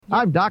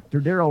I'm Dr.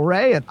 Darrell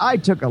Ray, and I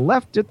took a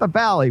left at the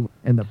Valley,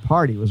 and the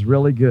party was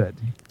really good.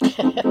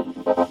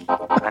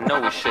 I know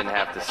we shouldn't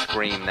have to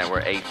scream that we're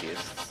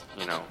atheists.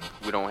 You know,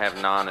 we don't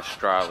have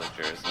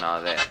non-astrologers and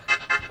all that.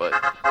 But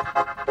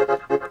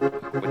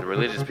with the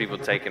religious people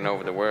taking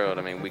over the world,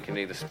 I mean, we can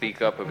either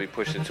speak up or be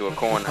pushed into a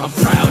corner. I'm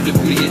proud to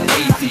be an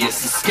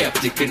atheist, a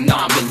skeptic, a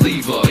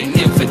non-believer, an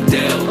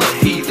infidel, a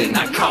heathen.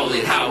 I call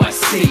it how I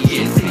see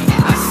it.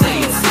 I say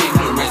it's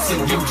ignorance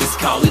and you just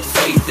call it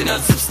faith and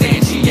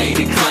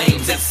unsubstantiated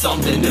claims. That's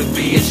something to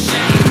be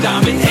ashamed.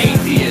 I'm an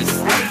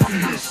atheist.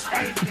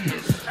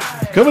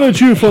 Coming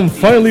at you from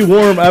finely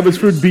warm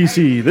Abbotsford,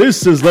 BC,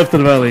 this is Left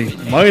of the Valley.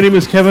 My name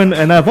is Kevin,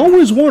 and I've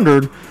always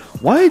wondered,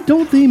 why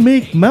don't they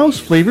make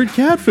mouse-flavored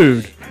cat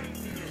food?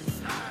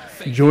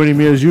 Joining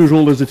me as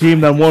usual is a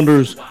team that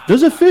wonders,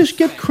 does a fish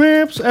get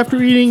cramps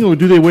after eating, or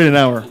do they wait an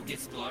hour?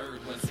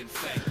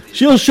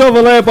 She'll shove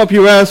a lamp up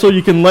your ass so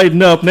you can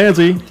lighten up,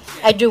 Nancy.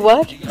 I do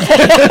what?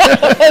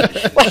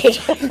 Wait.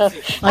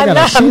 I'm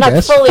not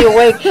this. fully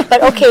awake,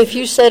 but okay, if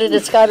you said it,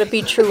 it's got to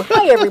be true.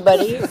 Hi,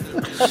 everybody.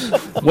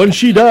 When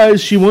she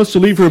dies, she wants to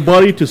leave her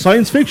body to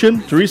science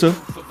fiction, Teresa.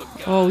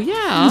 Oh,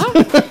 yeah?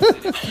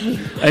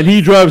 And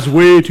he drives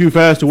way too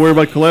fast to worry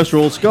about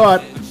cholesterol,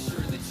 Scott.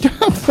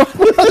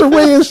 What other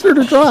way is there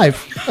to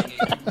drive?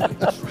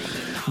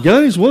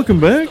 Guys, welcome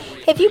back.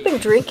 Have you been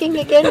drinking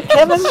again,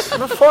 Kevin,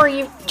 before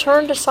you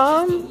turned us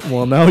on?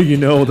 Well, now you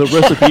know the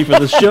recipe for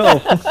the show.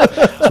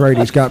 That's right,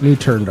 he's got me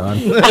turned on.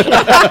 Look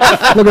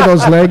at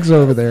those legs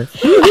over there.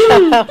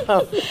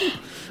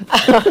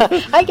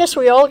 I guess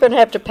we all going to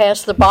have to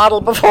pass the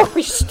bottle before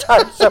we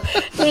start, so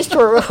at least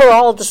we're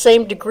all at the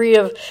same degree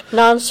of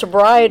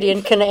non-sobriety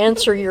and can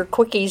answer your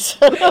quickies.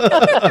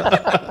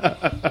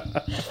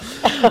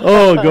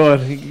 Oh, God.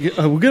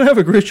 We're going to have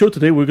a great show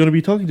today. We're going to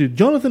be talking to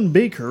Jonathan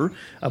Baker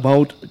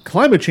about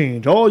climate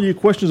change. All your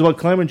questions about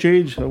climate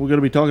change, we're going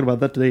to be talking about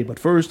that today. But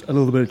first, a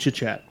little bit of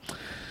chit-chat.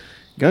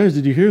 Guys,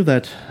 did you hear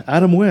that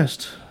Adam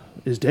West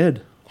is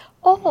dead?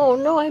 Oh,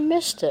 no, I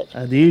missed it.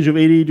 At the age of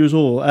 88 years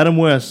old, Adam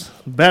West,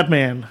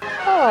 Batman.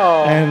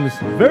 Oh. And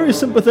very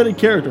sympathetic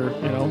character,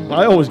 you know.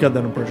 I always got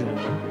that impression.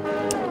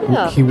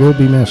 Yeah. He will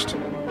be missed.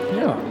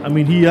 Yeah, I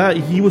mean,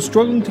 he was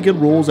struggling to get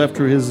roles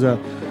after his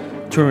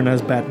turn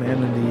as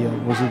Batman in the,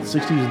 was it the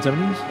 60s and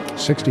 70s?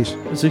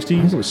 60s. The I think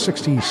 60s? it was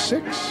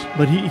 66.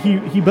 But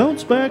he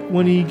bounced back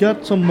when he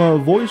got some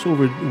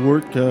voiceover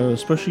work,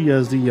 especially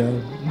as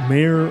the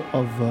mayor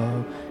of,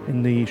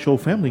 in the show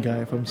Family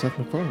Guy from Seth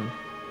MacFarlane.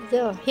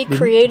 Yeah, he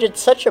created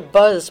such a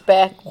buzz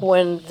back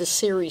when the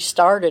series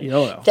started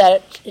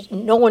that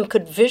no one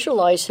could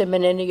visualize him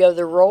in any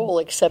other role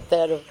except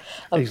that of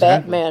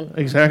Batman.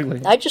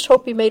 Exactly. I just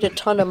hope he made a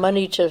ton of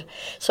money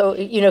so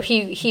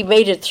he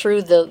made it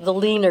through the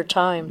leaner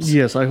times.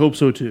 Yes, I hope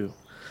so too.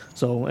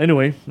 So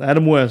anyway,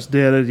 Adam West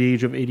dead at the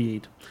age of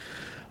 88.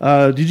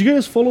 Did you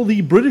guys follow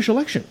the British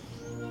election?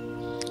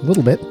 A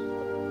little bit. A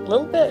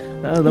little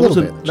bit.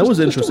 That was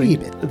interesting. Just a wee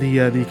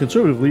bit. The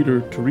Conservative leader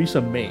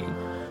Theresa May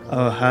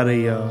had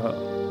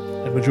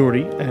a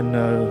majority, and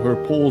her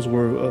polls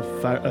were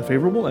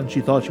favorable, and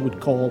she thought she would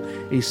call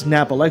a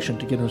snap election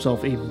to get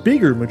herself a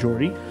bigger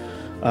majority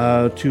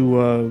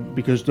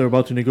because they're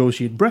about to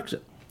negotiate Brexit.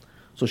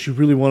 So she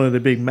really wanted a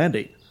big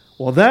mandate.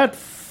 Well, that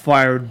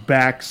fired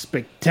back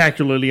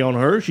spectacularly on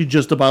her. She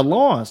just about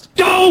lost.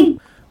 No!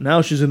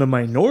 Now she's in a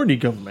minority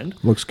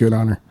government. Looks good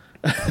on her.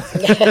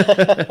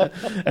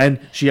 And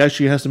she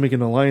actually has to make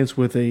an alliance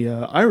with a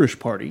Irish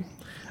party.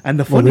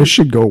 And Well, this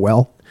should go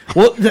well.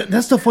 Well,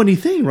 that's the funny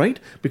thing, right?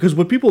 Because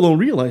what people don't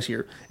realize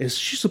here is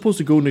she's supposed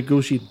to go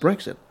negotiate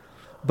Brexit.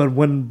 But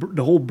when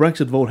the whole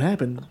Brexit vote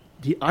happened,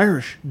 the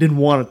Irish didn't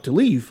want it to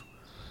leave.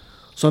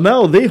 So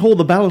now they hold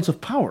the balance of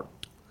power.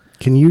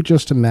 Can you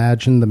just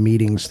imagine the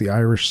meetings the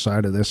Irish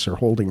side of this are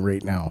holding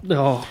right now?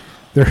 Oh.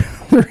 They're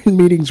in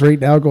meetings right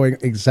now going,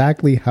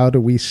 exactly how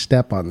do we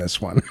step on this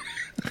one?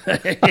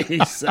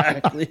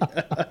 Exactly.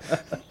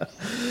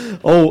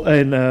 Oh,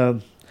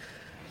 and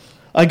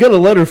I got a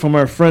letter from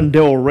our friend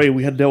Darrell Ray.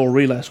 We had Darrell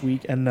Ray last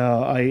week, and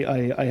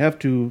I have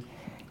to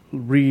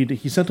read.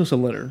 He sent us a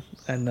letter,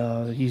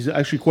 and he's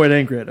actually quite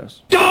angry at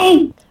us.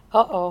 No!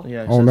 Uh-oh.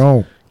 Yeah, Oh,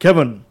 no.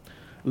 Kevin,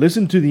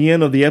 listen to the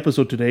end of the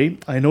episode today.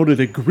 I noted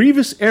a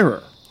grievous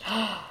error.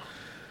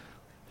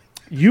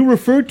 You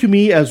referred to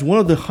me as one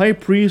of the high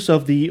priests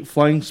of the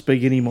Flying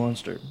Spaghetti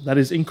Monster. That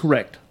is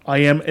incorrect. I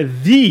am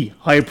the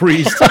high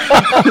priest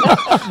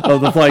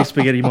of the Flying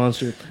Spaghetti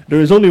Monster.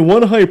 There is only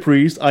one high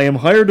priest. I am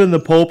higher than the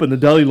Pope and the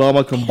Dalai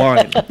Lama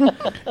combined.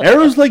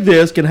 Errors like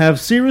this can have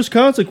serious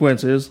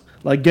consequences,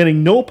 like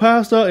getting no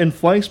pasta in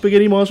Flying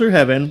Spaghetti Monster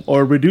heaven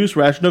or a reduced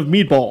ration of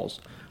meatballs.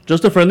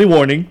 Just a friendly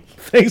warning.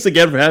 Thanks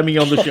again for having me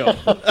on the show.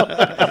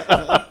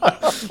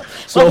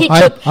 So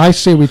I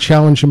say we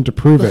challenge him to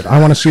prove it. I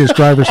want to see his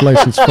driver's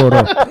license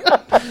photo.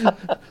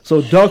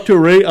 So, Dr.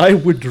 Ray, I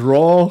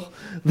withdraw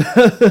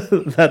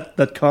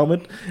that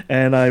comment,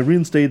 and I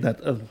reinstate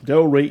that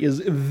Darrell Ray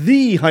is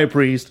the high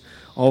priest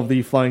of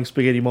the Flying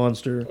Spaghetti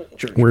Monster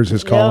Church. Where's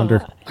his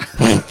colander?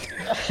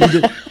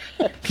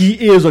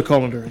 He is a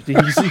colander.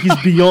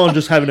 He's beyond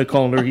just having a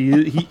colander.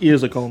 He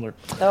is a colander.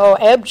 Oh,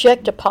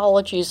 abject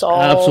apologies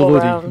all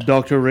around.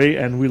 Dr. Ray,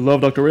 and we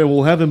love Dr. Ray.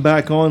 We'll have him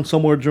back on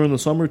somewhere during the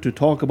summer to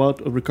talk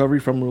about recovery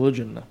from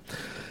religion.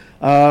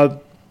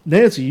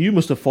 Nancy, you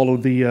must have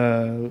followed the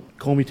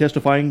Comey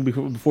testifying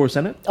before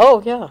Senate.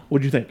 Oh, yeah. What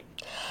do you think?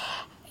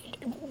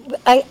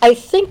 I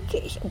think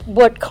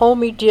what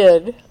Comey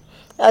did,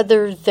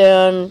 other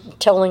than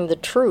telling the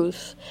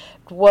truth,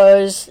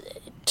 was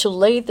to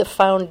lay the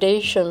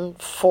foundation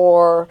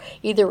for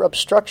either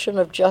obstruction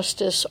of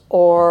justice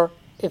or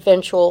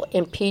eventual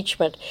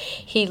impeachment.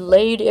 He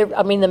laid,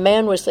 the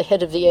man was the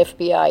head of the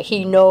FBI.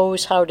 He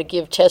knows how to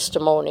give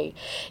testimony,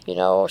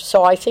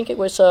 So I think it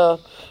was a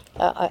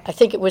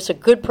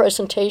good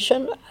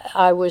presentation.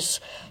 I was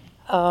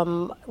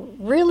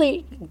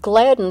really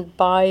gladdened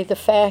by the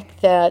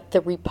fact that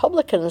the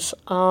Republicans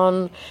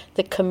on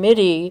the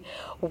committee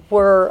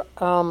were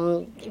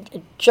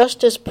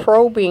just as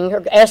probing,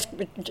 or asked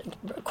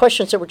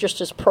questions that were just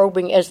as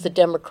probing as the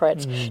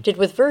Democrats did,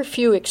 with very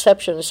few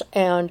exceptions.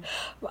 And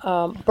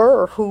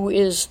Burr, who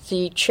is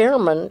the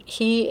chairman,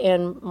 he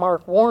and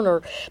Mark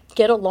Warner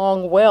get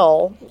along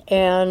well,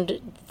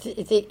 and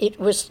it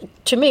was,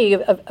 to me,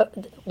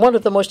 one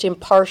of the most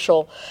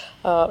impartial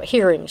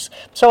hearings.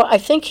 So I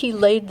think he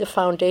laid the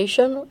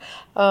foundation.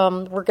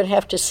 We're going to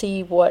have to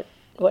see what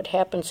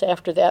happens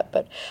after that,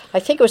 but I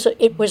think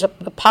it was a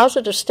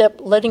positive step,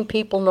 letting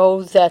people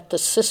know that the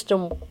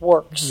system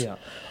works. Yeah,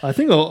 I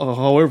think,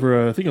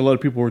 however, a lot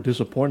of people were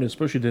disappointed,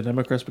 especially the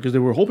Democrats, because they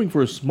were hoping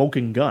for a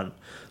smoking gun.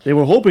 They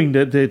were hoping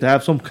that they'd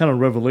have some kind of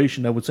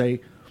revelation that would say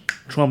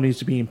Trump needs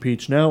to be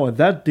impeached now, and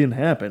that didn't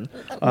happen.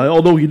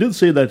 Although he did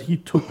say that he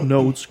took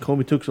notes.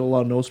 Comey took a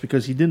lot of notes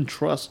because he didn't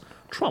trust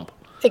Trump.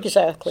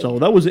 Exactly. So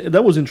that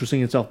was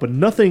interesting itself, but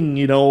nothing,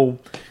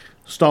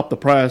 stopped the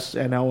press,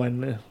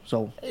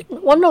 so.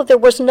 Well, no, there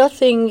was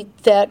nothing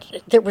that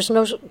there was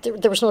no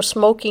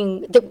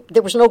smoking.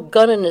 There was no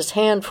gun in his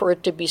hand for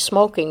it to be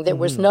smoking. There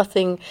was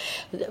nothing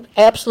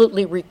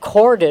absolutely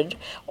recorded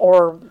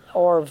or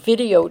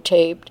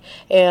videotaped.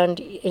 And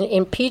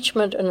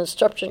impeachment and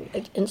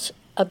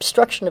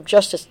obstruction of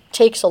justice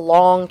takes a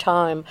long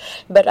time.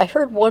 But I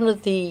heard one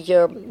of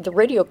the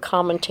radio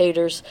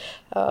commentators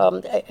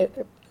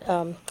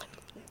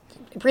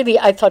really,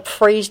 I thought,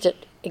 phrased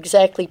it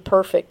exactly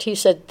perfect. He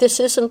said, this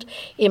isn't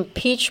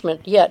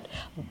impeachment yet,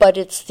 but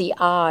it's the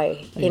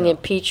I in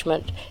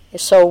impeachment.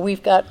 So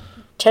we've got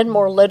 10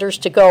 more letters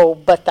to go,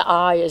 but the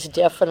I is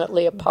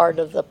definitely a part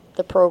of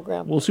the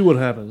program. We'll see what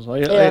happens.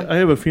 I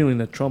have a feeling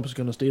that Trump is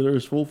going to stay there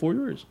his full 4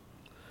 years.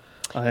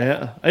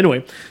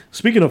 Anyway,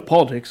 speaking of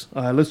politics,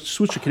 let's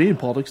switch to Canadian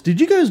politics.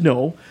 Did you guys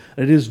know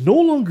that it is no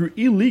longer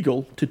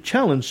illegal to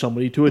challenge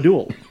somebody to a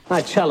duel?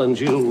 I challenge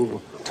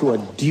you to a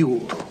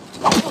duel.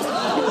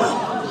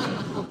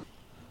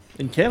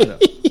 In Canada.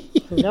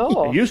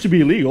 No. It used to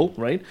be illegal,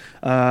 right?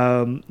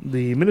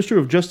 The Minister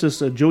of Justice,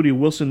 Jody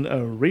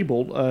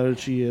Wilson-Raybould,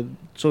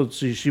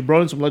 she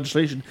brought in some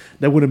legislation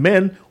that would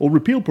amend or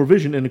repeal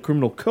provision in the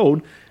criminal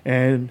code,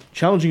 and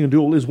challenging a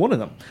duel is one of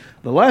them.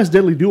 The last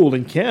deadly duel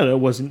in Canada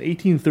was in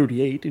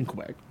 1838 in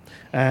Quebec,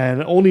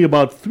 and only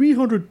about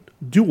 300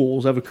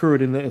 duels have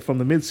occurred from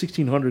the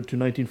mid-1600 to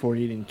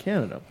 1948 in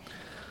Canada.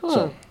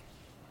 So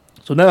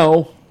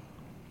now,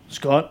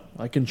 Scott,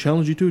 I can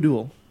challenge you to a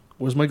duel.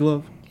 Where's my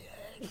glove?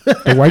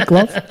 The white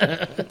glove?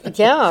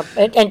 Yeah,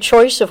 and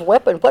choice of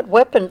weapon. What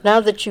weapon,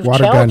 now that you've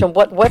Water challenged gun. him,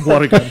 what weapon?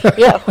 Water gun.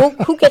 Yeah,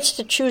 who gets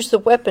to choose the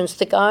weapons?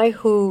 The guy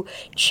who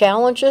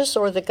challenges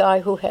or the guy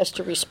who has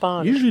to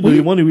respond? Usually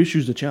the one who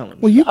issues the challenge.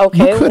 Well, you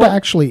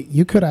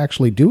could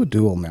actually do a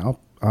duel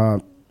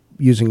now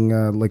using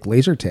like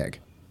laser tag.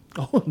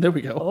 Oh, there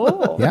we go.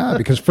 Oh. Yeah,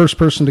 because first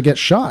person to get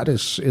shot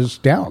is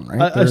down,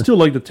 right? I still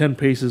like the 10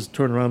 paces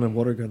turn around and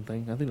water gun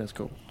thing. I think that's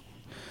cool.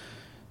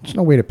 There's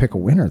no way to pick a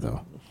winner,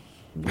 though.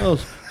 Well,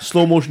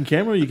 slow motion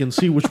camera, you can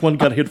see which one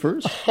got hit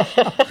first,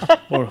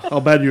 or how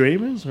bad your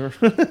aim is, or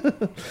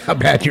how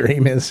bad your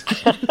aim is.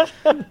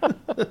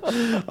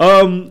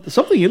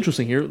 Something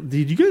interesting here.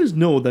 Did you guys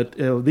know that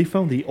they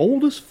found the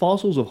oldest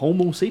fossils of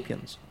Homo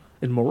sapiens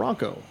in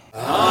Morocco?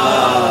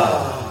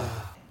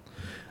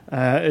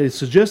 It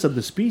suggests that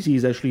the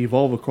species actually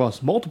evolved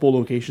across multiple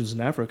locations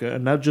in Africa,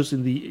 and not just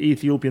in the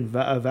Ethiopian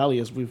valley,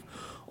 as we've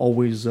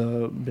always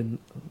been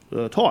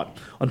taught.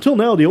 Until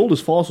now, the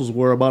oldest fossils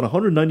were about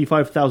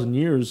 195,000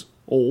 years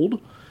old.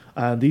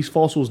 These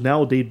fossils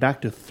now date back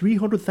to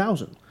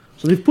 300,000.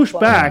 So they've pushed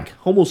back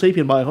Homo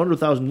sapien by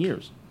 100,000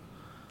 years.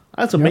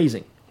 That's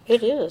amazing.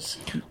 It is.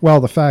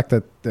 Well, the fact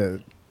that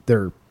the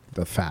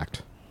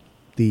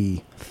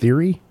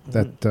theory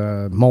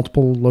that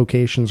multiple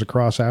locations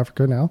across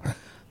Africa now,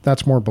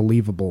 that's more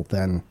believable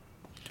than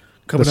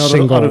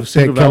coming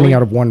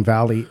out of one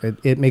valley.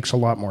 It makes a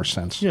lot more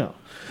sense. Yeah.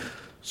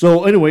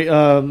 So anyway,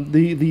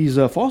 these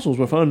fossils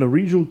were found in a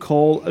region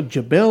called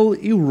Jebel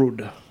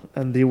Irhoud,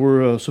 and they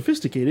were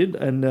sophisticated,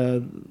 and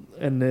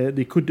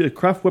they could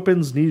craft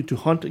weapons needed to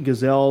hunt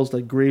gazelles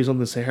that graze on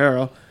the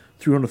Sahara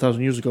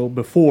 300,000 years ago,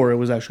 before it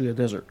was actually a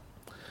desert.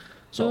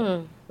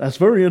 So that's a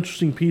very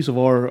interesting piece of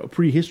our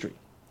prehistory.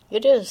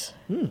 It is.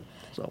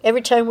 So.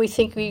 Every time we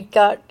think we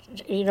got,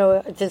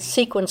 the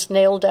sequence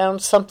nailed down,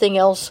 something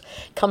else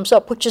comes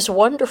up, which is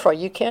wonderful.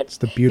 You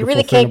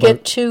really can't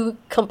get too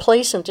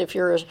complacent if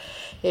you're a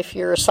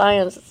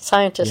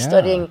scientist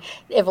studying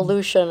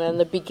evolution and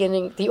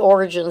the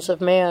origins of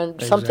man.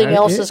 Exactly. Something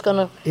else is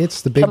going to.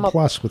 It's the big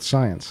plus with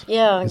science.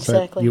 Yeah,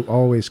 exactly. You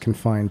always can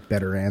find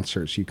better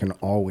answers. You can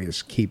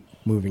always keep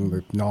moving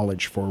the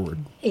knowledge forward.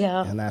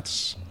 Yeah, and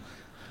that's.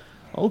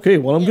 Okay,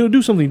 well, I'm going to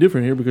do something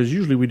different here because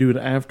usually we do it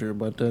after,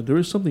 but there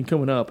is something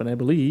coming up, and I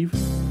believe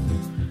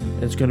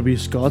it's going to be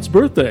Scott's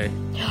birthday.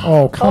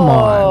 Oh, come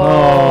on.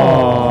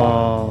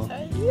 Oh.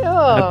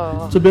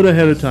 Yeah. It's a bit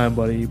ahead of time,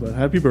 buddy, but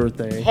happy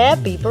birthday.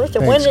 Happy birthday.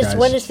 Thanks,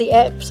 when is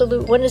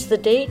the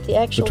date, the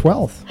actual? The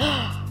 12th.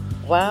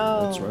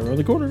 Wow. That's right around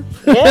the corner.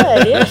 Yeah,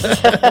 it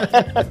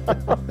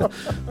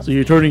is. So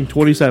you're turning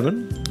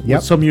 27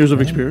 with some years of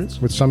experience.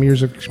 With some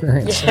years of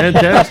experience.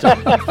 Fantastic.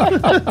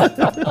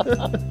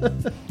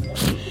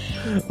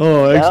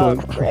 Oh,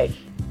 excellent. Oh, great.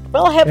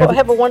 Well,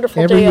 have a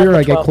wonderful day. Every year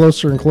I get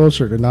closer and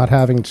closer to not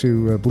having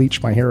to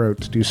bleach my hair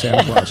out to do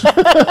Santa Claus.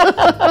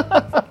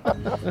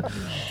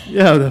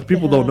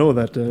 People don't know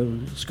that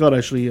Scott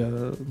actually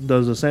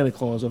does a Santa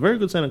Claus, a very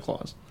good Santa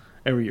Claus,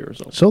 every year or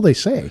so. So they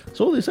say.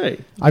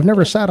 I've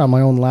never sat on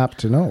my own lap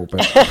to know,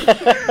 but...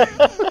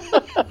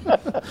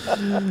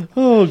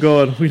 Oh,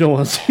 God, we don't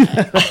want to see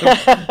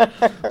that.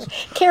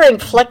 Carrying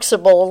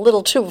flexible a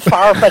little too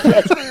far, but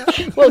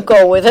we'll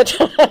go with it.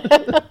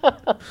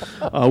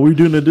 Are we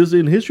doing a This Day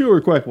in History or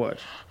a Quack Watch?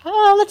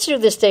 Let's do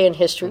This Day in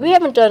History. We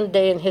haven't done a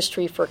Day in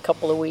History for a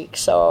couple of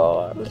weeks,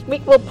 so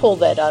we'll pull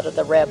that out of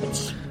the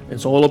rabbit's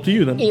It's all up to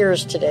you, then.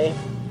 Ears today.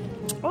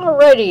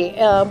 Alrighty,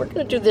 we're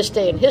going to do This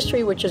Day in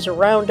History, which is a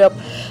roundup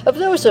of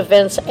those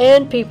events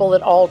and people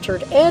that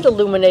altered and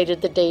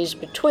illuminated the days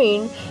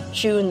between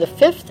June the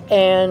 5th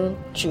and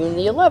June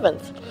the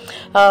 11th.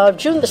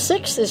 June the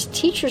 6th is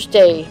Teacher's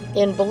Day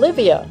in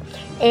Bolivia,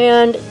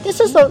 and this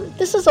is a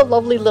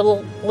lovely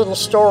little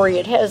story.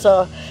 It has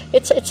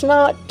it's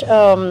not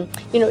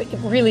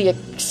really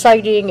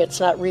exciting. It's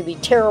not really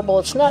terrible.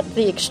 It's not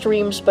the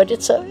extremes, but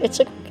it's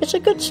a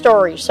good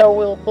story. So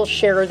we'll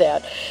share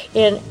that.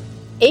 In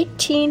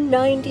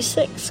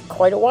 1896,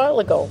 quite a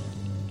while ago,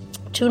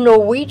 two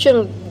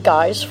Norwegian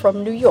guys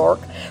from New York,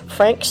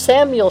 Frank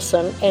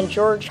Samuelson and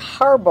George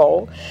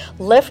Harbo,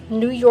 left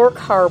New York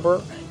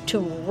Harbor to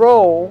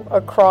row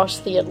across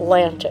the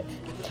Atlantic.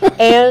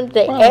 And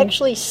they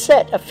actually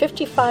set a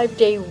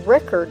 55-day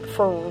record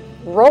for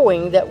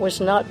rowing that was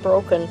not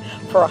broken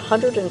for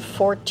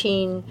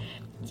 114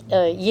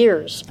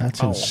 years.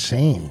 That's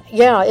insane.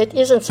 Yeah, it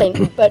is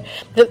insane. But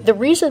the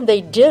reason they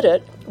did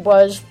it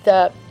was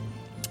that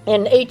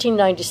in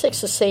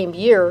 1896, the same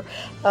year,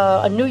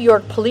 a New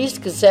York Police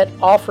Gazette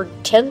offered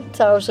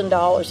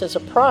 $10,000 as a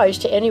prize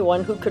to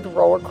anyone who could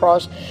row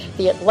across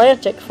the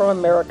Atlantic from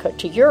America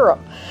to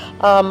Europe.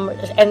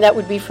 And that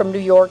would be from New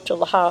York to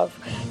Le Havre.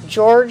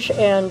 George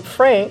and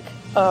Frank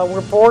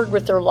were bored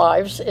with their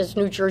lives as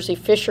New Jersey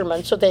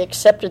fishermen, so they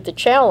accepted the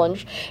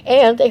challenge,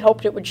 and they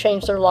hoped it would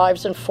change their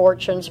lives and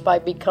fortunes by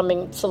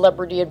becoming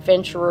celebrity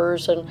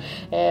adventurers and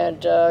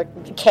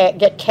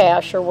get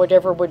cash or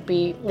whatever would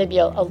be maybe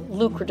a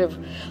lucrative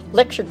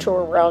lecture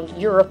tour around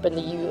Europe and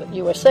the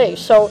USA.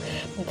 So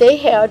they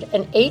had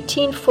an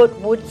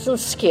 18-foot wooden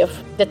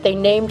skiff that they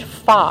named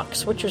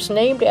Fox, which was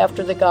named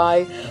after the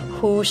guy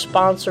who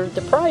sponsored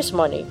the prize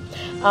money.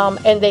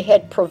 And they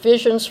had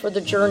provisions for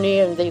the journey,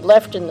 and they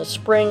left in the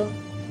spring.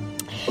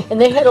 And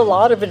they had a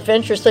lot of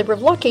adventures. They were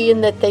lucky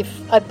in that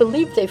I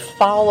believe they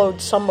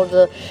followed some of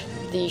the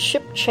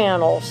ship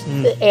channels,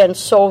 and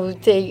so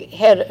they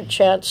had a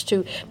chance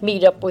to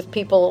meet up with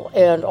people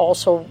and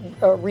also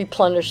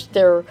replenish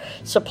their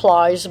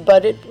supplies.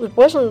 But it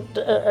wasn't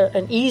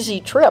an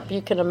easy trip.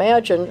 You can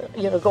imagine,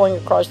 going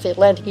across the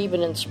Atlantic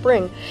even in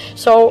spring.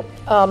 So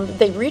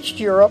they reached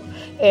Europe,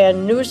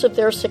 and news of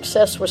their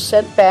success was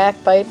sent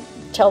back by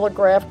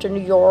telegraph to New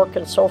York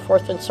and so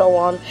forth and so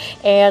on,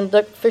 and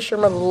the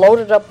fishermen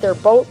loaded up their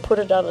boat, put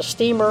it on a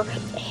steamer,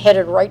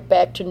 headed right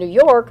back to New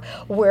York,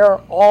 where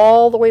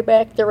all the way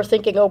back they were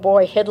thinking, oh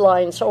boy,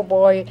 headlines, oh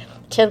boy,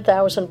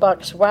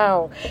 $10,000,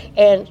 wow.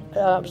 And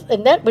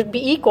that would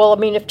be equal,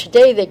 if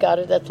today they got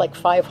it, that's like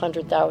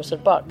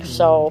 $500,000,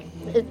 so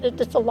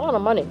it's a lot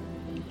of money.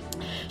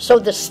 So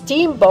the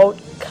steamboat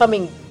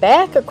coming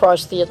back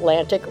across the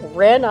Atlantic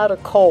ran out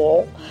of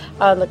coal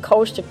on the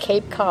coast of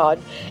Cape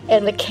Cod,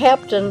 and the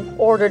captain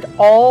ordered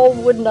all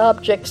wooden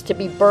objects to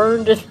be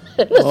burned in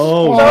the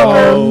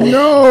smoker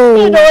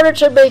in order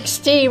to make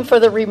steam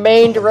for the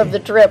remainder of the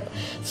trip.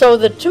 So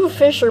the two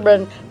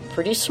fishermen,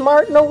 pretty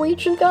smart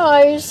Norwegian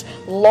guys,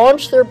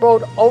 launched their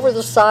boat over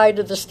the side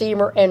of the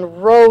steamer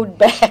and rowed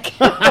back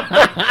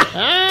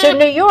to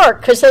New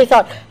York because they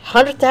thought,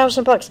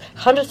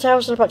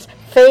 $100,000,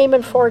 fame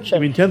and fortune.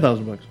 You mean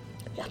 $10,000?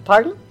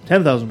 Pardon?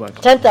 $10,000.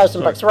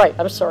 $10,000, right,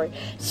 I'm sorry.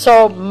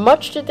 So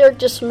much to their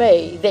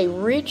dismay, they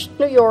reached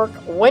New York,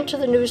 went to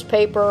the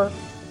newspaper,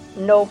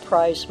 no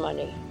prize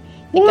money.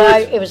 The guy,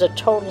 it was a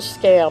total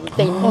scam.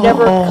 They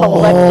never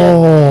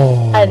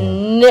collected a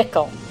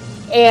nickel.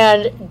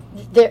 and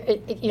they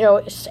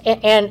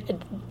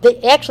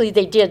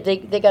did.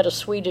 They got a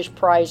Swedish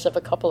prize of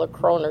a couple of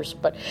kroners,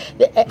 but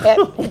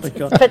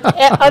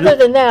other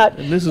than that,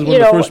 and this is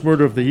when the first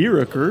murder of the year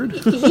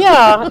occurred.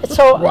 Yeah,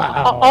 so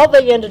all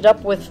they ended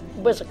up with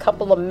was a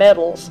couple of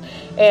medals,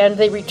 and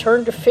they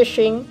returned to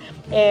fishing,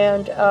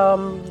 and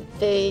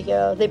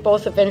they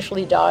both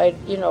eventually died,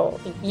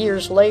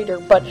 years later.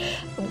 But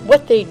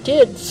what they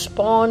did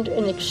spawned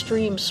an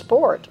extreme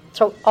sport.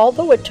 So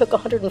although it took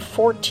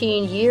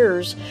 114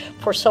 years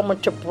for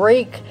someone to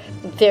break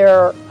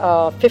their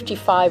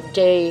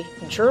 55-day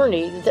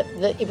journey,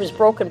 it was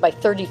broken by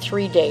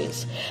 33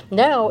 days.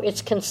 Now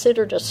it's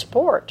considered a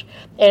sport,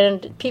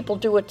 and people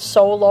do it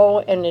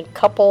solo and in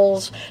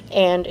couples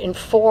and in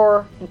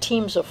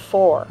teams of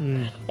four.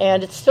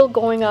 And it's still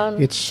going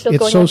on. It's still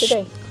going on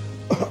today.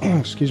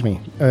 Excuse me.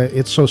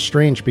 It's so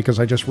strange because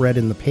I just read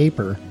in the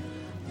paper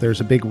there's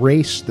a big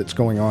race that's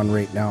going on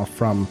right now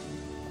from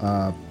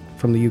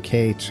the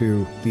UK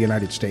to the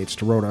United States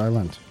to Rhode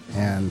Island,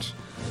 and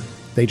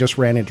they just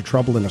ran into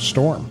trouble in a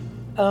storm.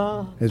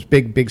 It's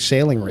big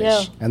sailing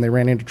race, and they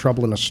ran into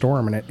trouble in a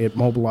storm, and it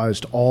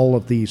mobilized all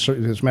of the. As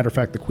a matter of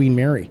fact, the Queen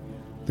Mary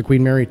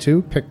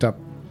 2 picked up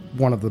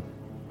one of the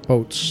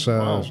boat's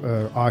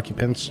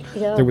occupants.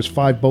 Yeah. There was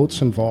 5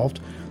 boats involved,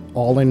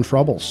 all in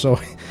trouble. So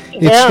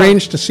it's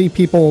strange to see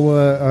people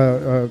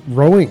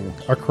rowing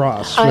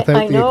across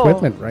without the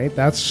equipment, right?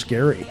 That's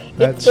scary.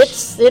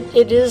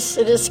 It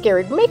is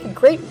scary. Make a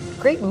great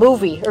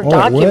movie or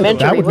documentary.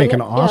 That would make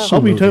an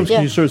awesome movie. How many times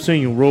can you start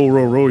singing "Row,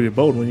 row, row your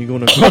boat" when you're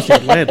going across the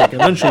Atlantic?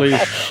 Eventually,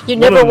 you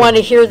never want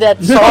to hear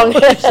that song.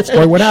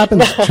 Boy, what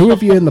happens? 2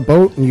 of you in the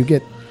boat and you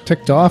get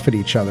ticked off at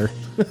each other.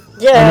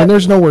 Yeah, and then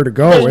there's nowhere to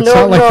go.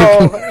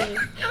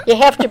 You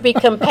have to be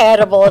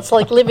compatible. It's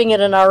like living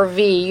in an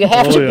RV. You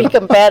have to be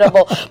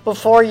compatible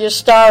before you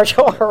start,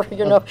 or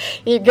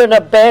you're going to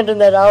abandon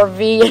that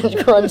RV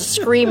and run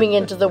screaming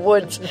into the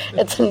woods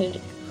at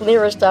the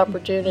nearest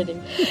opportunity.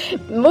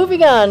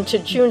 Moving on to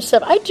June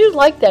 7th. I do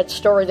like that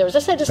story, though. As I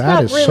said, it's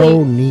not really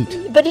so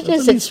neat. But it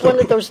is. It's one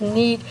of those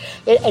neat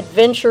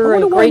adventure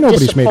and great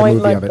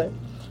disappointment.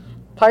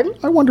 Pardon?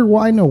 I wonder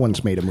why no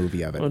one's made a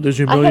movie of it. Well, there's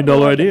your $1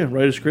 million idea.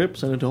 Write a script,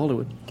 send it to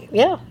Hollywood.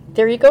 Yeah,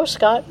 there you go,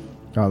 Scott.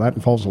 Oh, that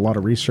involves a lot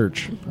of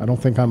research. I don't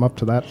think I'm up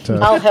to that.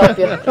 I'll help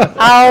you.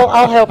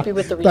 I'll help you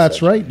with the research.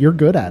 That's right. You're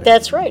good at it.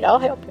 That's right. I'll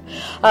help you.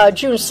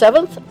 June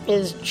 7th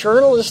is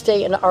Journalist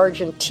Day in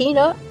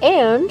Argentina,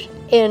 and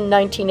in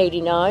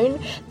 1989,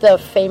 the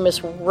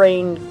famous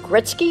Wayne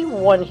Gretzky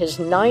won his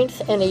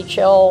 9th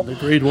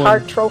NHL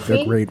Hart Trophy.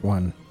 The great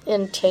one.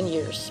 In 10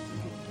 years.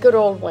 Good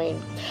old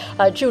Wayne.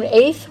 June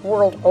 8th,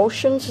 World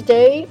Oceans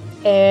Day,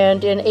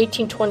 and in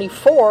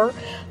 1824,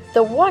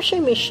 the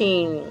washing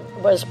machine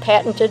was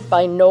patented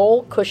by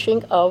Noel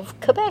Cushing of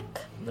Quebec.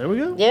 There we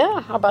go. Yeah,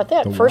 how about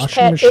that? The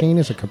washing machine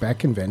is a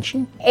Quebec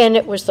invention? And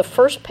it was the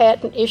first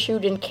patent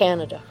issued in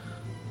Canada.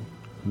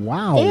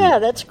 Wow. Yeah,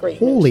 that's great.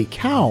 Holy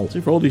cow. See,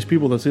 for all these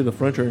people that say the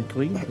French aren't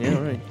clean, yeah,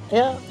 right.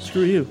 Yeah.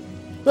 Screw you.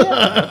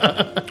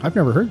 Yeah. I've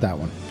never heard that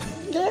one.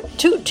 Yeah,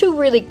 two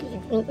really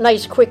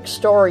nice quick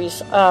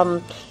stories.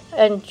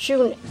 And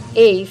June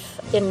 8th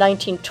in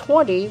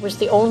 1920 was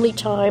the only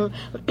time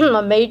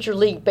a Major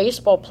League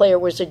Baseball player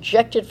was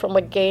ejected from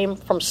a game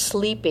from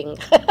sleeping.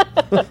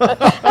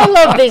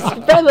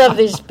 I love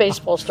these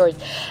baseball stories.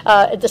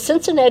 The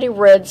Cincinnati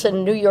Reds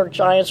and New York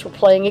Giants were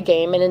playing a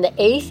game, and in the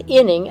 8th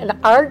inning, an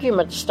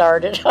argument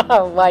started,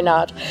 why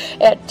not,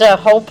 at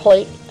home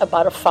plate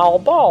about a foul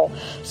ball.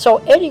 So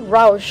Eddie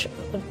Rausch,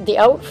 the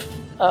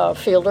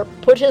outfielder,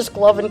 put his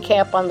glove and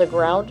cap on the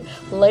ground,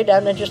 lay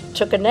down, and just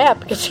took a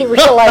nap because he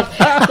realized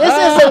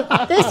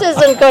this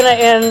isn't going to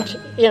end,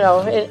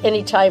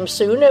 anytime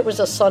soon. It was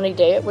a sunny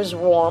day. It was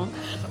warm.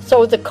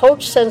 So the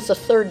coach sends the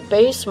third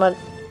baseman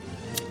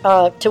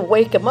to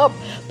wake him up,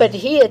 but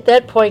at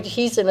that point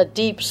he's in a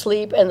deep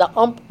sleep, and the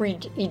ump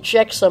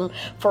ejects him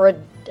for a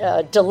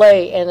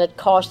delay, and it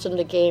cost him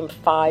the game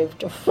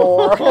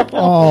 5-4.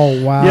 Oh,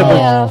 wow. Yeah,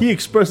 but he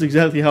expressed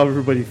exactly how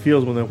everybody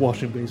feels when they're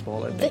watching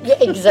baseball, I think. Yeah,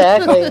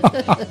 exactly.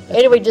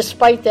 Anyway,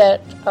 despite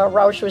that,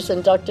 Rausch was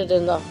inducted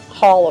in the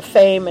Hall of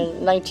Fame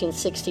in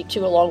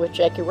 1962, along with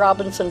Jackie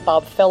Robinson,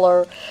 Bob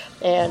Feller,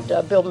 and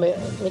Bill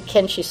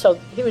McKenzie, so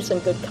he was in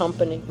good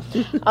company.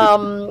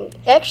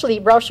 Actually,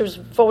 Rausch was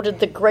voted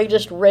the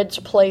greatest Reds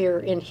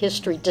player in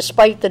history,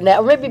 despite the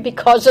nap, or maybe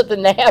because of the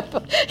nap.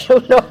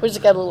 Who knows,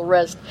 got a little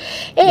rest.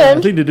 And I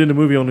think they did a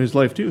movie on his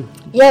life, too.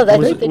 Yeah,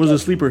 it was a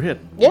sleeper hit.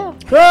 Yeah.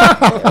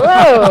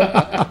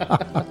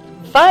 Whoa.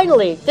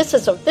 Finally, this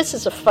is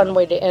a fun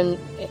way to end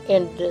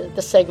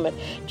the segment.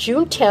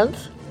 June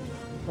 10th,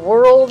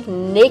 World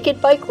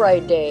Naked Bike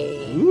Ride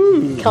Day.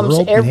 Comes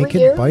World every Naked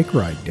year. Bike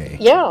Ride Day.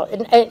 Yeah,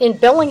 in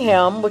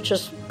Bellingham, which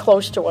is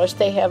close to us,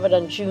 they have it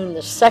on June the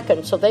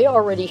 2nd, so they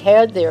already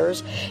had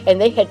theirs, and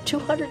they had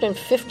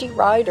 250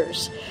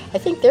 riders. I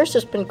think theirs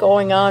has been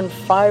going on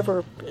 5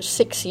 or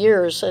 6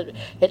 years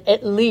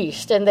at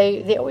least, and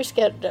they always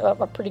get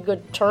a pretty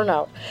good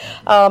turnout.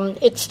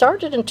 It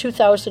started in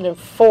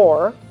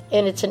 2004,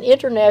 and it's an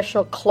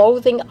international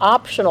clothing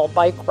optional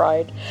bike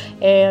ride.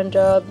 And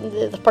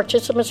the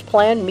participants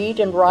plan, meet,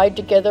 and ride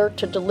together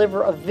to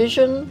deliver a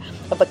vision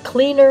of a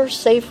cleaner,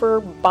 safer,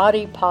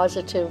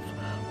 body-positive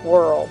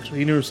world.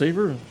 Cleaner,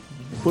 safer?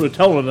 Put a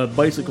towel on that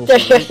bicycle.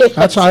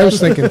 That's what I was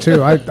thinking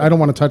too. I don't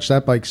want to touch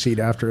that bike seat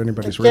after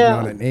anybody's ridden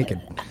on it naked.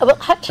 Well,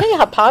 I'll tell you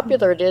how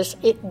popular it is.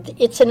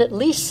 It's in at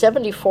least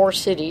 74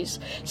 cities,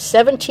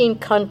 17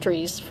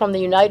 countries, from the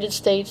United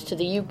States to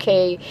the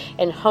UK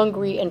and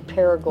Hungary and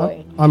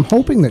Paraguay. I'm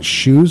hoping that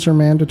shoes are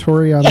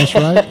mandatory on this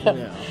ride.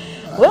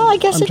 Well, I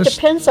guess it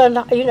depends on,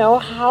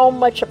 how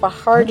much of a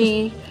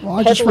hardy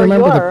I just peddler you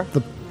remember are.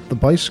 the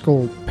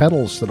bicycle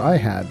pedals that I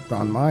had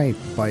on my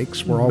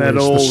bikes were always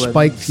Metal the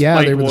spiked.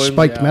 Yeah, they were the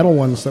spiked metal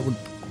ones that would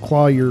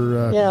claw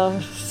your.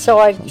 So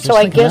I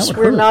thinking guess that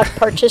would we're hurt. not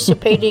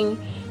participating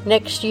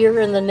next year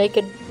in the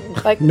naked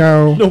bike.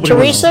 No. Nobody Teresa,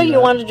 wants to see you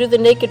that. want to do the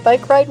naked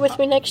bike ride with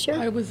me next year?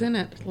 I was in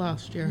it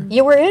last year.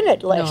 You were in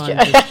it last No, year.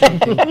 I'm just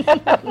joking.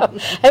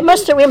 I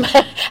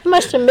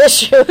must have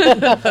missed you.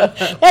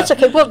 That's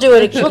okay. We'll do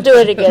it. We'll do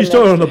it again. She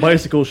started next on a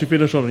bicycle. She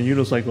finished on a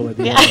unicycle at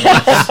the end.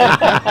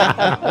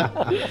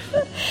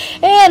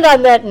 And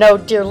on that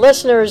note, dear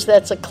listeners,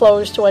 that's a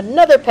close to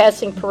another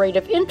passing parade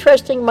of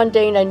interesting,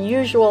 mundane,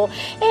 unusual,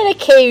 and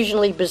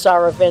occasionally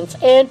bizarre events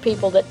and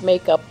people that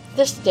make up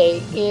this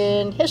day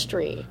in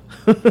history.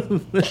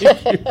 Thank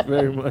you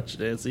very much,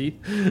 Nancy,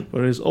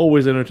 for this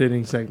always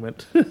entertaining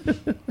segment.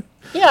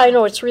 Yeah, I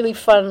know, it's really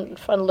fun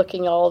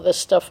looking all of this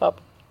stuff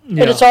up.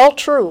 Yeah. And it's all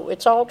true.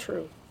 It's all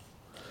true.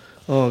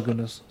 Oh,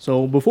 goodness.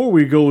 So before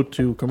we go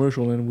to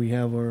commercial and we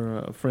have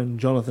our friend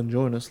Jonathan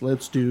join us,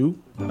 let's do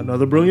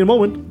another brilliant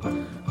moment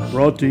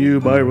brought to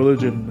you by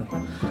religion.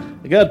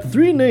 I got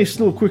 3 nice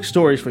little quick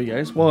stories for you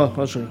guys. Well,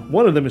 actually,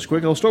 one of them is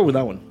quick. I'll start with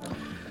that one.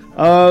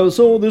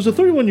 So there's a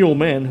 31-year-old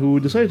man who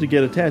decided to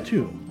get a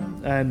tattoo.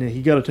 And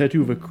he got a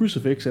tattoo of a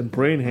crucifix and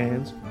praying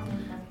hands.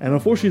 And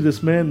unfortunately,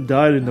 this man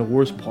died in the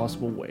worst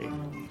possible way.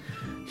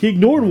 He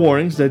ignored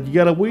warnings that you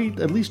gotta wait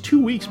at least 2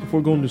 weeks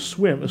before going to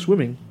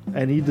swimming,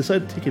 and he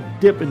decided to take a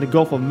dip in the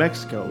Gulf of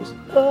Mexico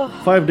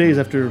 5 days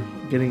after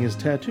getting his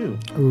tattoo.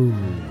 Ooh.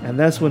 And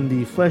that's when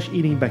the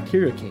flesh-eating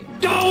bacteria came.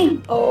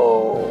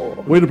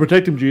 Oh. Way to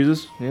protect him,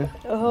 Jesus. Yeah.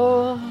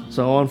 Oh.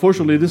 So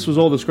unfortunately, this was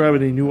all described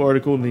in a new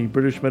article in the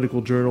British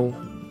Medical Journal,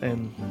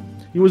 and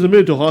he was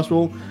admitted to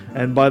hospital,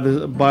 and by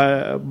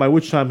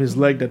which time his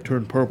leg had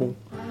turned purple.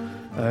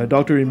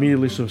 Doctor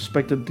immediately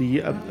suspected the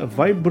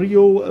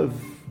Vibrio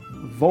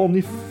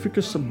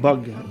vulnificus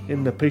bug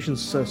in the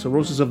patient's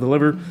cirrhosis of the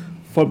liver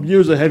from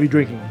years of heavy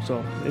drinking. So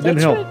it didn't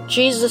That's help. right.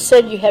 Jesus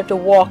said you have to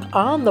walk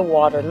on the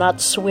water,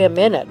 not swim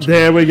in it.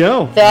 There we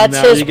go. That's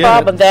Now his you get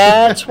problem. it.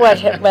 That's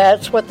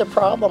what the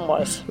problem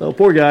was. Well,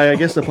 poor guy. I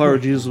guess the power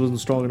of Jesus wasn't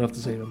strong enough to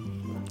save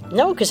him.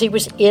 No, because he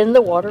was in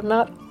the water,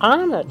 not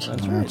on it.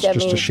 It's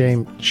just a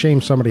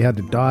shame somebody had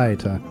to die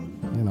to,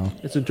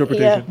 It's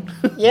interpretation.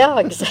 Yeah,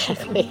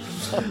 exactly.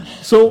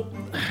 So,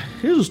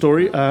 here's a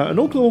story. An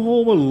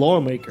Oklahoma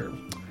lawmaker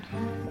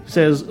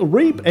says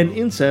rape and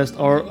incest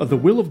are the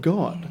will of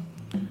God.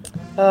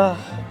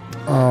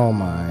 Oh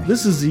my.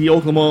 This is the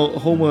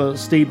Oklahoma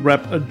State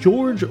Rep.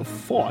 George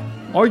Fott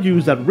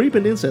argues that rape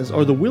and incest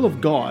are the will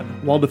of God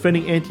while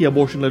defending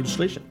anti-abortion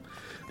legislation.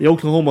 The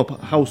Oklahoma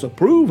House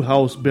approved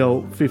House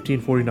Bill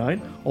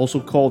 1549, also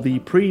called the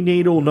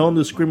Prenatal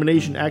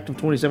Non-Discrimination Act of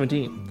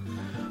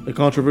 2017. The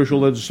controversial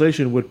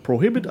legislation would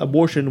prohibit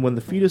abortion when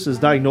the fetus is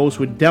diagnosed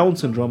with Down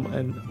syndrome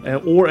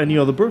or any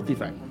other birth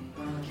defect.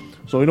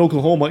 So in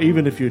Oklahoma,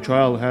 even if your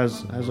child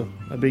has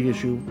a big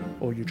issue,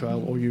 or your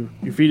child, or your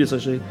fetus, I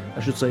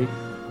should say,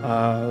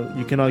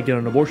 you cannot get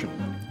an abortion.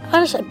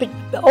 Honestly, but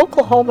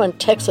Oklahoma and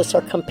Texas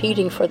are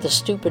competing for the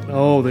stupid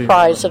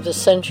prize of the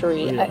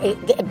century.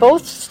 Yeah.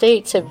 Both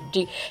states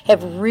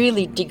have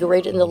really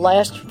degraded in the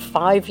last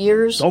 5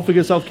 years. Don't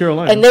forget South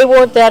Carolina. And they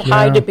weren't that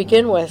high to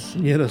begin with.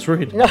 Yeah, that's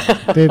right.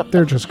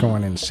 They're just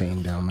going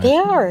insane down there. They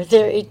are.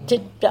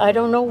 I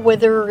don't know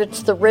whether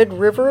it's the Red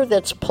River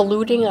that's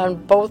polluting on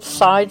both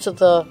sides of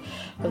the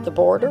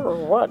border or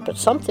what, but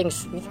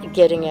something's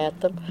getting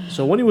at them.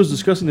 So when he was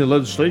discussing the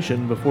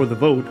legislation before the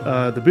vote,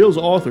 the bill's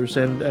author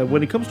said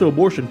when it comes to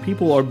abortion,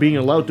 people are being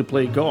allowed to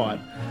play God.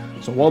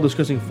 So while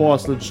discussing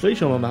Fott's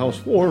legislation on the House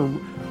floor,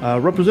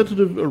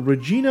 Representative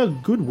Regina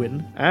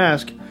Goodwin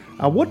asked,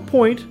 "At what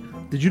point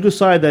did you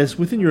decide that it's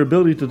within your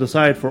ability to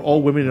decide for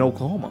all women in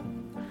Oklahoma?"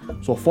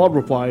 So Fott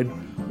replied,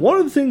 "One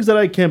of the things that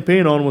I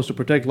campaigned on was to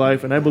protect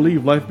life, and I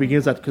believe life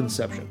begins at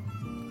conception."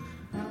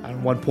 At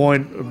one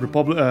point,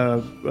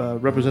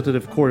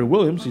 Representative Corey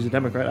Williams, he's a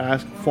Democrat,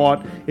 asked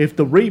Fott if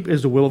the rape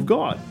is the will of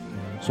God.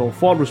 So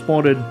Fott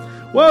responded,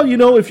 "Well,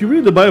 if you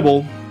read the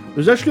Bible,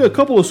 there's actually a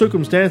couple of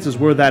circumstances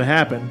where that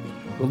happened.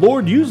 The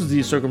Lord uses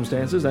these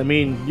circumstances. I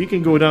mean, you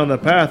can go down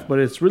that path, but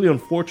it's really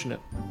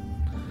unfortunate."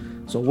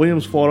 So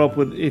Williams followed up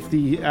with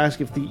asked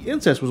if the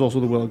incest was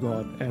also the will of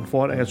God, and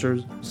Fott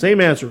answers,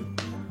 same answer,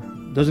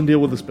 doesn't deal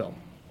with the spell.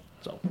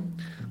 So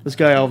this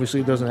guy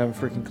obviously doesn't have a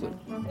freaking clue.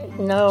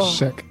 No.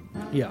 Sick.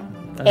 Yeah.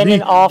 And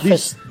in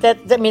office, that's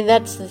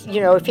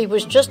if he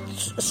was just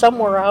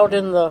somewhere out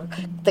in the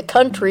the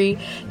country,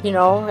 in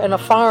a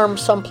farm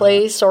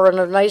someplace or in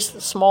a nice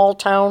small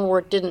town where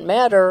it didn't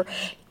matter.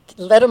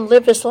 Let him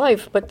live his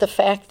life, but the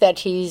fact that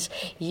he's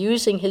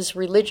using his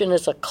religion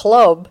as a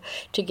club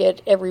to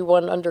get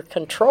everyone under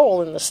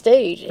control in the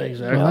state,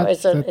 Exactly.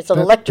 as an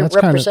elected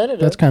representative.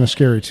 That's kind of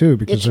scary too,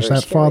 because It's there's very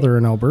that father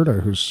in Alberta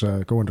who's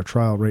going to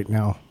trial right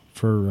now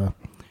for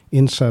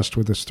incest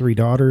with his 3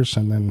 daughters,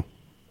 and then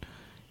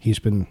he's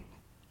been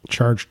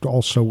charged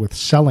also with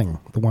selling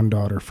the one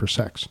daughter for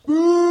sex.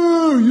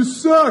 Boo! You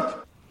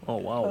suck. Oh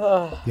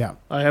wow! Yeah,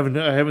 I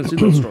haven't seen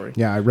that story.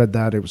 yeah, I read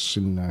that. It was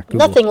in Google,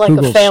 Nothing like a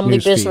Google's family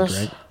newsfeed, business.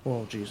 right?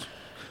 Oh jeez.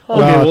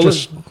 Well, Okay,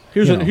 just,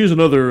 here's you know, here's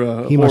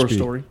another he must horror be-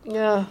 story.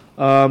 Yeah.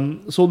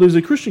 So there's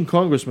a Christian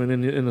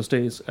congressman in the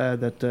States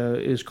that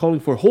is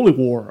calling for a holy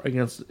war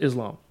against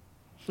Islam.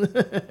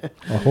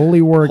 A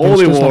holy war against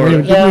Holy Islam. war.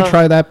 Didn't Yeah. we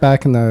try that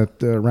back in the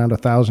around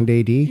 1000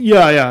 AD?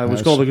 Yeah, it was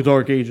Yes. called the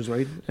Dark Ages,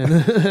 right?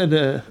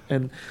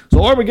 And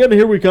so Armageddon,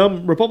 here we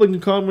come. Republican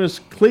Congress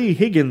Clay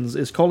Higgins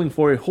is calling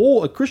for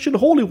a Christian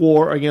holy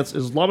war against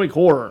Islamic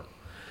horror.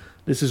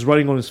 This is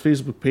writing on his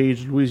Facebook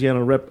page.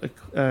 Louisiana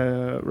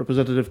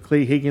Representative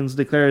Clay Higgins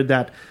declared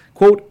that,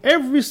 quote,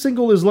 every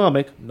single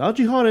Islamic, not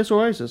jihadist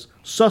or ISIS,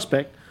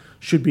 suspect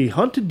should be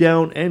hunted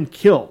down and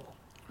killed.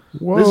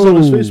 Whoa. This is on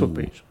his Facebook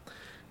page.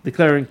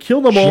 Declaring,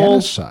 kill them all.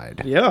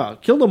 Genocide. Yeah,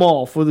 kill them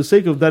all for the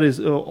sake of that is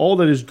all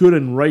that is good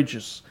and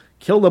righteous.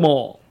 Kill them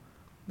all.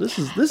 This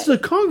is a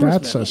congressman.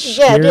 That's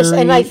a Yeah, it is,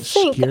 and I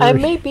scary, think I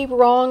scary- may be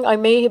wrong. I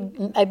may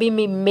be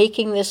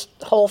making this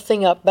whole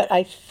thing up, but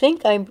I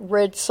think I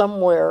read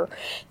somewhere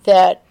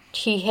that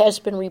he has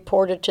been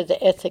reported to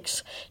the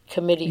ethics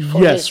committee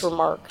for Yes. his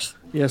remarks.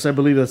 Yes, I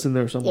believe that's in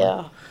there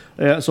somewhere.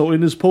 Yeah. So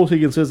in this post,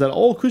 Higgins says that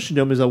all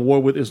Christendom is at war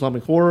with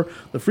Islamic horror.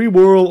 The free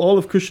world, all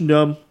of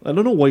Christendom. I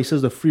don't know why he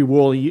says the free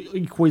world. He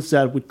equates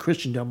that with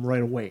Christendom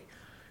right away.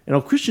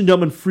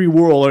 Christendom and free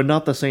world are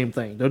not the same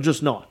thing. They're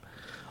just not.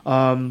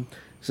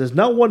 He says,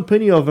 not one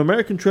penny of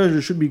American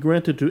treasure should be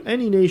granted to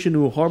any nation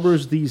who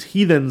harbors these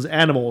heathens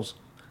animals.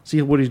 See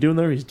what he's doing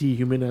there? He's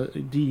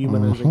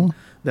dehumanizing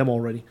them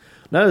already.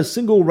 Not a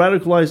single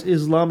radicalized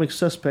Islamic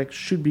suspect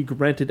should be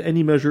granted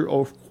any measure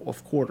of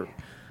quarter.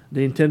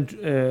 Their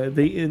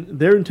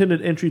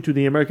intended entry to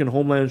the American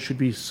homeland should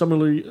be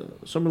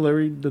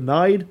summarily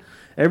denied.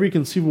 Every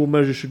conceivable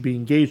measure should be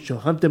engaged to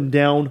hunt them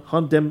down,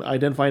 hunt them,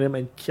 identify them,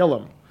 and kill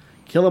them.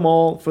 Kill them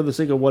all for the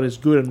sake of what is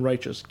good and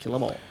righteous. Kill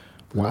them all.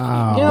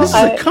 Wow. You know, This is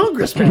a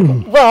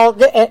congressman. Well,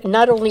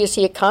 not only is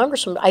he a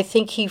congressman, I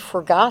think he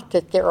forgot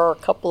that there are a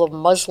couple of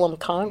Muslim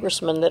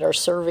congressmen that are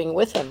serving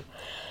with him.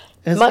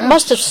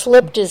 Must have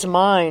slipped his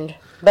mind,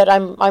 but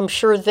I'm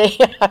sure they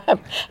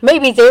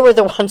maybe they were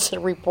the ones that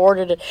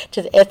reported it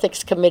to the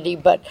ethics committee.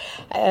 But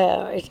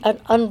it's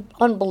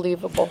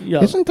unbelievable.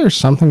 Yeah. Isn't there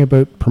something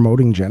about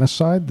promoting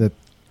genocide that,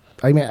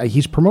 I mean,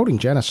 he's promoting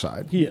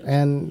genocide, He is.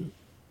 and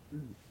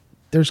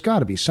there's got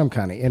to be some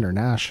kind of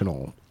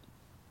international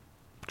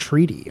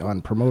treaty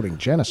on promoting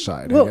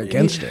genocide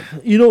against it.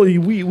 You know,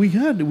 we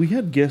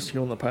had guests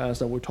here in the past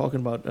that were talking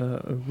about.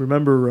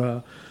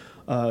 Remember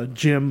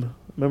Jim?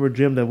 Remember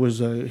Jim that was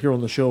here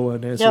on the show,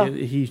 and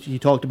he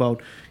talked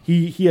about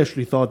he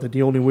actually thought that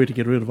the only way to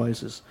get rid of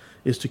ISIS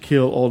is to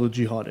kill all the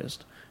jihadists.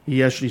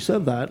 He actually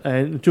said that,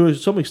 and to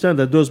some extent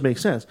that does make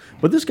sense.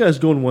 But this guy's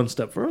going one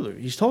step further.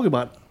 He's talking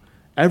about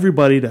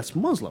everybody that's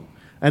Muslim,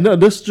 and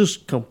this is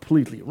just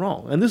completely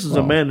wrong. And this is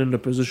a man in a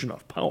position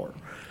of power.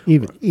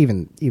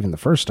 Even the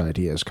first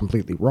idea is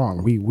completely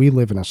wrong. We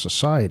live in a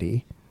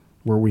society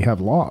where we have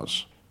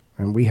laws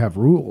and we have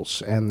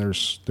rules, and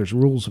there's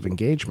rules of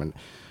engagement.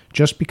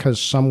 Just because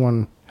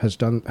someone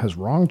has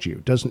wronged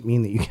you doesn't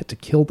mean that you get to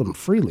kill them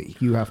freely.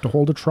 You have to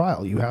hold a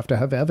trial. You have to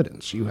have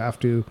evidence. You have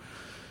to.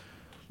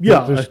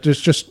 Yeah,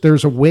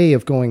 there's a way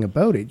of going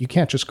about it. You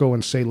can't just go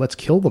and say, let's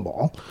kill them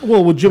all.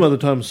 Well, what Jim at the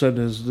time said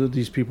is that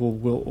these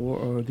people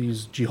or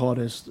these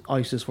jihadists,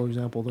 ISIS, for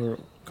example, they're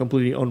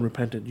completely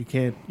unrepentant. You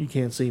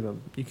can't save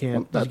them. You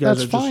can't. These guys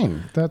That's are just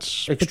fine.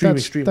 That's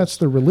extremists. That's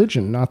their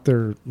religion, not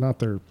their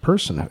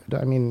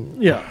personhood. I mean,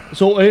 Yeah.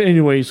 So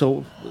anyway,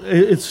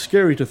 it's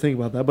scary to think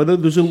about that,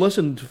 but there's a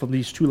lesson from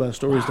these two last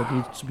stories that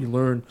needs to be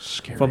learned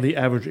from the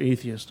average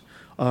atheist.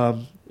 I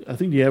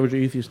think the average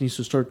atheist needs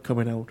to start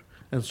coming out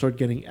and start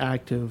getting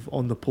active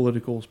on the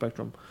political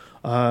spectrum,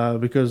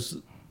 because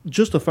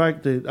just the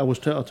fact that I was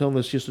telling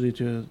this yesterday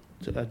to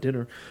at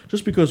dinner,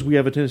 just because we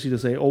have a tendency to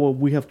say, "Oh, well,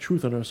 we have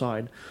truth on our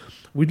side,"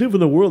 we live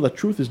in a world that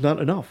truth is not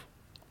enough.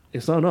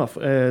 It's not enough.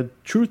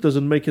 Truth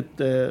doesn't make it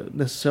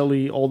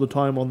necessarily all the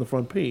time on the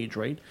front page,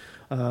 right?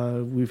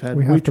 We've had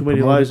way too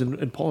many lies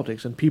in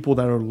politics, and people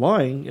that are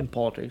lying in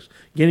politics,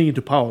 getting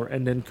into power,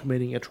 and then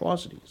committing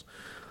atrocities.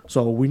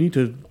 So we need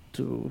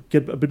to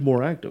get a bit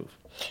more active.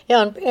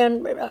 Yeah,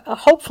 and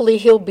hopefully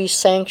he'll be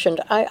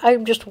sanctioned. I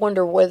just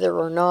wonder whether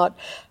or not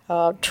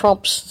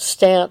Trump's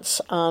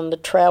stance on the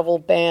travel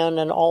ban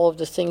and all of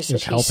the things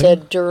that he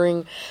said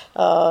during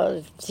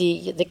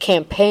the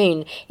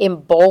campaign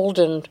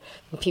emboldened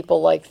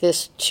people like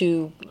this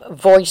to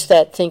voice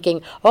that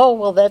thinking. Oh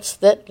well, that's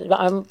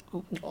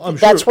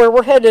where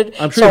we're headed.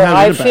 I'm sure so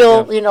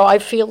I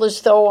feel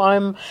as though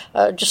I'm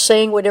just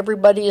saying what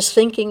everybody is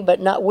thinking, but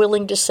not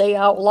willing to say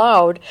out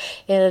loud.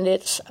 And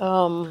it's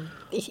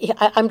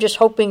I'm just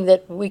hoping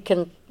that we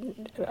can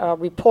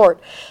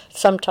report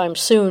sometime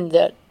soon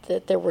that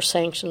there were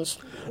sanctions.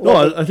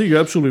 No, I think you're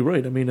absolutely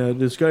right. I mean,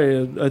 this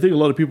guy, I think a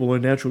lot of people are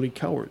naturally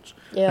cowards.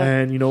 Yeah.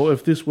 And,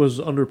 if this was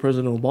under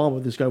President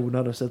Obama, this guy would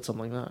not have said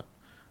something like that,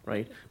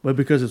 right? But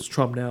because it's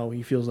Trump now,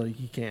 he feels like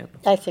he can.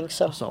 I think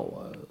so.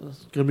 So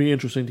it's going to be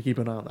interesting to keep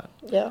an eye on that.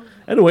 Yeah.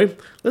 Anyway,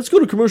 let's go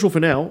to commercial for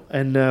now,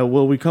 and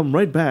when we come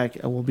right back,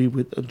 and we'll be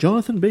with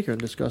Jonathan Baker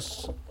and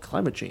discuss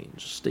climate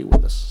change. Stay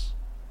with us.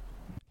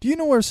 Do you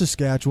know where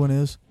Saskatchewan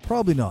is?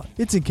 Probably not.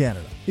 It's in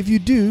Canada. If you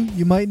do,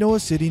 you might know a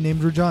city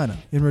named Regina.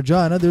 In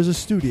Regina, there's a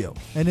studio.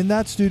 And in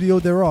that studio,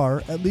 there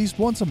are, at least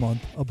once a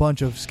month, a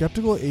bunch of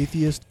skeptical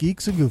atheist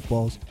geeks and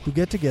goofballs who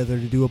get together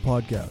to do a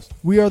podcast.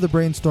 We are the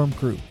Brainstorm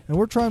Crew, and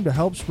we're trying to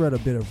help spread a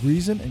bit of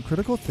reason and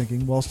critical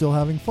thinking while still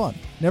having fun.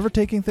 Never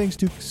taking things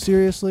too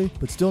seriously,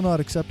 but still not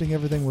accepting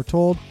everything we're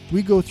told.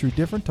 We go through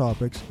different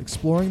topics,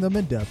 exploring them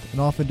in depth,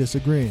 and often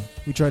disagreeing.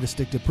 We try to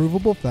stick to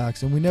provable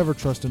facts, and we never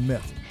trust in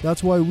myth.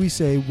 That's why we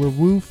say we're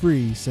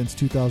woo-free since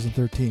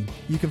 2013.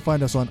 You can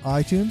find us on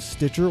iTunes,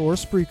 Stitcher, or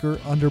Spreaker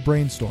under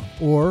Brainstorm,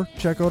 or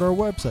check out our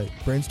website,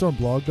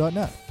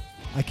 brainstormblog.net.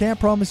 I can't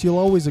promise you'll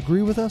always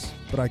agree with us,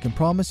 but I can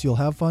promise you'll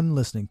have fun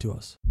listening to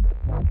us.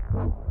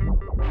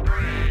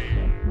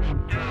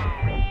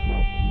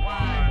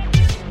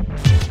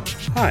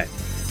 Hi,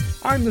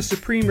 I'm the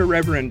Supreme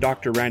Irreverend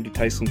Dr. Randy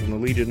Tyson from the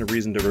Legion of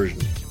Reason Diversion.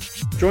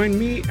 Join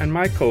me and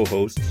my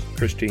co-hosts,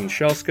 Christine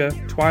Shelska,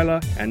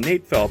 Twyla, and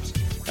Nate Phelps,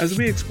 as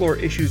we explore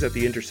issues at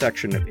the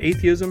intersection of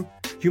atheism,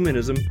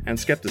 humanism, and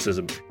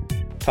skepticism.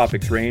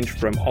 Topics range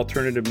from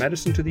alternative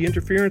medicine to the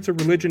interference of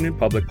religion in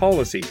public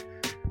policy.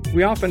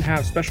 We often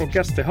have special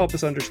guests to help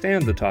us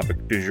understand the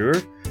topic du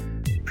jour.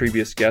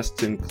 Previous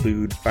guests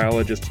include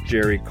biologist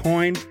Jerry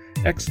Coyne,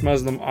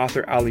 ex-Muslim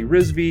author Ali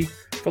Rizvi,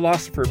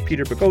 philosopher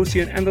Peter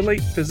Boghossian, and the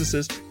late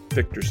physicist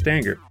Victor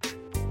Stanger.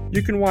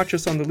 You can watch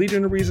us on the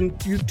Legion of Reason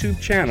YouTube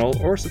channel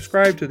or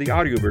subscribe to the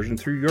audio version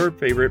through your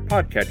favorite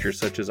podcatchers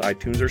such as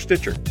iTunes or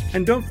Stitcher.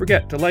 And don't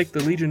forget to like the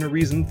Legion of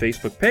Reason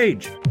Facebook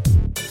page.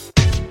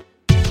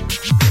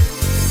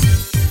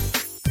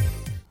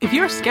 If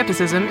your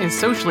skepticism is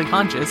socially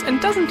conscious and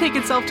doesn't take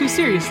itself too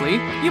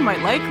seriously, you might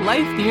like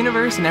Life, the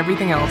Universe, and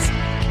Everything Else.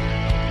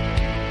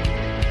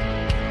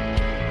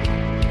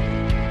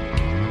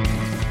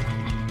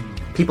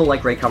 People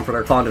like Ray Comfort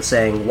are fond of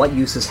saying, what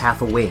use is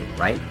half a wing,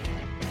 right?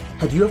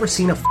 Have you ever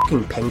seen a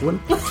fucking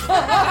penguin?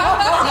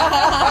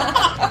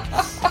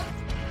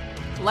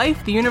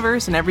 Life, the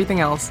Universe, and Everything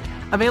Else.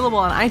 Available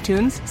on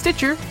iTunes,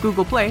 Stitcher,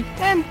 Google Play,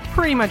 and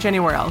pretty much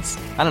anywhere else.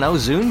 I don't know,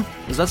 Zune?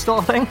 Is that still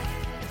a thing?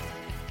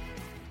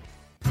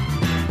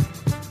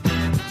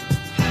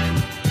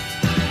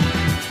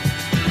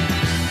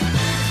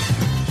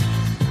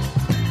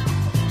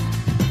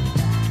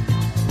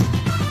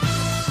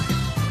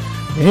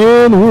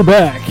 And we're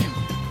back.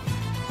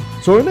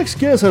 So our next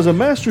guest has a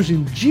master's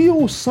in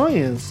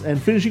geoscience and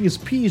finishing his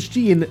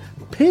PhD in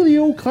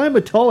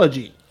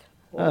paleoclimatology.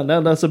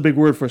 Now that's a big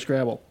word for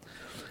Scrabble.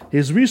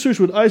 His research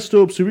with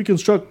isotopes to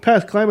reconstruct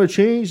past climate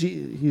change.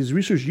 His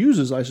research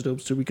uses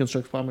isotopes to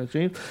reconstruct climate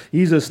change.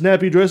 He's a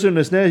snappy dresser and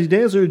a snazzy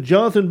dancer.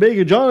 Jonathan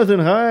Baker. Jonathan,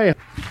 hi. Yeah.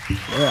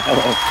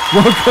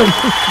 Welcome.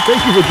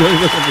 Thank you for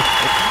joining us on this.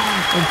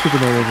 I'm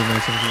tripping all over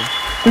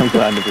myself. I'm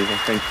glad to be here.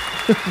 Thanks.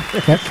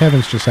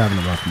 Kevin's just having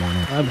a rough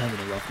morning. I'm having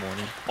a rough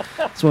morning.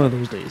 It's one of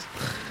those days.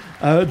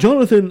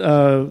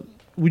 Jonathan,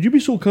 would you be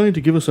so kind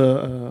to give us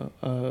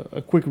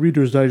a quick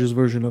Reader's Digest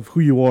version of who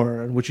you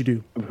are and what you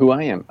do? Who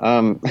I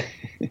am?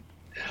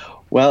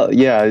 Well,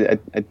 yeah,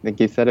 I think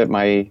you said it.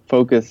 My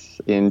focus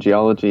in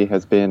geology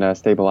has been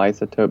stable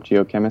isotope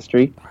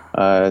geochemistry.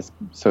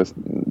 So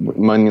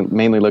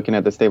mainly looking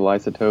at the stable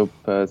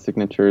isotope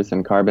signatures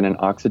in carbon and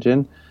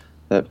oxygen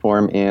that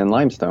form in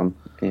limestone.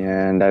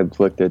 And I've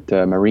looked at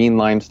marine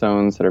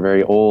limestones that are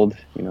very old,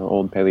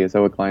 old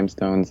Paleozoic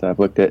limestones. I've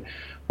looked at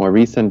more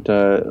recent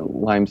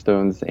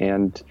limestones,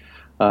 and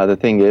the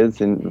thing is,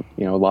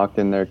 locked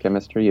in their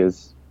chemistry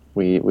is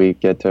we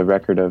get a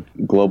record of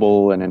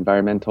global and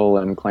environmental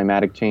and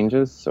climatic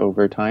changes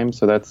over time.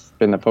 So that's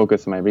been the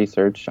focus of my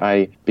research.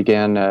 I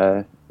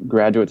began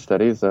graduate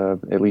studies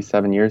at least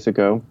 7 years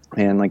ago,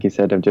 and like you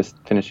said, I'm just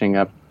finishing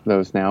up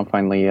those now.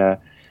 Finally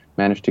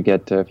managed to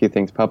get a few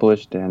things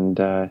published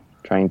and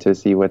trying to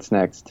see what's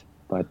next,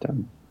 but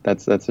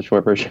that's a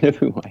short version of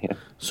who I am.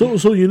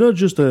 So you're not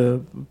just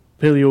a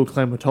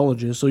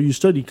paleoclimatologist. So you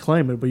study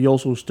climate, but you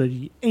also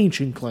study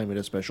ancient climate,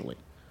 especially.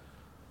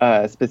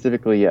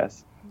 Specifically,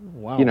 yes.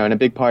 Wow. And a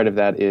big part of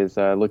that is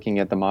looking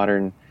at the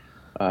modern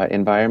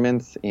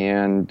environments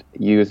and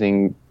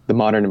using the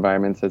modern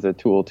environments as a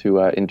tool to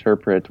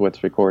interpret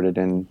what's recorded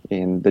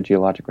in the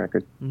geologic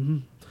record. Mm-hmm.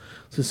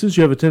 So since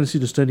you have a tendency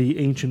to study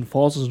ancient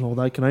fossils and all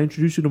that, can I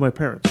introduce you to my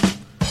parents?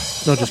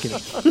 No, just kidding.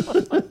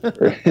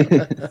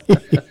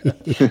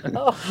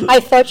 I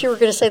thought you were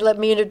going to say, let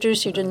me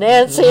introduce you to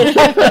Nancy.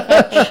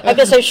 I going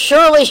to say,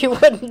 surely you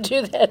wouldn't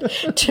do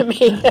that to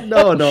me.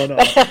 No. Not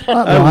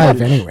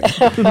live anyway.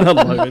 Not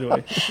live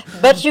anyway.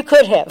 But you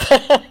could have.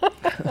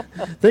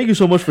 Thank you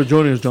so much for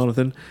joining us,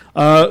 Jonathan.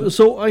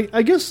 So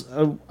I guess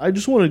I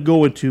just want to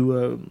go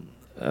into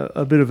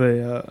a bit of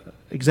a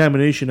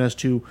examination as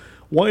to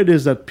why it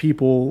is that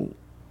people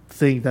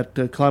think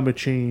that climate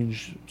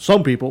change,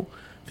 some people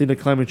think that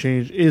climate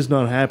change is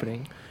not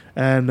happening.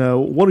 And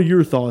what are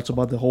your thoughts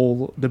about the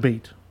whole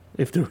debate,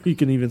 if you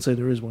can even say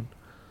there is one?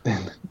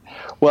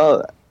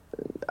 Well,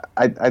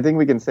 I think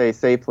we can say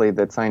safely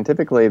that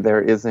scientifically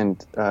there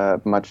isn't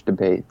much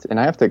debate. And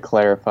I have to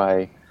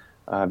clarify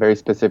very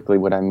specifically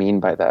what I mean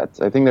by that.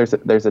 I think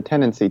there's a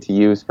tendency to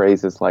use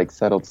phrases like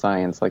settled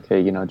science, like,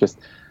 hey, just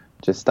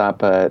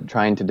stop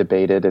trying to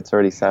debate it. It's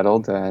already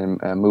settled, and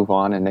move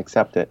on and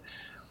accept it.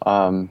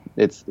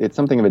 It's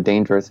something of a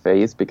dangerous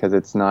phase because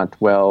it's not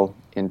well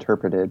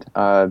interpreted.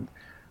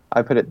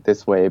 I put it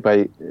this way: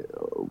 by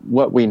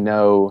what we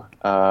know,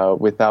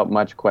 without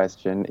much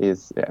question,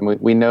 is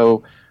we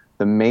know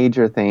the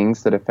major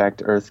things that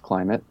affect Earth's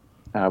climate.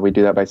 We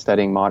do that by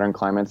studying modern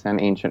climates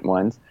and ancient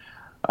ones.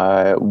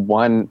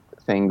 One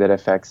thing that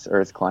affects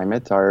Earth's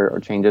climate are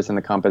changes in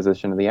the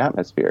composition of the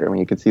atmosphere. I mean,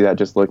 you can see that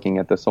just looking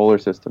at the solar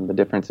system, the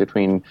difference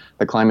between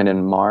the climate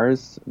in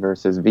Mars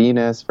versus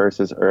Venus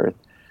versus Earth.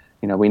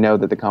 We know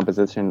that the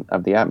composition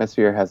of the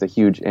atmosphere has a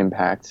huge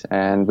impact,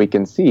 and we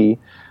can see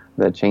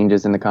the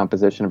changes in the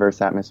composition of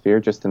Earth's atmosphere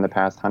just in the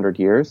past 100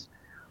 years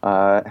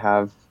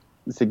have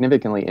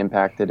significantly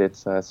impacted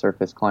its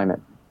surface climate.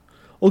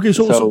 Okay,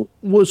 so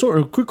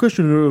a quick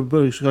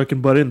question so I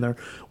can butt in there.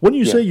 When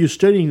you say you're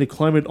studying the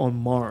climate on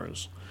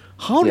Mars,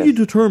 how do you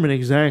determine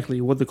exactly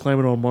what the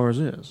climate on Mars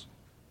is?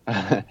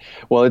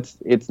 Well,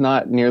 it's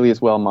not nearly as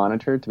well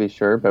monitored, to be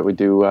sure, but we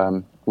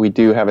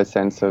do have a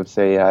sense of,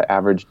 say,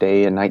 average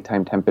day and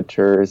nighttime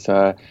temperatures,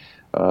 a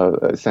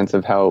sense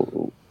of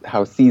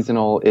how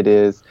seasonal it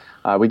is.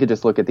 We could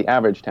just look at the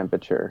average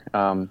temperature.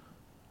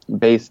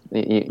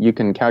 You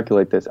can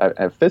calculate this.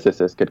 A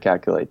physicist could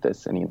calculate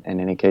this in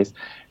any case,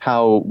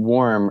 how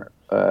warm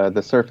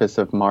the surface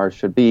of Mars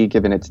should be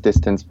given its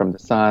distance from the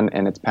sun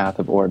and its path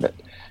of orbit.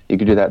 You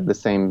could do that the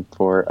same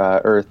for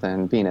Earth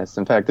and Venus.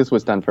 In fact, this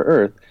was done for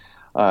Earth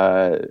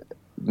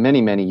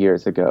many, many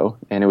years ago,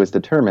 and it was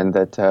determined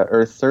that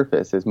Earth's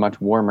surface is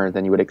much warmer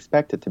than you would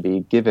expect it to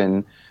be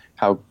given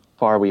how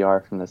far we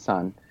are from the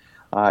sun.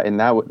 And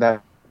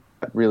that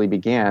really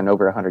began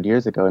over 100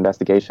 years ago,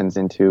 investigations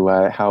into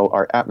how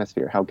our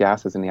atmosphere, how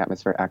gases in the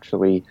atmosphere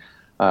actually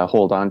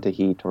hold on to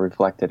heat or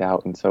reflect it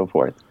out and so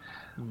forth.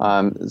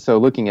 So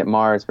looking at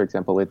Mars, for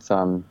example, it's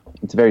a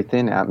very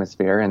thin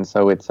atmosphere, and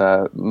so it's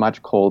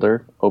much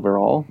colder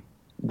overall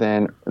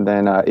than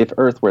if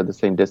Earth were the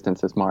same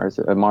distance as Mars.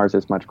 Mars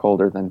is much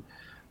colder than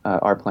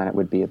our planet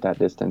would be at that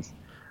distance,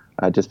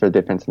 just for the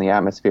difference in the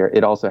atmosphere.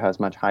 It also has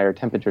much higher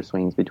temperature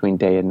swings between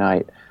day and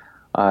night.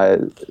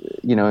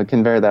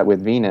 Compare that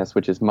with Venus,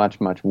 which is much,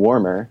 much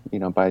warmer,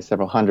 by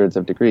several hundreds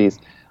of degrees,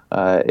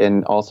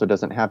 and also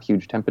doesn't have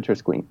huge temperature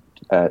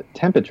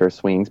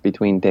swings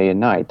between day and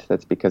night.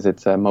 That's because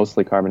it's a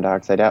mostly carbon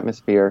dioxide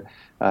atmosphere.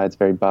 It's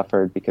very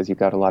buffered because you've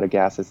got a lot of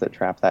gases that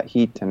trap that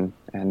heat and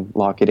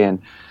lock it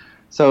in.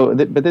 So,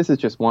 but this is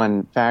just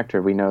one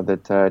factor. We know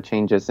that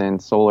changes in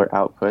solar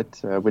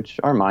output, which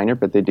are minor,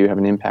 but they do have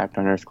an impact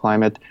on Earth's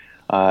climate,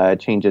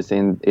 changes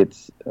in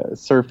its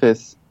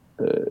surface,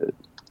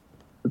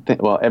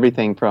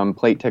 everything from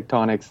plate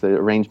tectonics, the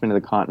arrangement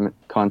of the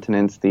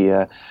continents,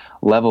 the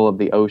level of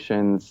the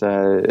oceans,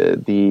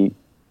 the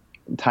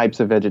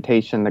types of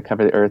vegetation that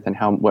cover the Earth, and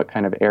what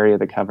kind of area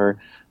they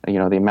cover, the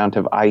amount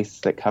of ice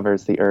that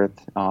covers the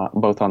Earth,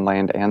 both on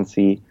land and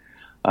sea,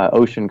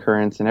 ocean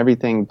currents, and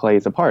everything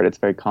plays a part. It's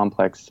a very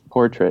complex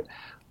portrait.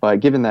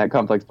 But given that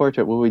complex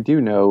portrait, what we do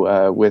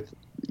know with,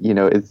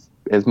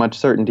 as much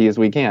certainty as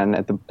we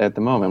can at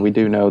the moment, we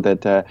do know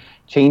that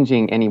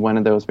changing any one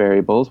of those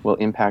variables will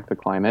impact the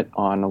climate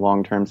on a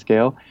long-term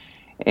scale,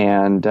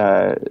 and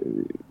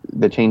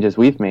the changes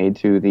we've made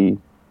to the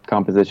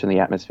composition of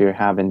the atmosphere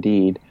have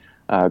indeed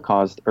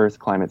caused Earth's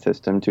climate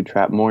system to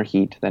trap more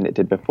heat than it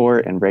did before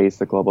and raise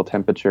the global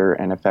temperature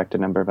and affect a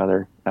number of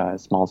other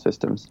small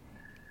systems.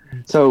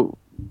 So,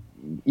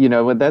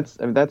 that's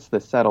the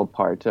settled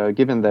part.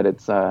 Given that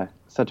it's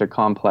such a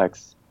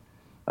complex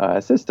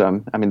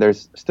system, I mean,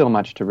 there's still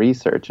much to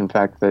research. In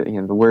fact, the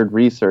word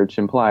research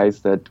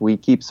implies that we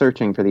keep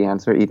searching for the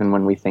answer even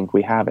when we think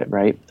we have it,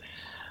 right?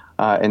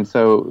 And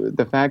so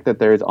the fact that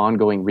there is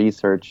ongoing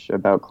research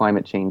about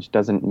climate change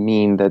doesn't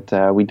mean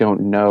that we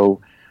don't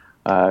know,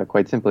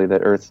 quite simply,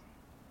 that Earth's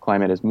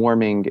climate is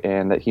warming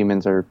and that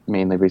humans are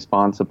mainly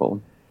responsible.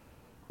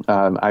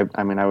 I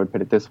would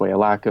put it this way: a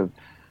lack of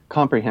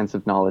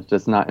comprehensive knowledge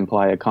does not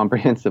imply a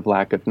comprehensive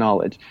lack of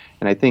knowledge.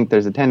 And I think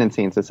there's a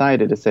tendency in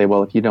society to say,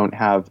 well, if you don't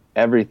have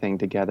everything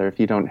together, if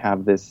you don't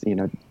have this,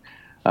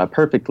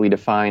 perfectly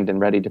defined and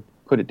ready to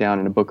put it down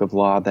in a book of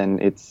law, then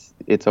it's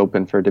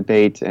open for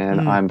debate,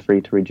 and I'm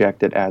free to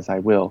reject it as I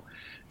will.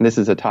 And this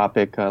is a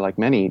topic, like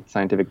many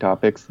scientific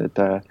topics,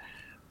 that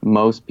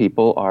most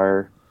people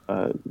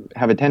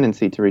have a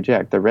tendency to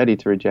reject. They're ready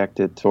to reject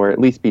it, or at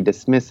least be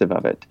dismissive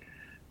of it.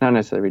 Not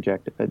necessarily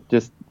reject it, but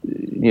just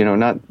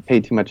not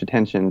pay too much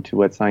attention to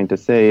what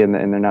scientists say, and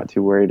they're not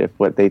too worried if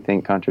what they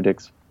think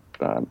contradicts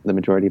the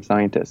majority of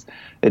scientists.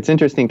 It's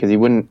interesting because you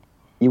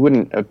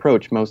wouldn't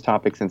approach most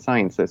topics in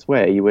science this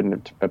way. You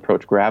wouldn't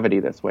approach gravity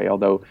this way,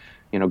 although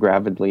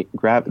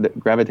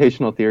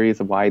gravitational theory is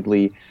a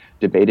widely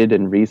debated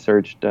and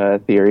researched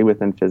theory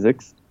within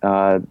physics.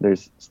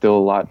 There's still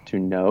a lot to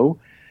know,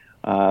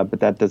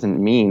 but that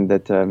doesn't mean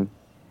that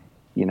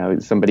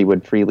somebody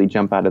would freely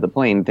jump out of the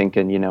plane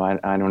thinking,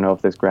 I don't know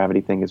if this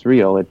gravity thing is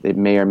real. It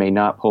may or may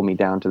not pull me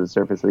down to the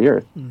surface of the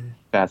Earth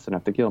fast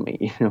enough to kill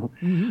me.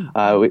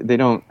 They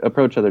don't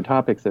approach other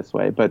topics this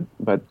way,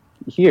 but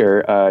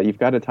here you've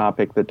got a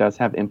topic that does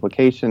have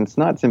implications,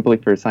 not simply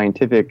for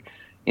scientific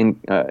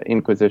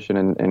inquisition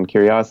and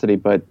curiosity,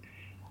 but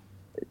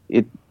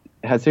it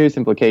has serious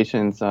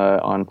implications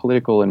on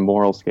political and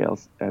moral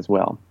scales as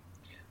well.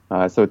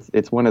 So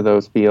it's one of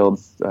those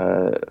fields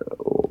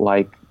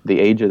like the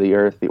age of the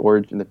Earth,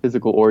 the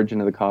physical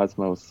origin of the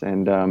cosmos,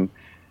 and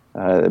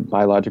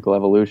biological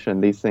evolution.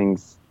 These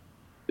things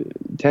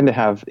tend to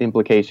have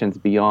implications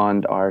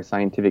beyond our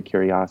scientific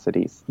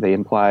curiosities. They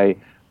imply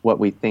what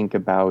we think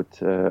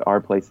about our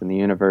place in the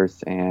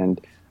universe and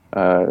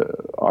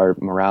our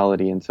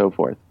morality and so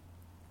forth.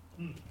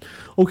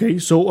 Okay,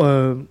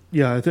 so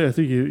I think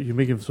you're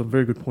making some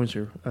very good points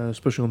here,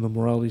 especially on the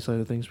morality side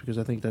of things, because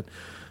I think that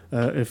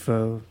if,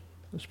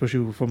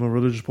 especially from a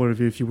religious point of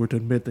view, if you were to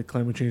admit that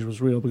climate change was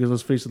real, because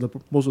let's face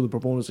it, most of the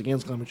proponents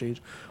against climate change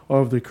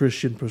are of the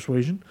Christian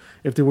persuasion.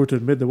 If they were to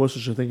admit there was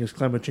such a thing as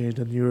climate change,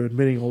 then you're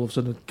admitting all of a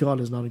sudden that God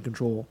is not in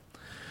control.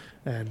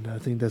 And I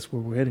think that's where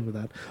we're heading with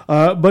that.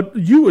 But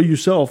you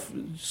yourself,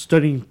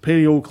 studying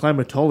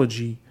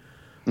paleoclimatology,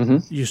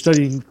 you're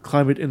studying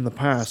climate in the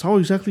past. How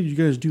exactly do you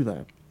guys do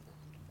that?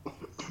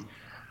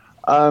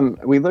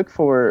 We look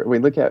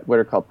at what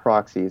are called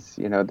proxies.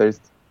 You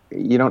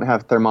don't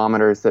have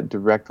thermometers that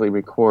directly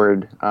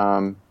record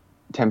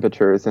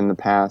temperatures in the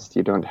past.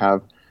 You don't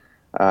have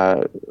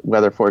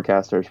weather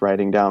forecasters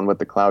writing down what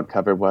the cloud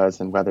cover was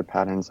and weather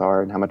patterns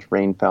are and how much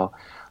rain fell.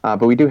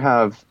 But we do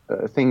have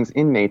things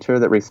in nature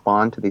that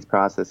respond to these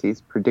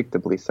processes,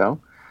 predictably so.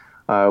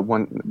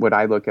 What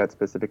I look at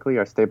specifically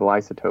are stable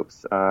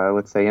isotopes.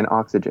 Let's say in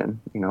oxygen.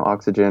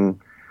 Oxygen,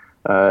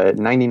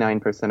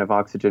 99% of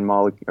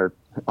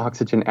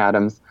oxygen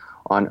atoms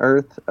on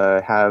Earth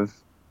have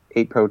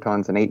 8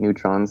 protons and 8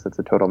 neutrons. That's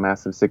a total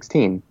mass of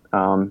 16.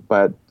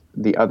 But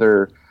the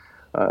other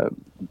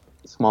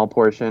small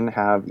portion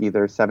have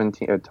either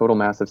a total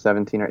mass of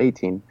 17 or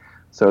 18.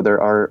 So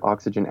there are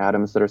oxygen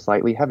atoms that are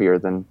slightly heavier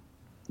than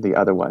the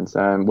other ones.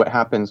 What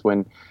happens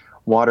when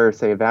water,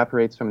 say,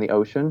 evaporates from the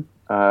ocean?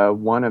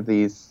 One of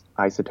these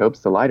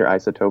isotopes, the lighter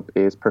isotope,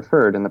 is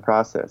preferred in the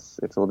process.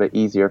 It's a little bit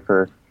easier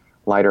for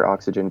lighter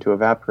oxygen to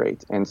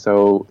evaporate. And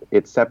so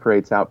it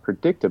separates out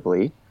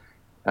predictably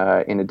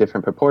in a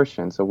different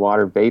proportion. So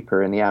water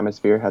vapor in the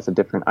atmosphere has a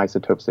different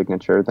isotope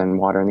signature than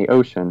water in the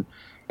ocean,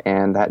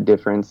 and that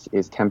difference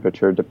is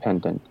temperature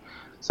dependent.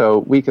 So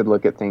we could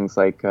look at things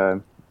like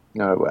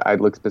I'd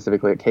look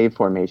specifically at cave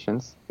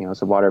formations.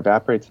 So water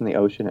evaporates in the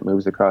ocean, it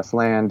moves across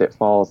land, it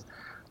falls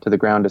to the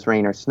ground as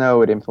rain or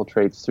snow, it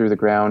infiltrates through the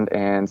ground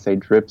and, say,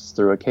 drips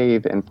through a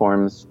cave and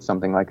forms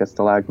something like a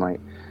stalagmite.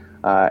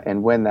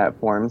 And when that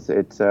forms,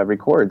 it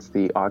records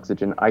the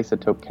oxygen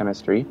isotope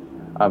chemistry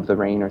of the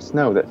rain or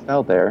snow that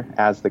fell there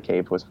as the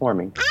cave was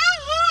forming. I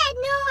had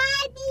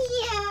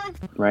no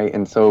idea! Right,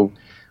 and so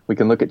we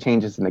can look at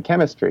changes in the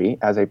chemistry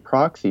as a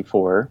proxy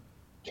for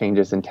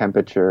changes in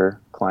temperature,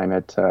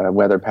 climate,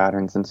 weather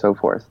patterns, and so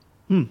forth.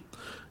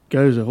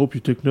 Guys, I hope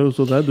you took notes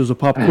of that. There's a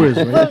pop quiz,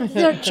 right?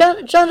 Well,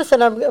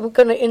 Jonathan, I'm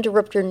going to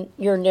interrupt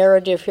your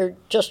narrative here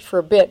just for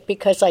a bit,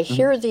 because I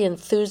hear the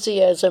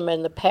enthusiasm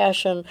and the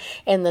passion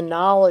and the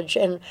knowledge,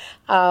 and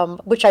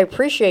which I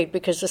appreciate,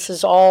 because this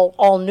is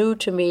all new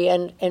to me,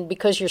 and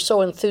because you're so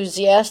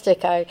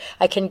enthusiastic, I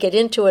can get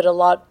into it a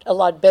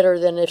lot better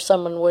than if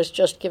someone was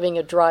just giving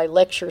a dry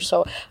lecture.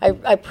 So I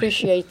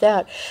appreciate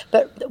that.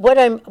 But what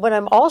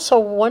I'm also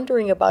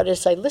wondering about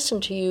as I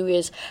listen to you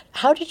is,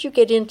 how did you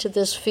get into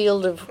this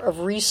field of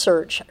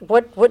research?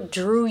 What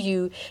drew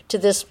you to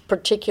this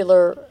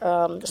particular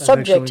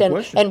subject,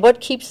 and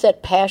what keeps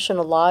that passion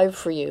alive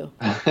for you?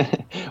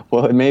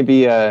 Well, it may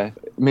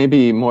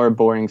be more a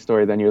boring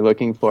story than you're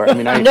looking for. I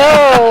mean,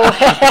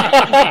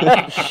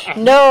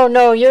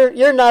 no,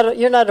 you're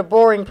not a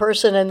boring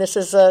person, and this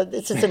is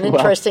an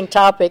interesting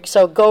topic.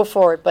 So go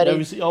for it, buddy.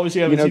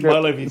 Obviously, I haven't seen my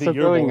life. You think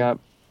you're growing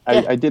up,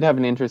 I did have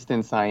an interest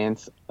in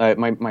science.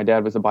 My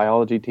dad was a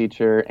biology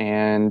teacher,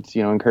 and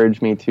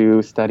encouraged me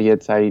to study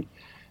it.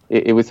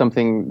 it was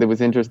something that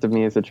was interest of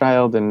me as a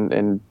child,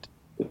 and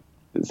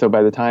so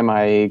by the time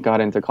I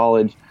got into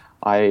college,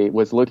 I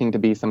was looking to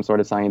be some sort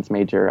of science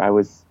major. I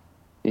was,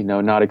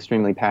 not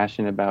extremely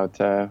passionate about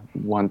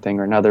one thing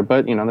or another,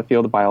 but, the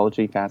field of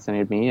biology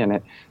fascinated me, and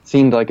it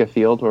seemed like a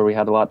field where we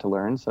had a lot to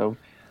learn, so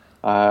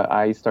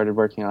I started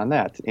working on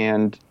that.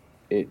 And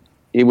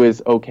it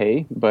was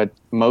okay, but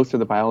most of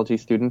the biology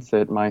students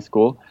at my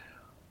school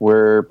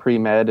were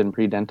pre-med and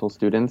pre-dental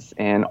students,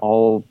 and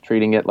all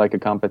treating it like a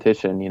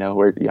competition,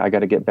 where I got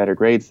to get better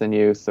grades than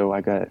you, so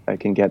I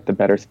can get the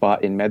better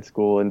spot in med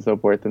school and so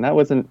forth. And that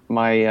wasn't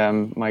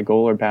my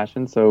goal or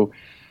passion, so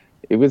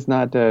it was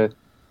not.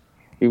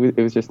 It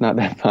was just not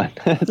that fun.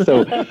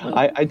 So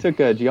I took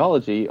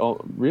geology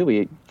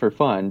really for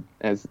fun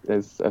as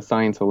a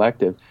science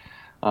elective.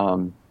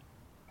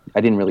 I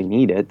didn't really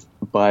need it,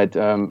 but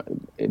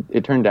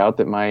it turned out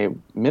that my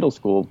middle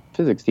school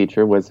physics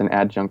teacher was an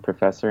adjunct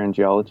professor in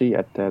geology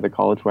at the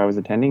college where I was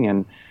attending,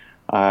 and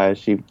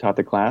she taught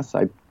the class.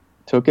 I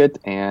took it,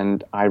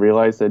 and I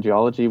realized that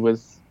geology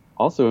was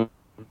also,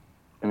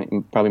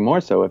 probably more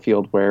so, a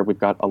field where we've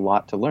got a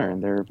lot to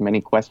learn. There are many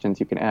questions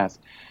you can ask,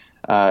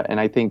 and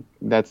I think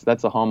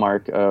that's a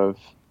hallmark of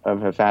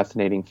a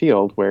fascinating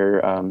field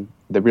where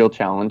the real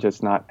challenge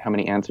is not how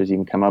many answers you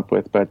can come up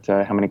with, but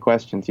how many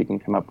questions you can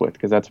come up with,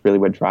 because that's really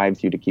what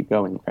drives you to keep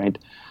going, right?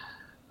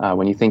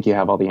 When you think you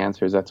have all the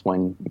answers, that's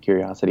when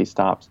curiosity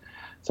stops.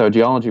 So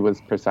geology was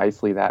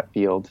precisely that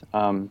field.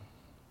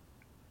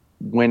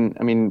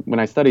 When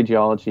I studied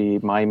geology,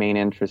 my main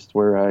interests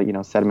were,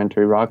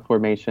 sedimentary rock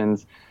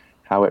formations,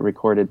 how it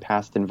recorded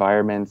past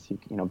environments,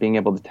 being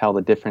able to tell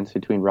the difference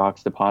between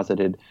rocks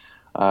deposited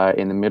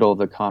in the middle of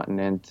the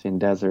continent, in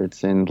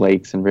deserts, in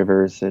lakes and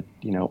rivers,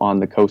 on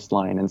the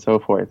coastline, and so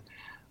forth.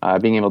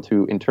 Being able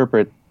to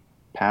interpret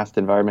past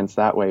environments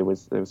that way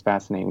was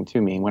fascinating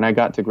to me. When I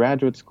got to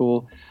graduate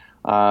school,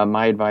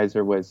 my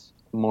advisor was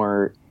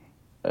more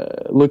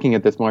looking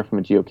at this more from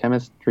a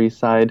geochemistry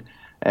side,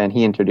 and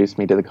he introduced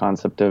me to the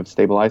concept of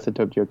stable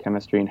isotope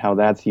geochemistry and how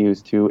that's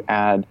used to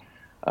add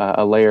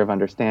a layer of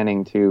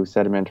understanding to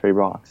sedimentary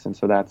rocks. And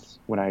so that's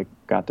what I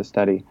got to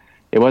study.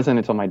 It wasn't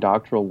until my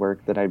doctoral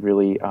work that I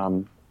really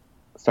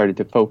started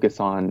to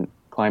focus on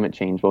climate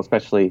change, well,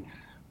 especially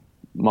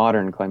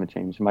modern climate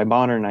change. And by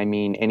modern, I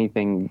mean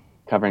anything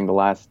covering the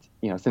last,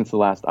 since the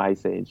last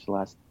ice age, the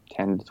last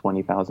 10 to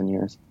 20,000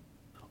 years.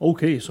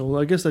 Okay, so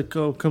I guess that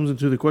comes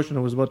into the question I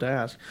was about to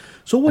ask.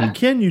 So what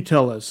can you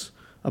tell us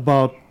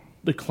about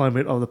the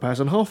climate of the past,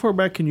 and how far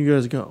back can you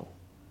guys go?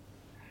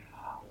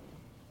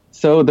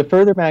 So the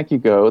further back you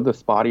go, the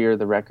spottier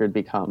the record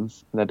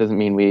becomes. That doesn't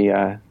mean we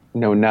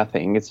know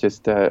nothing. It's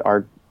just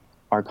our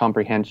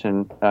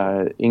comprehension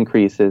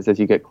increases as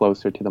you get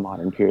closer to the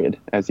modern period,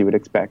 as you would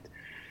expect.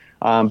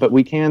 But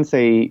we can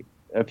say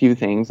a few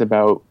things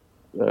about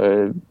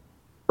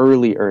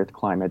early Earth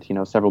climate,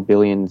 several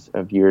billions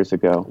of years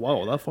ago.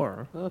 Wow, that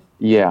far.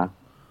 Yeah.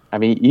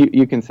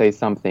 You can say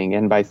something,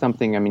 and by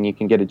something, you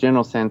can get a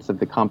general sense of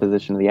the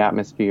composition of the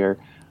atmosphere,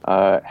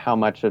 how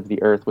much of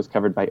the Earth was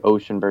covered by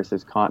ocean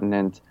versus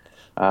continent.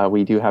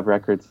 We do have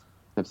records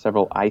of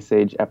several ice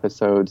age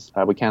episodes.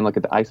 We can look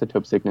at the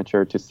isotope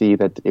signature to see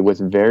that it was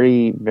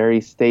very, very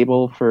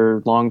stable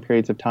for long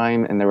periods of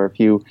time, and there were a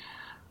few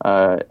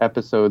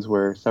episodes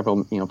where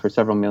for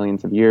several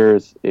millions of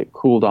years, it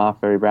cooled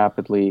off very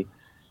rapidly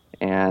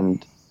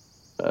and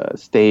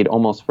stayed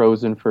almost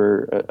frozen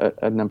for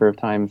a number of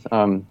times.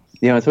 So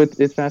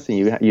it's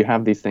fascinating. You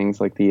have these things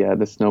like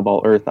the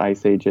snowball Earth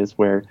ice ages,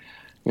 where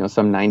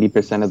some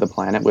 90% of the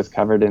planet was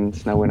covered in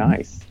snow and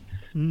ice.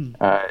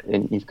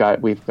 And we've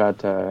got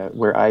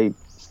where I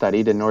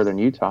studied in northern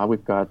Utah,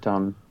 we've got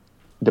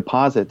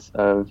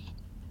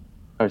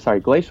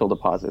glacial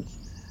deposits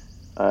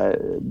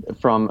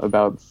from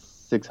about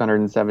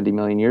 670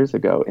 million years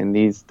ago. And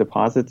these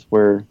deposits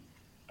were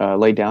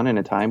laid down in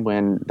a time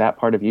when that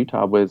part of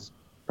Utah was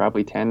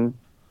probably 10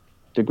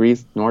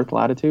 degrees north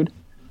latitude.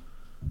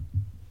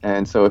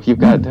 And so if you've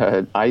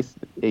got ice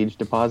age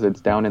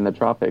deposits down in the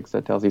tropics,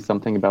 that tells you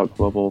something about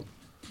global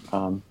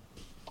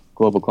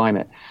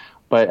climate.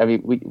 But we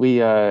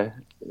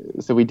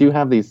do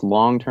have these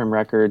long-term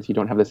records. You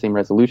don't have the same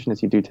resolution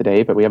as you do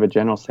today, but we have a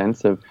general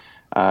sense of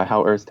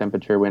how Earth's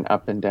temperature went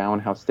up and down,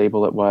 how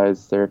stable it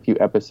was. There are a few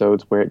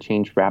episodes where it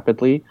changed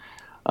rapidly,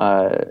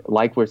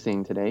 like we're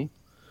seeing today.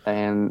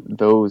 And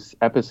those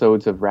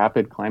episodes of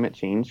rapid climate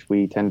change,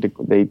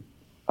 they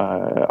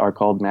are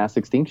called mass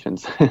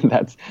extinctions.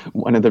 That's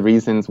one of the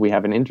reasons we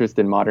have an interest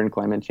in modern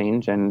climate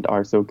change and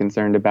are so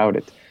concerned about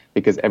it,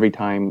 because every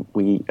time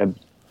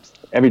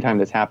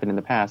this happened in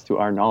the past, to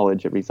our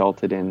knowledge, it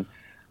resulted in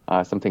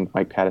something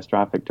quite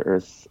catastrophic to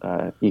Earth's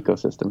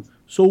ecosystems.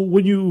 So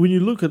when you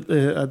look at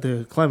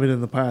the climate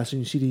in the past and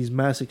you see these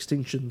mass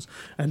extinctions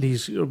and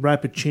these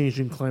rapid change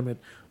in climate,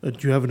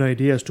 do you have an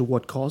idea as to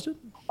what caused it?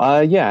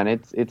 Yeah, and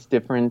it's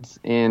different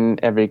in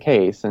every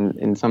case,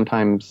 and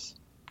sometimes,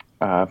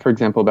 for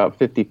example, about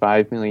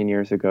 55 million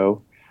years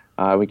ago,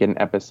 we get an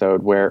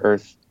episode where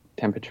Earth's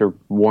temperature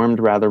warmed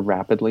rather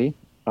rapidly.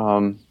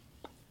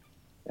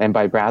 And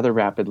by rather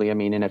rapidly, I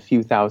mean in a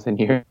few thousand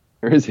years,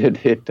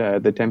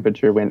 the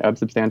temperature went up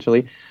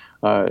substantially.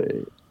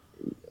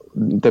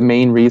 The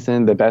main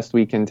reason, the best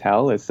we can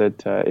tell, is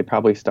that it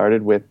probably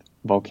started with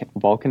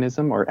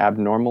volcanism or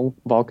abnormal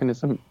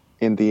volcanism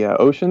in the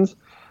oceans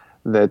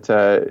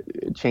that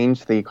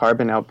changed the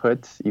carbon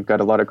outputs. You've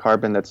got a lot of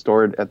carbon that's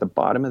stored at the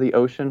bottom of the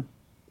ocean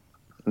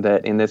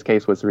that in this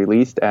case was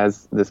released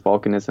as this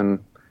volcanism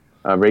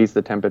raised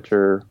the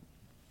temperature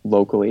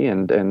locally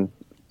and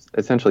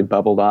essentially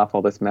bubbled off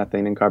all this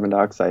methane and carbon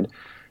dioxide.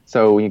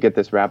 So when you get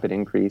this rapid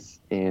increase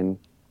in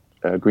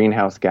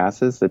greenhouse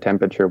gases, the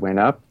temperature went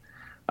up,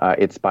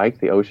 it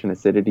spiked, the ocean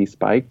acidity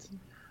spiked,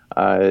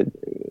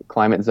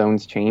 climate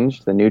zones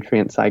changed, the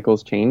nutrient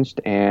cycles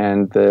changed,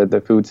 and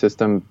the food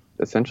system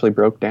essentially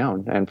broke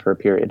down, and for a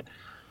period.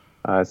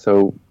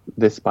 So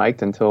this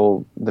spiked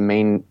until the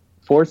main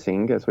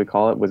forcing, as we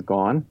call it, was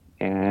gone,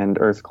 and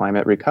Earth's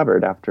climate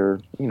recovered after,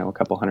 a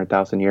couple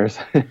 100,000 years.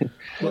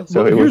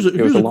 So it was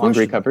a long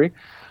recovery.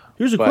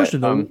 Here's a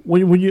question though: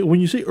 when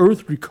you say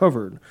Earth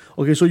recovered,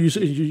 okay, so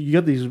you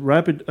got these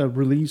rapid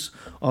release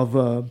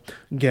of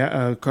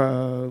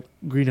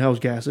greenhouse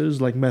gases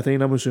like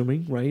methane, I'm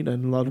assuming, right,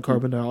 and a lot of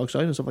carbon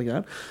dioxide and stuff like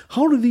that.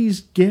 How do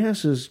these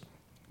gases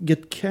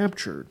get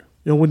captured?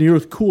 When the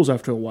Earth cools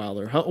after a while,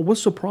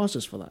 what's the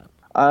process for that?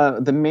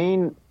 The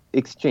main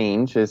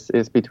exchange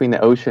is between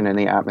the ocean and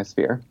the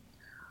atmosphere.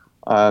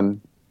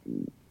 Carbon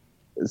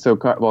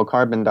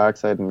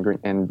dioxide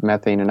and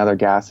methane and other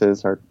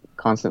gases are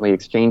constantly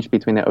exchanged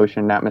between the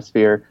ocean and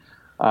atmosphere.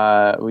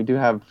 We do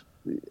have,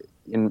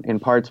 in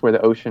parts where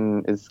the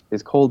ocean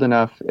is cold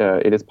enough,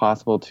 it is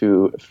possible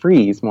to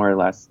freeze, more or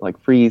less, like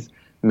freeze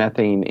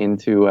methane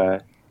into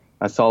a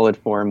solid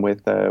form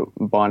with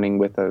bonding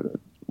with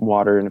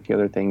water and a few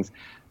other things,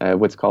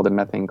 what's called a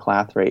methane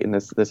clathrate. And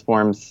this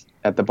forms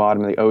at the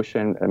bottom of the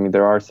ocean. I mean,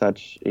 there are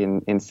such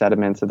in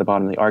sediments at the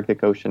bottom of the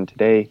Arctic Ocean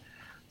today.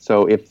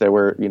 So if there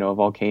were, a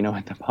volcano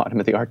at the bottom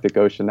of the Arctic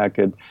Ocean, that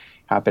could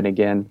happen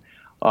again.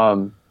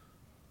 The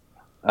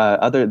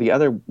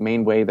other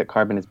main way that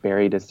carbon is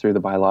buried is through the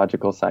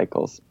biological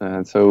cycles.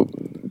 So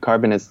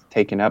carbon is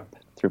taken up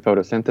through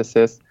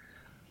photosynthesis,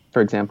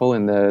 for example,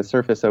 in the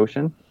surface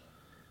ocean,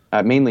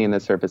 mainly in the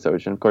surface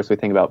ocean. Of course, we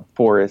think about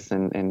forests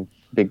and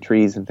big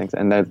trees and things,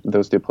 and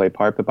those do play a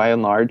part. But by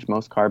and large,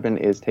 most carbon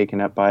is taken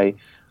up by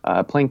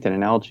plankton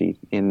and algae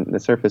in the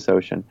surface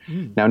ocean.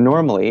 Now,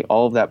 normally,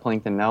 all of that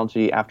plankton and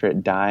algae, after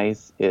it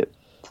dies, it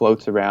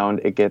floats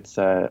around, it gets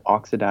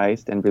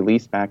oxidized and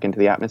released back into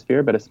the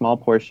atmosphere, but a small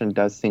portion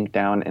does sink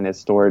down and is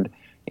stored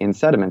in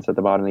sediments at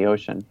the bottom of the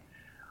ocean.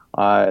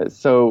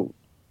 So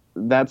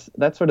that's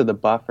sort of the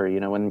buffer.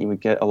 When you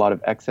get a lot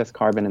of excess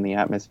carbon in the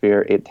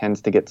atmosphere, it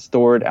tends to get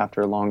stored after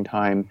a long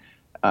time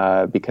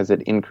because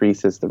it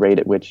increases the rate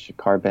at which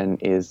carbon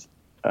is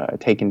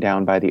taken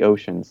down by the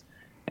oceans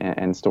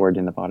and stored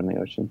in the bottom of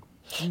the ocean.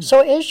 So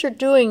as you're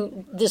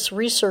doing this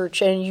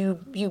research and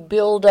you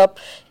build up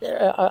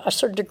a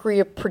certain degree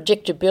of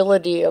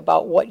predictability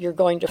about what you're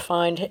going to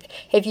find,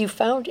 have you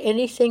found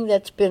anything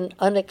that's been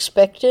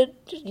unexpected,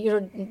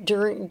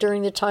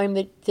 during the time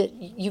that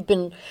you've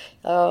been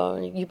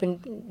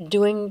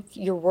doing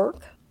your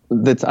work?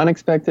 That's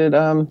unexpected?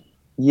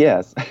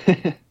 Yes.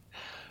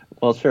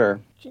 Well, sure.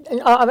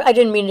 I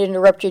didn't mean to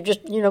interrupt you.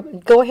 Just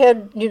go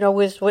ahead.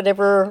 With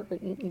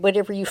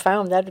whatever you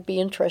found, that'd be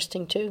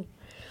interesting too.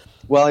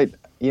 Well,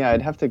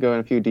 I'd have to go in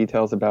a few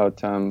details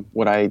about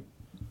what I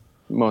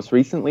most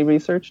recently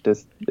researched,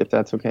 if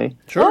that's okay.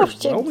 Sure.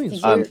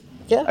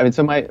 Yeah. I mean,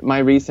 so my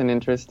recent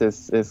interest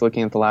is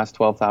looking at the last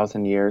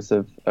 12,000 years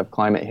of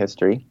climate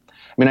history.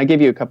 I mean, I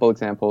gave you a couple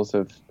examples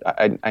of.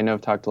 I know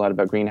I've talked a lot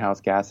about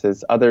greenhouse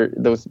gases.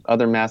 Those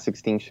other mass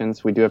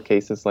extinctions, we do have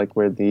cases like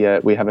where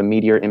we have a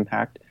meteor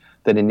impact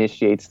that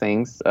initiates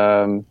things,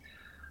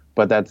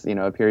 but that's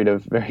a period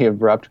of very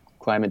abrupt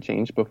climate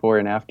change before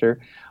and after.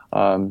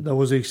 That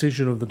was the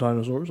extinction of the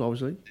dinosaurs,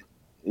 obviously.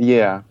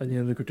 Yeah. At the end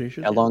of the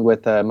Cretaceous. Along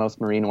with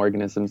most marine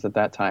organisms at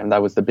that time.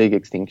 That was the big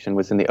extinction,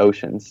 was in the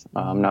oceans,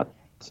 not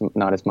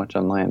as much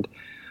on land.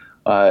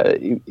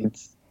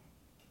 It's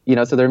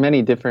so there are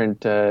many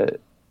different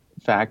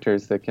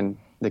factors that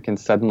can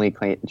suddenly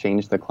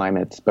change the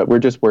climate. But we're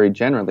just worried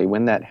generally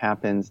when that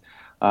happens.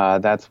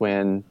 That's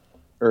when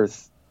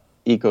Earth's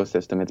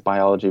ecosystem, its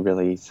biology,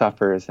 really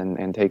suffers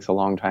and takes a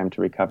long time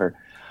to recover.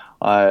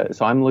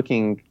 So I'm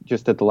looking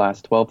just at the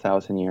last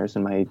 12,000 years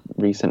in my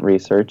recent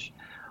research.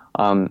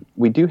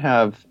 We do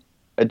have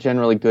a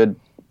generally good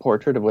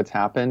portrait of what's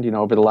happened,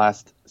 over the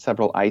last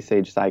several ice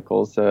age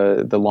cycles.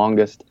 The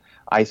longest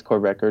ice core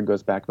record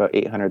goes back about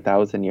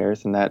 800,000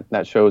 years, and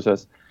that shows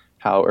us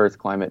how Earth's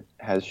climate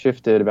has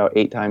shifted about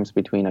 8 times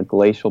between a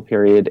glacial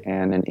period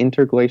and an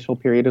interglacial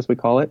period, as we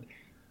call it.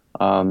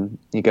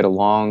 You get a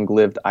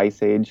long-lived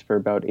ice age for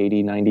about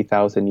 80,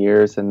 90,000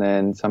 years, and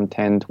then some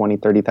 10, 20,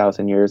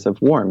 30,000 years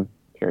of warm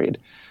period.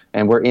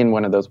 And we're in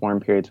one of those warm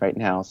periods right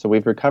now. So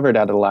we've recovered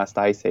out of the last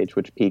ice age,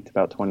 which peaked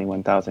about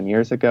 21,000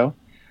 years ago.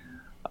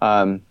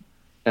 And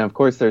of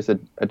course, there's a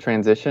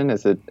transition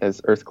as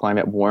Earth's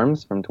climate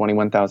warms from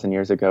 21,000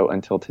 years ago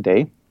until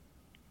today.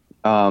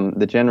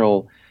 The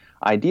general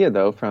idea,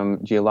 though,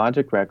 from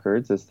geologic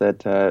records is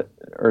that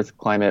Earth's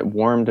climate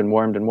warmed and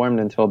warmed and warmed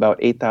until about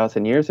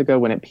 8,000 years ago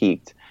when it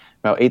peaked.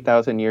 About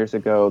 8,000 years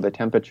ago, the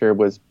temperature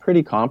was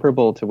pretty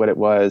comparable to what it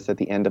was at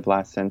the end of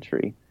last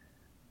century.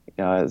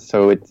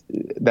 So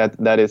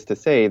that is to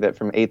say that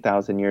from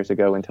 8,000 years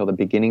ago until the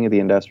beginning of the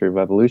Industrial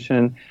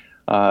Revolution,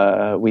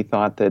 we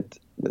thought that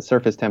the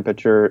surface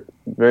temperature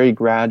very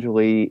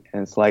gradually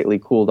and slightly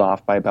cooled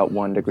off by about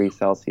 1 degree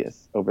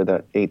Celsius over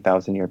the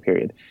 8,000 year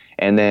period.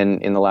 And then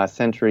in the last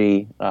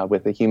century,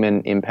 with the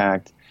human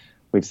impact,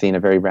 we've seen a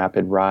very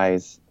rapid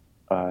rise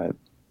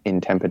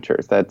in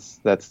temperatures. That's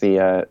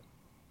the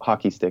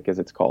hockey stick, as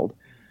it's called.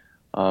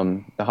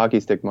 The hockey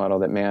stick model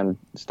that man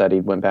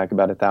studied went back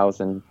about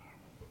 1,000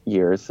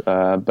 years,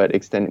 but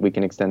we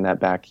can extend that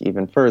back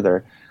even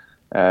further.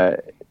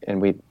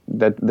 And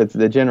that's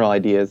the general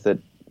idea is that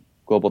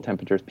global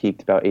temperatures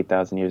peaked about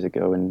 8,000 years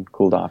ago and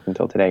cooled off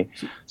until today.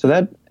 So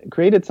that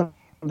created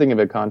something of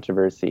a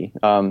controversy.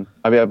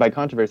 By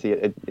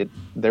controversy,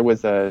 there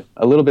was a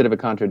little bit of a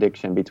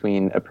contradiction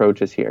between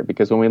approaches here,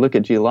 because when we look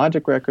at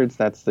geologic records,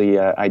 that's the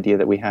idea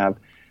that we have.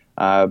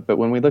 But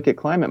when we look at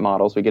climate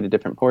models, we get a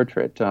different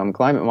portrait.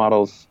 Climate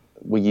models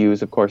we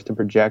use, of course, to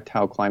project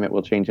how climate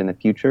will change in the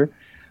future.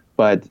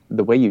 But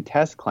the way you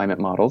test climate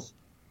models,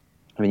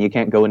 I mean, you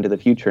can't go into the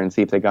future and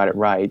see if they got it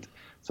right.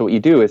 So what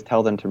you do is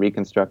tell them to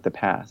reconstruct the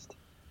past.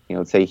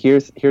 Say,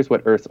 here's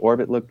what Earth's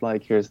orbit looked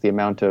like. Here's the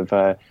amount of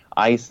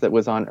ice that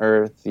was on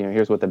Earth.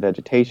 Here's what the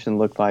vegetation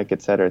looked like,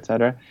 et cetera, et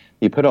cetera.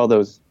 You put all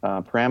those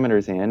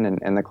parameters in,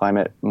 and the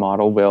climate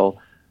model will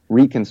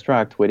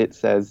reconstruct what it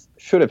says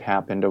should have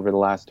happened over the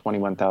last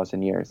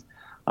 21,000 years.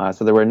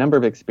 So there were a number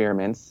of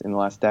experiments in the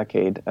last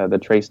decade, the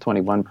Trace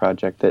 21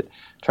 project, that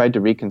tried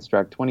to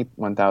reconstruct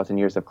 21,000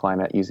 years of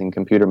climate using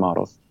computer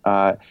models.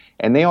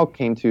 And they all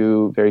came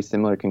to very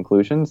similar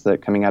conclusions,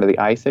 that coming out of the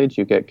Ice Age,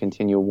 you get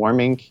continual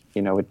warming.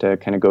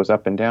 It kind of goes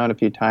up and down a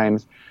few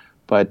times,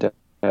 but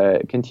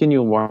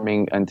continual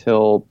warming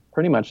until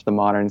pretty much the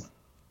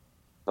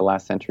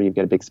last century, you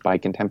get a big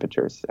spike in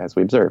temperatures, as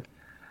we observe.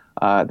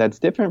 That's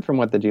different from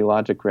what the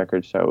geologic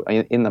records show.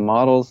 In the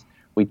models,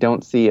 we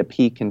don't see a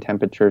peak in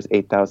temperatures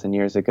 8,000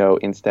 years ago.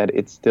 Instead,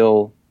 it's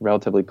still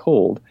relatively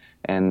cold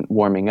and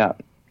warming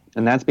up.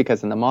 And that's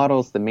because in the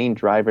models, the main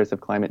drivers of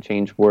climate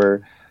change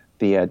were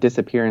the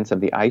disappearance of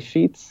the ice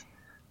sheets,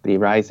 the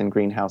rise in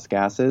greenhouse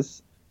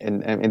gases,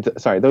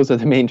 those are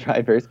the main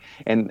drivers.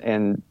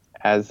 And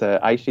as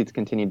ice sheets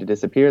continued to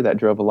disappear, that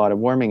drove a lot of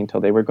warming until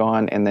they were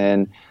gone. And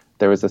then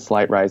there was a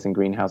slight rise in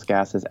greenhouse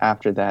gases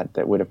after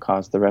that would have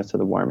caused the rest of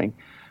the warming.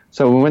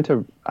 So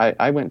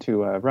I went to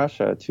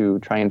Russia to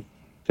try and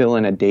fill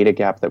in a data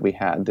gap that we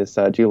had. This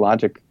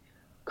geologic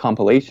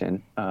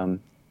compilation,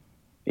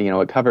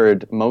 it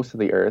covered most of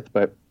the Earth,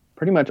 but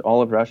pretty much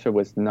all of Russia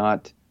was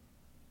not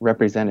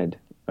represented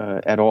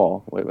at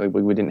all.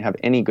 We didn't have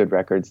any good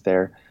records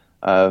there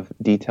of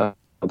detailed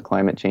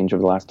climate change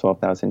over the last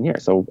 12,000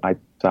 years. So I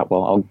thought,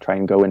 well, I'll try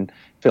and go and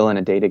fill in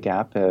a data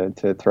gap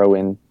to throw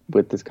in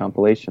with this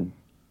compilation.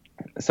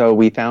 So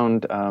we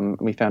found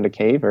a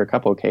cave, or a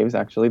couple of caves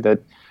actually,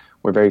 that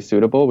were very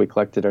suitable. We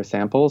collected our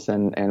samples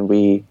and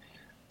we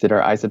did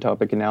our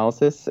isotopic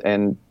analysis,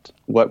 and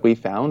what we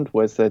found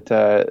was that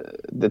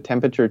the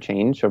temperature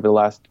change over the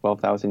last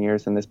 12,000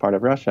 years in this part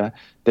of Russia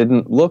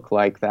didn't look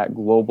like that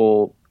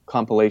global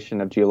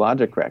compilation of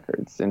geologic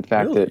records. In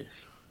fact, It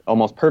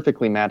almost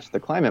perfectly matched the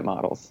climate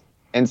models.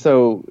 And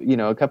so,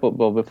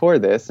 before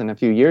this and a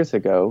few years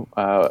ago,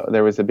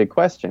 there was a big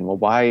question. Well,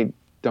 why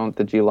don't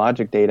the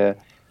geologic data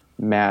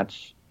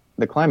match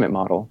the climate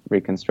model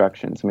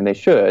reconstructions? I mean, they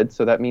should,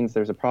 so that means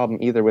there's a problem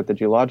either with the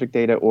geologic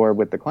data or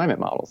with the climate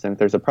models. And if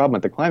there's a problem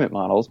with the climate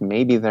models,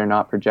 maybe they're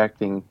not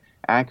projecting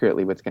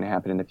accurately what's going to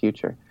happen in the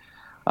future.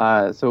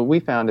 So what we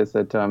found is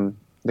that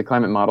the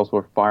climate models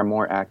were far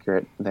more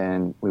accurate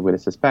than we would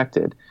have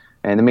suspected.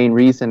 And the main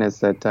reason is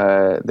that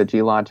the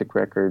geologic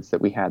records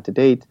that we had to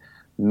date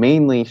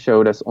mainly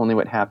showed us only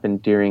what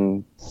happened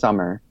during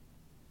summer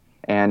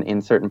and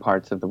in certain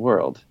parts of the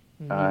world.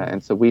 Mm-hmm.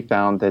 And so we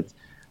found that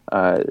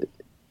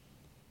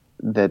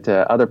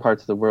other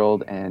parts of the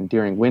world and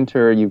during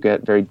winter, you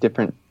get very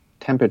different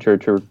temperature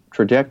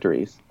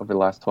trajectories over the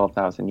last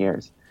 12,000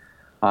 years.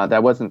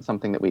 That wasn't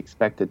something that we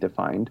expected to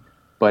find,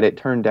 but it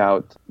turned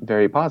out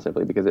very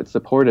positively because it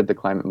supported the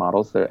climate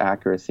models, their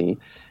accuracy,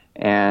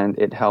 and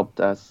it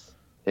helped us,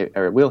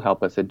 it will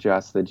help us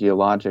adjust the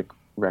geologic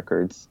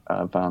records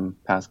of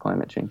past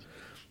climate change.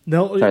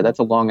 No, sorry, that's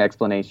a long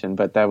explanation,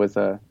 but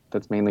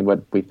that's mainly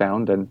what we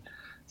found and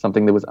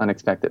something that was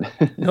unexpected.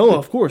 No,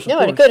 of course.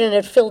 And good, and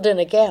it filled in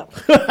a gap.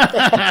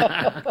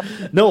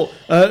 No,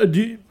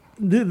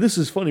 this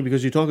is funny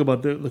because you talk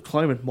about the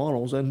climate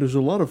models, and there's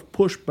a lot of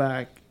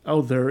pushback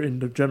out there in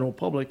the general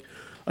public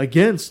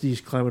against these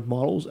climate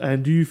models.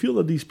 And do you feel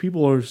that these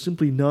people are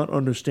simply not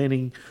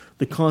understanding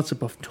the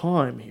concept of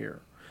time here?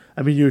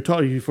 I mean,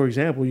 for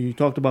example, you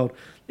talked about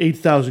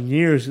 8,000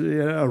 years,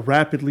 a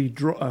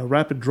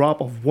rapid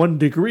drop of 1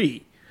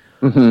 degree.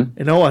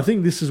 Mm-hmm. I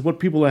think this is what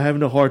people are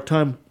having a hard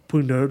time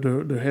putting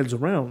their heads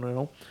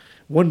around.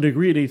 1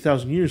 degree at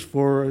 8,000 years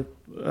for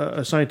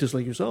a scientist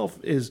like yourself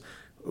is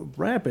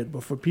rapid,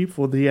 but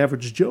for the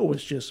average Joe,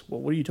 it's just, well,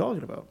 what are you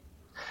talking about?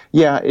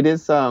 Yeah, it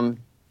is.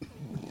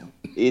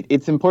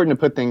 It's important to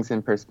put things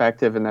in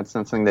perspective, and that's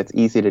something that's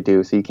easy to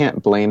do. So you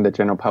can't blame the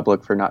general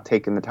public for not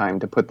taking the time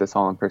to put this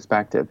all in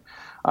perspective.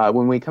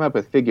 When we come up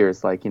with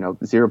figures like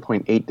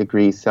 0.8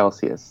 degrees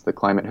Celsius, the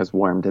climate has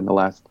warmed in the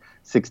last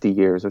 60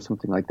 years or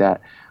something like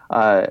that.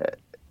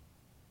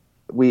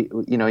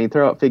 You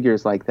throw out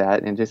figures like that,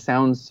 and it just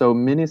sounds so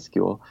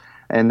minuscule.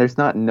 And there's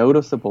not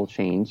noticeable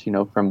change,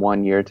 from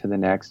 1 year to the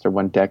next or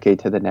 1 decade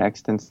to the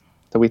next. And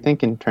so we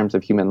think in terms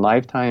of human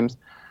lifetimes,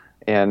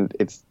 and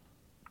it's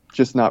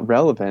just not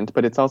relevant,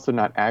 but it's also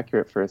not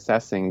accurate for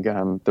assessing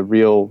the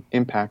real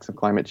impacts of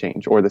climate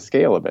change or the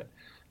scale of it.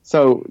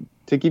 So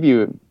to give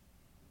you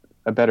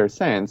a better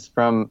sense,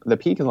 from the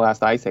peak of the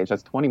last ice age,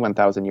 that's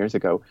 21,000 years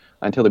ago,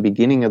 until the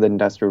beginning of the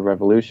Industrial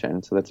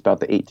Revolution, so that's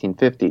about the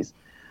 1850s.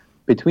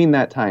 Between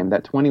that time,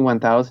 that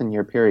 21,000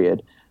 year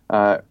period,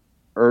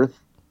 Earth's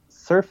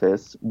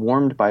surface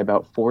warmed by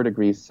about 4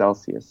 degrees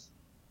Celsius,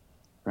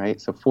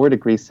 right? So 4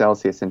 degrees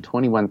Celsius in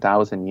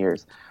 21,000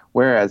 years,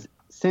 whereas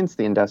since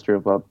the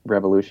Industrial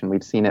Revolution,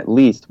 we've seen at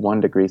least 1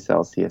 degree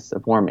Celsius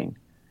of warming.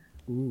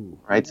 Ooh.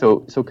 Right?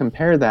 So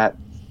compare that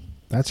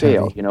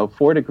scale, heavy.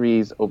 4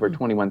 degrees over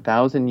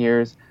 21,000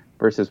 years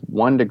versus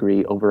 1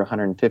 degree over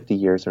 150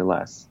 years or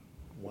less.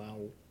 Wow.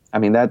 I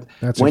mean, that's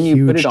when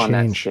you put it on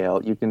that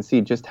scale, you can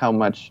see just how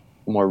much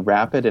more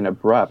rapid and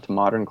abrupt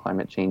modern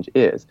climate change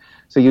is.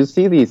 So you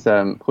see these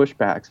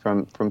pushbacks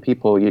from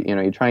people,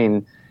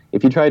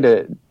 if you try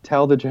to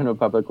tell the general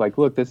public, like,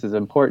 look, this is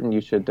important,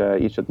 you should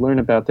learn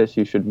about this,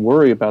 you should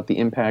worry about the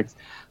impacts,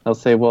 they'll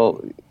say,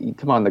 well,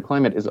 come on, the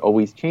climate is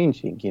always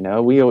changing.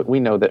 We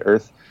know that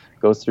Earth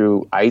goes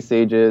through ice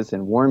ages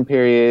and warm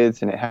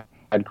periods, and it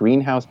had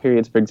greenhouse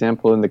periods, for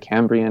example, in the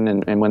Cambrian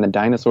and when the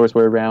dinosaurs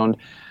were around.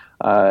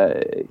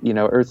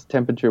 Earth's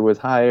temperature was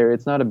higher.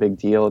 It's not a big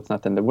deal. It's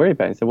nothing to worry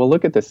about. I said, well,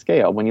 look at the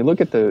scale. When you look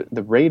at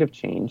the rate of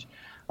change,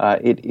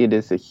 it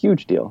is a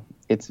huge deal.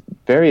 It's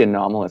very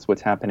anomalous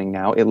what's happening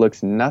now. It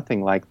looks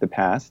nothing like the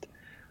past.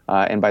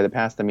 And by the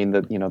past, I mean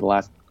the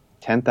last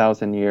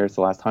 10,000 years,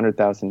 the last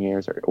 100,000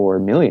 years, or a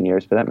million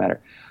years for that matter.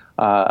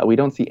 We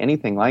don't see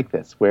anything like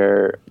this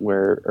where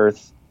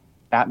Earth's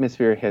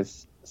atmosphere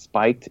has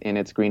spiked in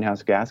its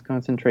greenhouse gas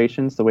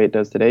concentrations the way it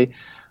does today,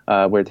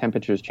 where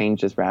temperatures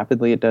change as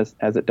rapidly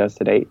as it does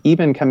today.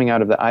 Even coming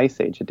out of the Ice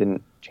Age, it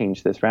didn't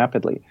change this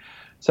rapidly.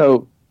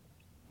 So,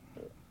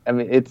 I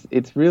mean,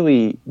 it's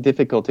really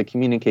difficult to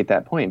communicate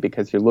that point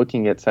because you're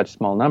looking at such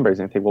small numbers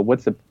and think, well,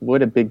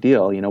 what a big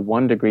deal?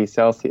 1 degree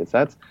Celsius.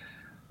 That's,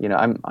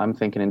 I'm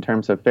thinking in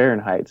terms of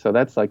Fahrenheit. So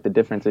that's like the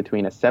difference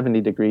between a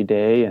 70-degree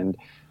day and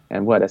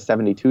what, a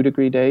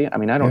 72-degree day? I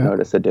mean, I don't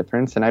notice a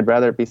difference, and I'd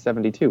rather it be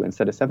 72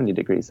 instead of 70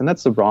 degrees. And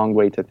that's the wrong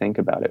way to think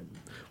about it.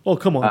 Oh,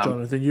 come on,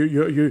 Jonathan.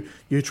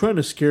 You're trying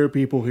to scare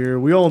people here.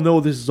 We all know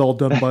this is all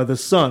done by the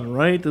sun,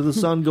 right? The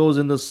sun goes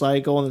in the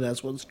cycle, and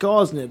that's what's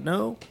causing it,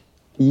 no?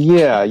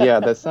 Yeah.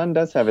 The sun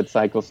does have its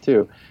cycles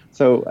too.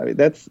 So I mean,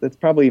 that's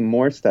probably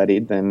more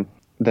studied than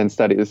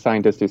study the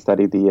scientists who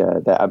study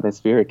the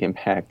atmospheric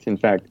impact. In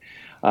fact,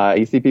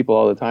 you see people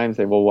all the time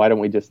say, "Well, why don't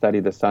we just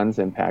study the sun's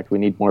impact? We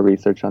need more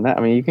research on that."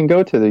 I mean, you can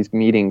go to these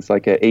meetings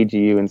like at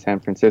AGU in San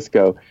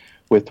Francisco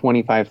with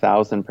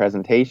 25,000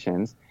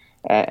 presentations,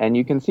 and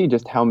you can see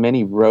just how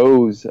many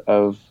rows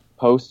of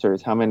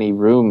posters, how many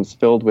rooms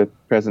filled with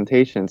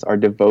presentations are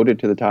devoted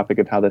to the topic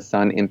of how the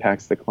sun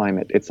impacts the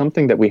climate. It's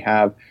something that we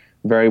have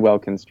very well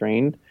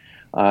constrained,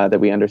 that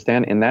we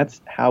understand, and that's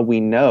how we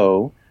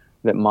know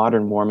that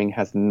modern warming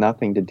has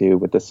nothing to do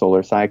with the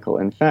solar cycle.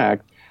 In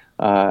fact,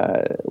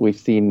 we've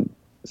seen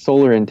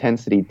solar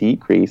intensity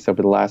decrease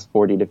over the last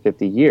 40 to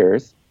 50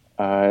 years,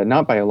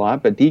 not by a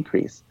lot, but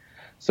decrease.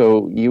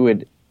 So you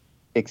would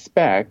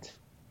expect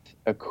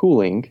a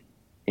cooling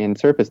in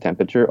surface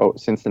temperature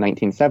since the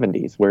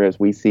 1970s, whereas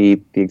we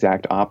see the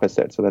exact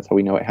opposite. So that's how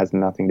we know it has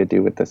nothing to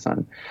do with the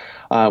sun.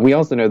 We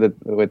also know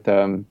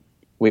that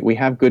we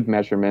have good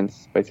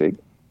measurements, basically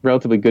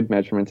relatively good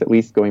measurements, at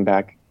least going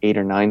back 8,000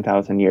 or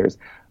 9,000 years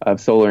of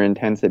solar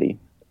intensity.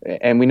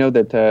 And we know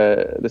that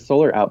the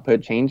solar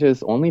output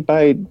changes only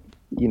by,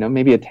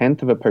 maybe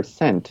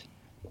 0.1%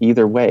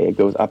 either way. It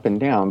goes up and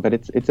down, but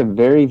it's a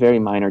very, very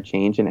minor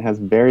change, and it has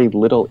very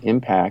little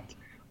impact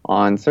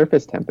on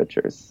surface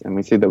temperatures. And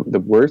we see the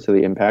worst of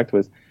the impact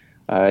was,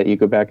 you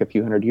go back a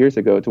few hundred years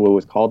ago to what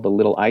was called the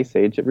Little Ice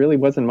Age. It really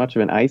wasn't much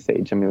of an ice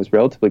age. I mean, it was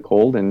relatively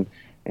cold in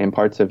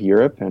parts of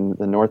Europe and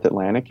the North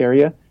Atlantic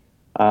area.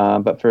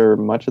 But for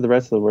much of the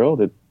rest of the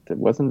world, it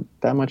wasn't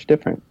that much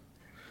different.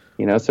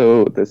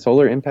 So the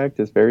solar impact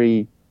is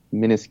very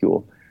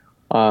minuscule.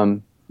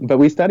 But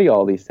we study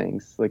all these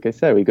things. Like I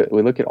said,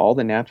 we look at all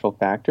the natural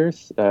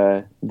factors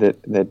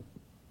that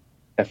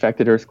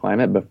affected Earth's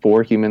climate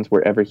before humans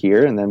were ever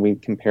here, and then we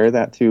compare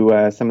that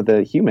to some of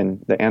the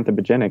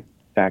anthropogenic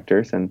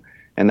factors, and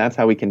that's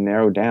how we can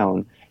narrow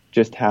down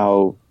just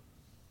how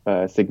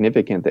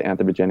significant the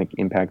anthropogenic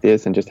impact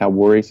is and just how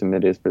worrisome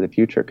it is for the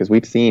future. Because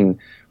we've seen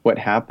what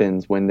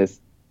happens when this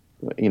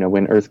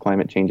when Earth's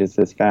climate changes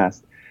this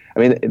fast. I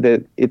mean,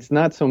 it's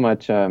not so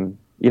much, Earth's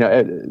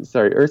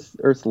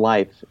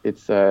life,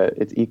 its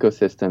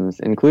ecosystems,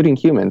 including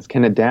humans,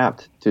 can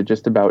adapt to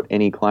just about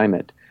any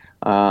climate.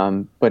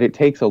 But it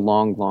takes a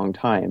long, long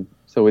time.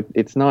 So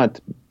it's not,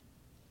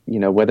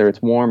 whether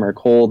it's warm or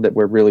cold that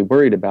we're really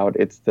worried about.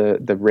 It's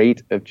the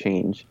rate of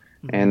change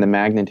and the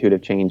magnitude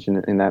of change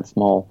in that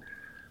small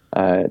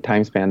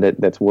time span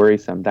that's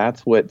worrisome.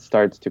 That's what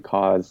starts to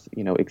cause,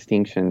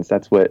 extinctions.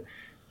 That's what,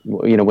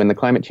 when the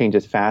climate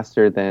changes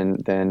faster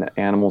than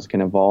animals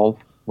can evolve,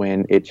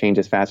 when it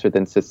changes faster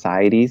than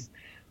societies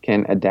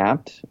can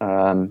adapt,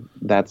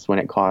 that's when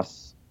it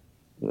costs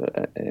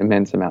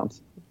immense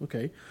amounts.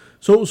 Okay.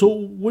 So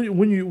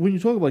when you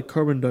talk about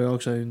carbon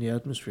dioxide in the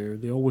atmosphere,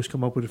 they always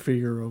come up with a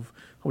figure of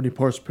how many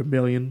parts per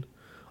million.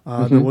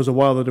 There was a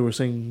while that they were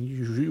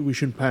saying we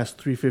shouldn't pass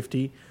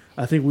 350.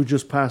 I think we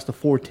just passed the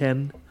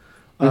 410.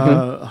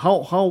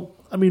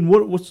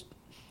 What's,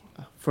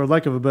 for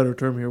lack of a better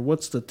term here,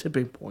 what's the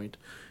tipping point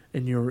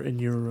in your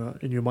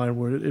mind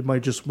where it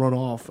might just run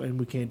off and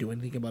we can't do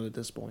anything about it at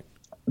this point?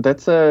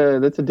 That's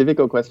a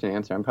difficult question to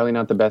answer. I'm probably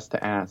not the best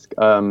to ask.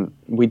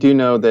 We do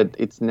know that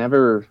it's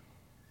never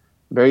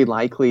very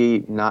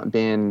likely not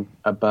been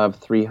above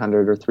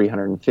 300 or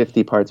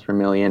 350 parts per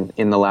million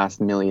in the last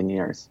million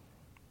years.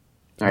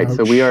 All right,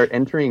 so we are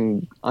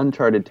entering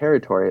uncharted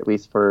territory, at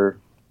least for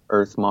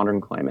Earth's modern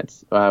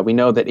climates. We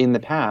know that in the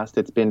past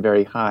it's been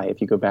very high.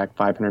 If you go back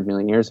 500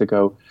 million years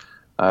ago,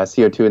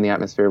 CO2 in the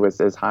atmosphere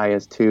was as high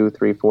as 2,000,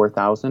 3,000,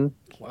 4,000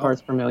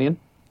 parts per million.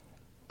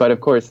 But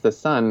of course, the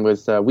sun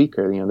was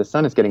weaker. The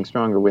sun is getting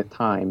stronger with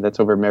time. That's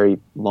over a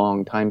very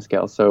long time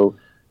scale. So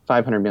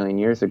 500 million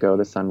years ago,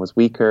 the sun was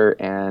weaker,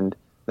 and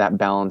that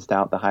balanced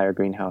out the higher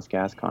greenhouse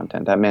gas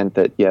content. That meant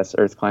that, yes,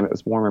 Earth's climate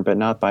was warmer, but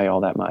not by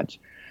all that much.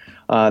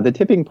 The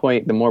tipping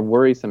point, the more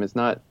worrisome, is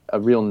not a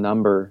real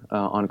number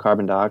on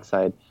carbon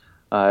dioxide.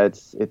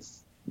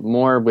 It's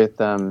more with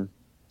the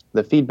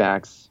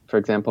feedbacks, for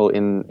example,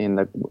 in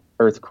the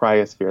Earth's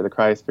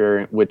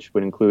cryosphere, which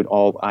would include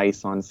all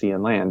ice on sea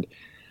and land.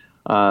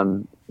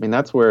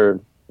 That's where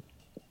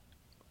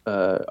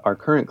our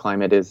current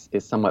climate is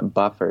somewhat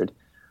buffered.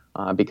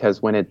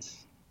 Because when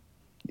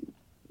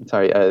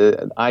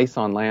ice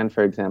on land,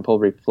 for example,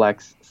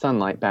 reflects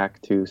sunlight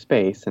back to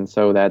space, and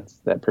so that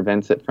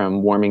prevents it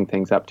from warming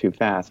things up too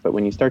fast. But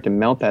when you start to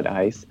melt that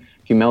ice,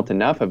 if you melt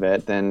enough of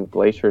it, then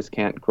glaciers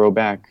can't grow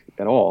back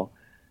at all,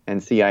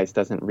 and sea ice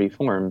doesn't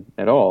reform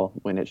at all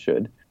when it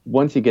should.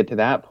 Once you get to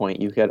that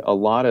point, you get a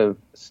lot of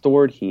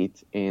stored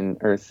heat in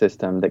Earth's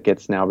system that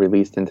gets now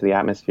released into the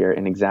atmosphere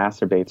and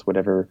exacerbates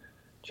whatever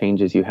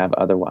changes you have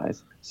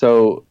otherwise.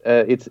 So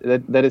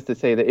that is to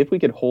say that if we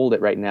could hold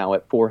it right now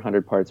at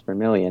 400 parts per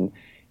million,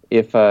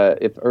 if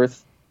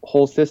Earth's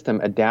whole system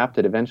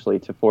adapted eventually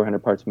to 400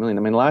 parts per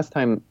million. The last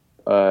time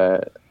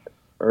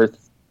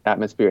Earth's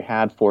atmosphere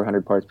had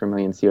 400 parts per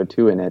million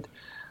CO2 in it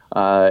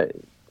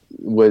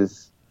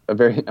was a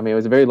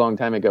very long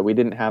time ago. We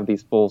didn't have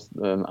these full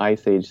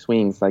ice age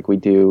swings like we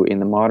do in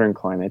the modern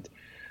climate.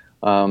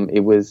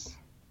 It was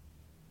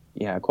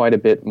quite a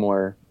bit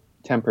more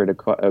tempered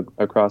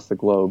across the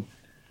globe,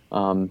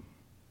 and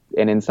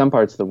in some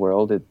parts of the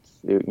world, it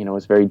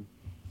was very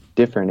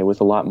different. It was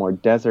a lot more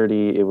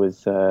deserty. It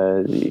was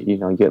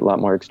you get a lot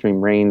more extreme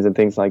rains and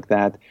things like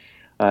that.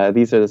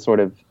 These are the sort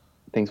of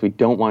things we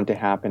don't want to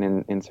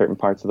happen in certain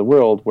parts of the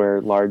world where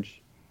large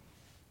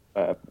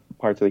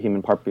parts of the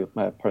human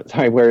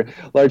where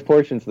large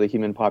portions of the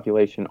human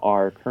population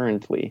are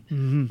currently.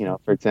 Mm-hmm.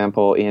 For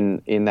example,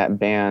 in that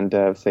band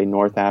of, say,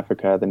 North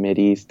Africa, the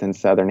Mideast, and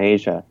Southern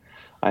Asia.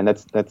 And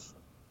that's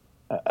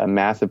a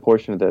massive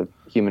portion of the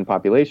human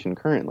population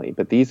currently.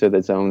 But these are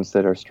the zones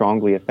that are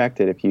strongly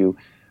affected if you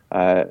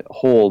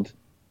hold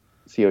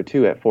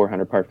CO2 at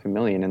 400 parts per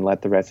million and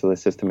let the rest of the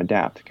system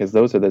adapt, because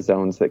those are the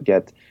zones that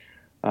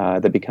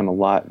become a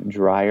lot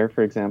drier,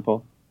 for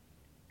example,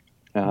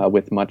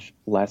 with much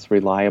less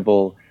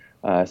reliable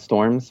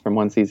storms from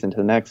one season to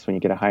the next, when you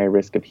get a higher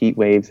risk of heat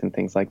waves and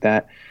things like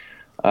that.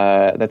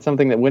 That's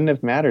something that wouldn't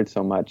have mattered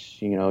so much,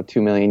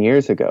 2 million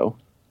years ago,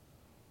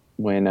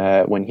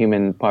 when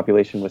human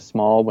population was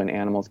small, when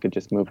animals could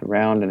just move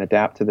around and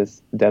adapt to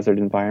this desert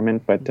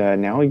environment. But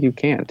now you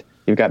can't.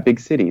 You've got big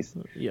cities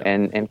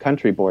and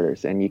country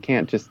borders, and you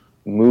can't just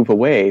move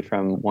away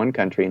from one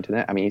country into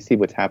that. You see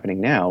what's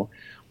happening now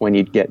when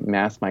you get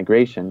mass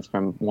migrations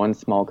from one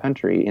small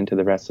country into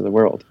the rest of the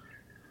world.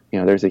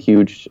 There's a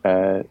huge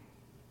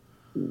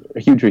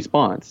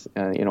response,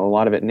 a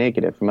lot of it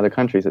negative from other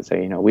countries that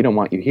say, we don't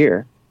want you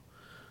here.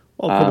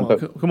 Oh,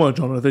 come on,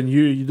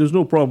 Jonathan. There's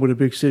no problem with a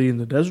big city in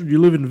the desert.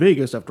 You live in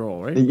Vegas, after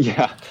all, right?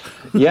 Yeah,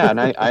 and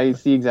I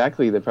see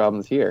exactly the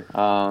problems here.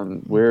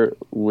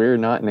 We're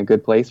not in a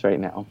good place right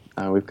now.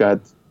 We've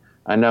got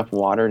enough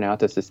water now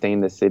to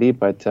sustain the city,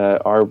 but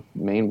our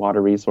main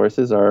water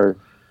resources are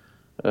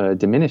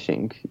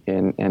diminishing.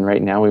 And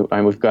right now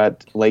we've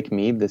got Lake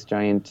Mead, this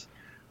giant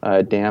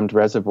dammed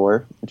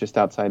reservoir just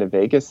outside of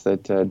Vegas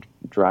that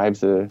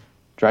drives the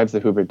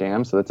Hoover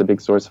Dam, so that's a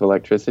big source of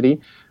electricity,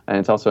 and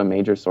it's also a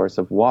major source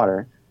of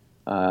water.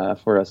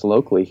 for us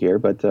locally here.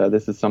 But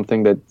this is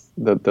something that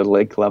the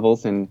lake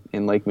levels in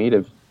Lake Mead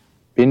have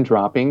been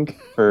dropping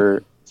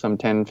for some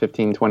 10,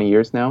 15, 20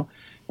 years now,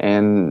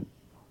 and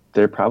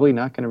they're probably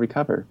not going to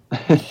recover.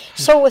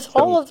 So with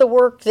all of the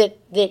work that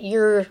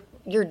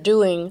you're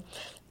doing,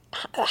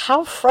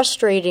 how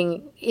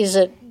frustrating is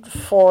it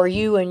for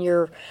you and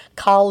your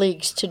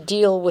colleagues to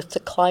deal with the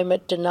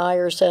climate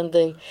deniers and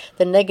the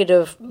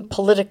negative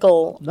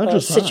political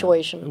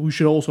situation? That. We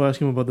should also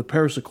ask him about the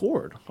Paris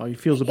Accord, how he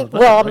feels about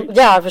that. Well, right?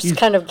 yeah, I was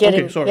kind of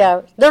getting... Okay, sorry.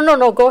 Yeah.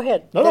 No, go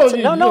ahead. No,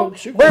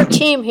 we're a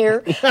team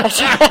here.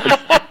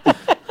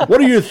 What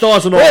are your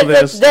thoughts on all of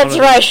this? That's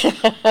right.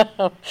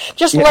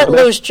 Just let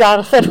loose,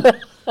 Jonathan.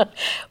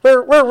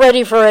 We're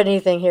ready for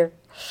anything here.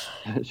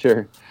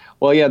 Sure.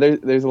 Well, yeah,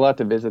 there's a lot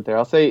to visit there.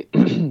 I'll say,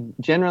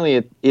 generally,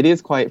 it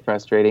is quite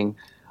frustrating.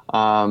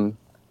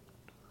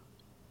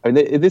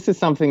 This is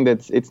something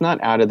it's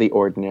not out of the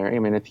ordinary. I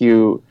mean, if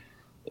you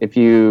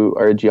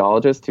are a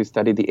geologist who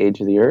studied the age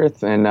of the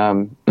Earth, and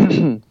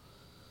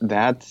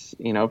that,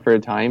 for a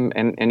time,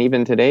 and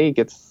even today,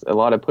 gets a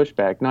lot of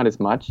pushback. Not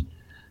as much,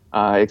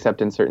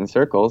 except in certain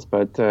circles,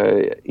 but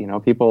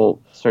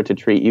people start to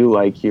treat you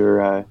like you're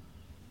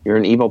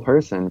an evil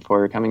person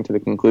for coming to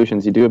the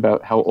conclusions you do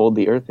about how old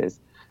the Earth is.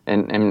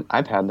 And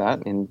I've had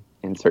that in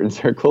certain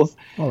circles.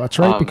 Well, that's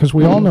right, because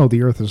we all know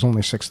the Earth is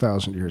only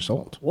 6,000 years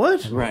old.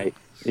 What? Right.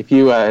 If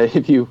you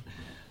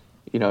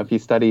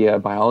study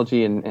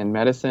biology and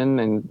medicine,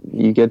 and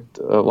you get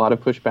a lot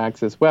of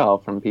pushbacks as well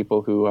from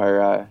people who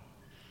are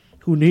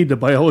who need the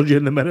biology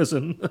and the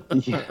medicine.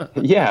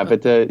 Yeah,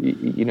 but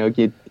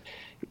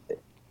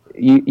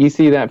you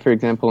see that, for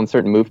example, in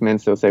certain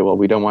movements. They'll say, well,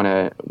 we don't want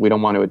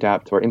to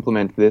adapt or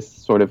implement this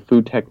sort of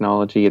food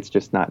technology. It's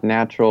just not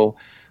natural.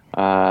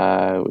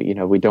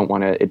 We don't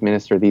want to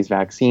administer these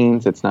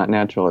vaccines. It's not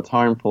natural. It's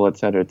harmful, et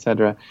cetera, et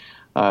cetera.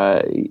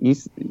 You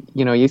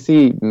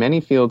see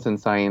many fields in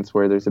science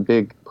where there's a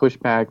big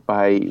pushback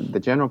by the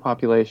general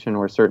population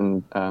or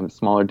certain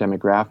smaller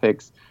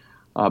demographics,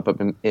 but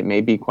it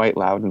may be quite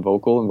loud and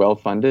vocal and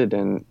well-funded,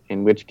 and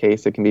in which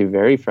case it can be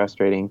very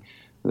frustrating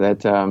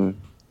that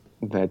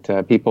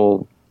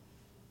people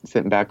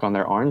sitting back on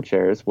their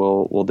armchairs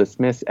will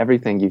dismiss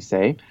everything you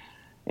say.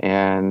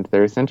 And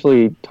they're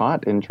essentially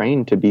taught and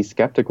trained to be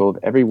skeptical of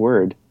every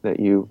word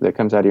that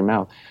comes out of your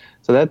mouth.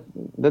 So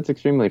that's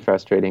extremely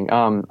frustrating.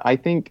 I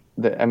think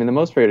the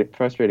most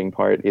frustrating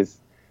part is,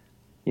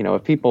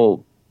 if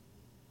people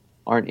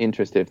aren't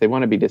interested, if they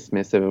want to be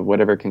dismissive of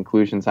whatever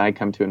conclusions I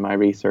come to in my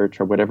research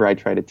or whatever I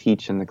try to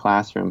teach in the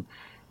classroom,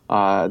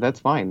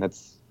 that's fine.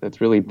 That's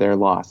really their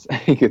loss,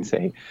 you could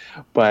say.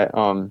 But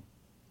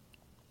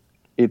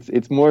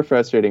it's more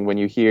frustrating when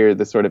you hear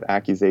the sort of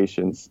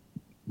accusations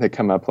that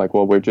come up, like,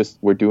 well,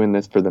 we're doing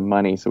this for the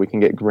money, so we can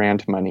get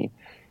grant money,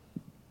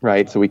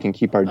 right? So we can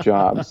keep our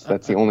jobs.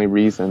 That's the only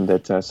reason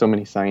that so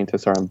many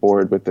scientists are on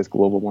board with this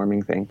global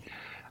warming thing,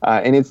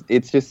 and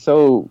it's just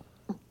so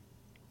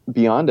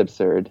beyond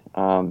absurd.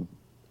 I'll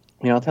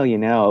tell you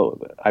now.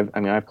 I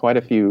have quite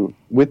a few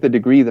with the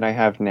degree that I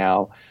have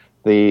now.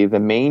 The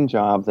main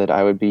job that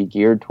I would be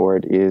geared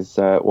toward is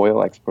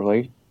oil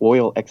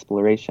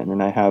exploration,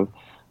 and I have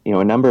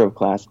a number of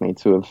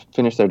classmates who have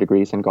finished their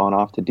degrees and gone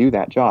off to do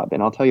that job.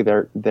 And I'll tell you,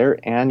 their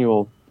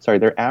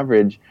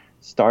average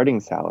starting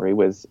salary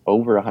was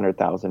over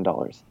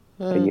 $100,000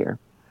 a year,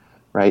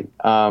 right?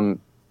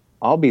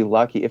 I'll be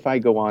lucky if I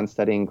go on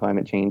studying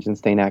climate change and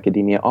stay in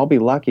academia. I'll be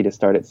lucky to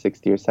start at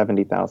 $60,000 or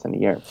 $70,000 a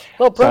year.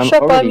 Well, brush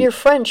up on your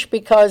French,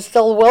 because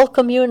they'll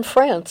welcome you in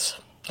France.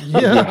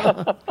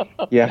 Yeah.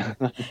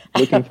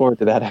 Looking forward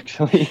to that,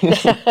 actually.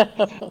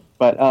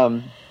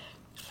 But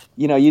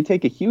you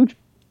take a huge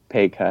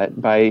pay cut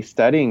by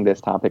studying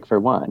this topic. For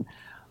one,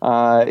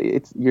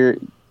 you're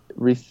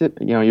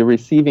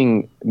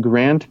receiving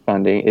grant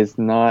funding is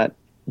not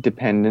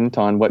dependent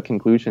on what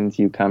conclusions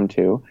you come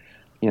to.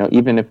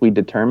 Even if we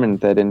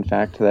determined that in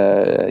fact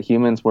the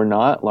humans were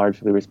not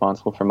largely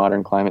responsible for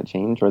modern climate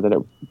change, or that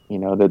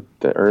that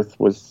the Earth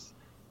was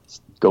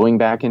going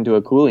back into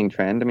a cooling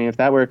trend. I mean, if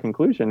that were a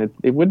conclusion,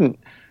 it wouldn't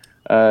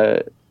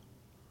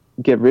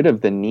get rid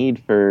of the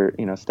need for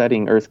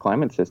studying Earth's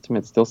climate system.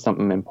 It's still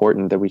something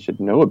important that we should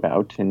know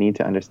about and need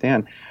to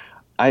understand.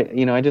 I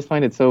just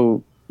find it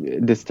so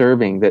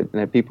disturbing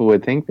that people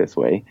would think this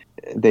way.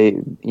 They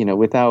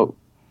without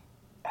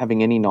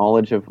having any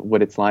knowledge of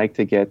what it's like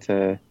to get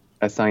a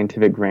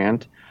scientific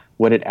grant,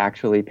 what it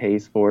actually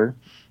pays for.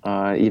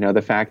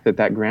 The fact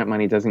that grant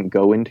money doesn't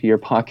go into your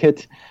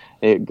pocket.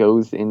 It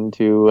goes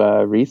into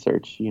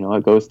research.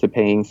 It goes to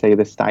paying, say,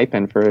 the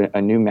stipend for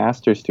a new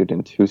master's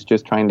student who's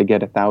just trying to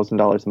get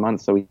 $1,000 a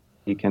month so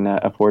he can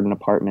afford an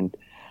apartment,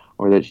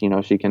 or that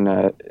she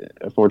can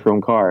afford her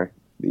own car.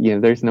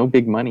 There's no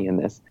big money in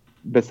this.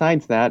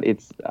 Besides that,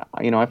 it's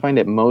I find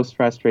it most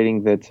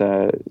frustrating that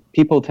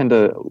people tend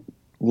to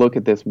look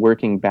at this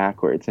working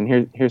backwards. And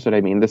here's what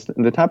I mean.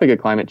 The topic of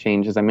climate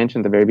change, as I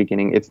mentioned at the very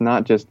beginning, it's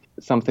not just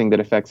something that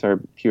affects our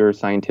pure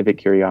scientific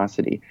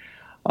curiosity.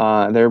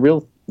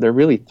 There are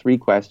really three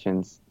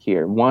questions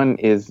here. One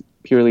is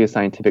purely a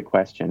scientific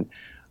question.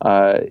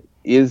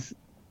 Is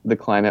the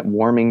climate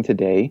warming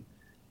today?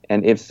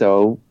 And if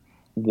so,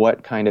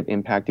 what kind of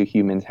impact do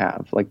humans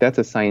have? Like, that's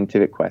a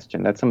scientific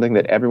question. That's something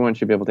that everyone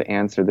should be able to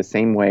answer the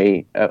same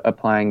way,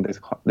 applying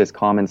this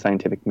common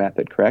scientific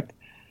method, correct?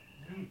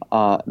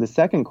 The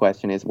second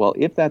question is, well,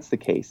 if that's the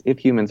case, if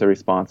humans are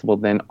responsible,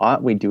 then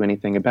ought we do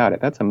anything about it?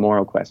 That's a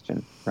moral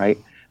question, right?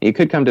 You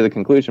could come to the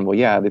conclusion, well,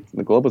 yeah,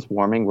 the globe is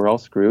warming, we're all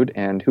screwed,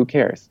 and who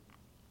cares?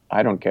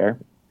 I don't care.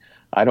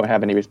 I don't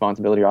have any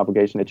responsibility or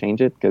obligation to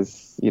change it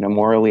because,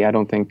 morally, I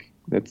don't think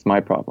it's my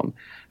problem.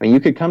 I mean, you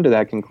could come to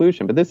that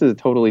conclusion, but this is a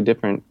totally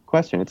different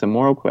question. It's a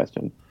moral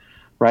question,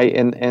 right?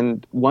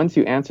 And once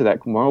you answer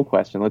that moral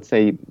question, let's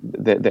say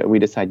that we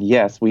decide,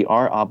 yes, we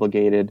are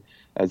obligated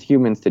as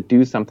humans to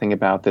do something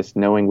about this,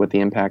 knowing what the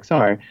impacts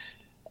are,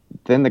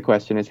 then the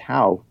question is,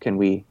 how can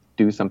we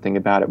do something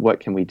about it? What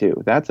can we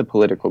do? That's a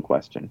political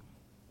question,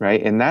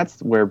 right? And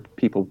that's where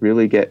people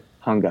really get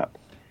hung up,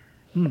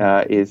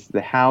 is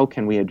the how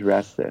can we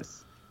address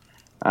this?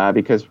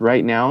 Because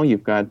right now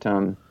you've got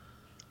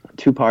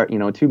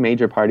two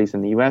major parties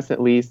in the U.S.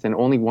 at least, and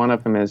only one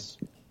of them has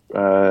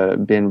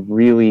been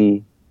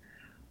really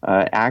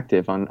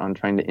active on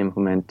trying to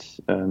implement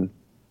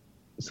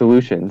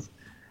solutions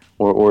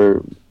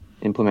or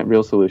implement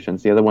real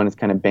solutions. The other one is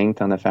kind of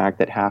banked on the fact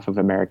that half of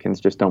Americans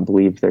just don't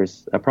believe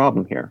there's a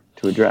problem here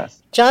to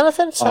address.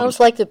 Jonathan, sounds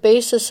like the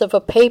basis of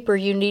a paper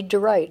you need to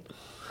write.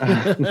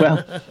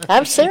 Well,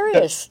 I'm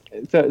serious.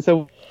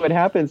 So what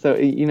happens? So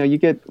you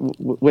get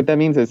what that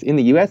means is in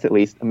the U.S. at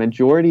least, a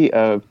majority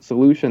of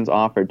solutions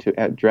offered to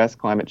address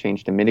climate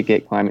change, to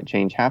mitigate climate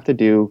change, have to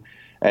do,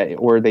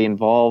 or they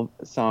involve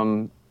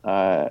some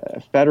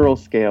federal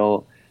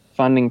scale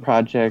funding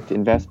project,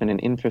 investment in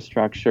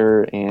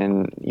infrastructure,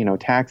 and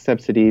tax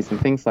subsidies and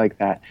things like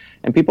that.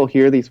 And people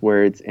hear these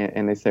words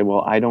and they say,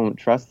 well, I don't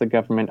trust the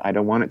government. I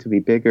don't want it to be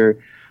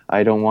bigger.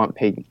 I don't want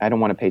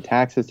to pay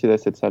taxes to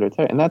this, et cetera, et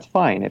cetera. And that's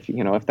fine.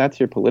 If that's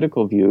your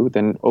political view,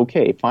 then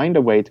okay, find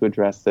a way to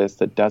address this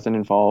that doesn't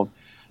involve,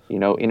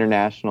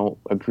 international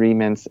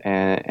agreements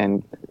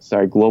and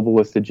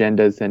globalist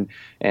agendas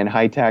and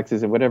high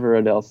taxes and whatever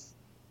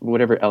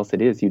else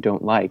it is you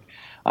don't like.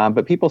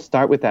 But people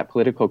start with that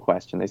political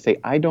question. They say,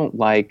 I don't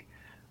like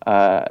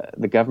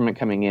the government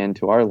coming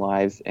into our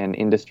lives and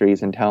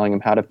industries and telling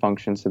them how to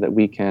function so that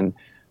we can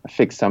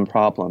fix some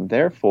problem.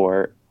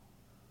 Therefore,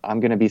 I'm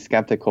going to be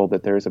skeptical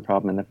that there is a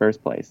problem in the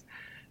first place.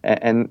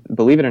 And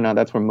believe it or not,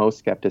 that's where most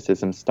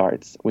skepticism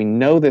starts. We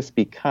know this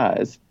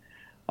because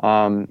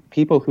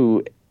people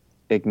who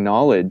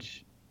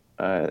acknowledge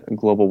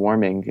global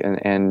warming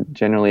and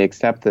generally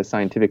accept the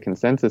scientific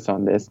consensus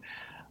on this,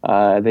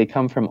 they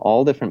come from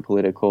all different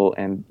political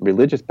and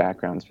religious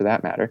backgrounds, for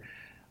that matter.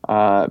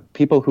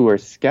 People who are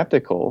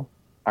skeptical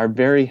are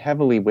very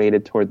heavily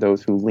weighted toward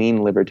those who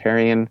lean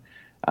libertarian,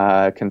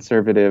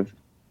 conservative,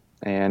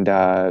 and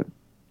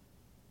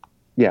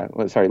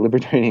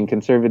libertarian,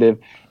 conservative,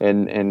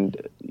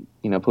 and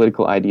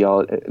political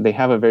ideology. They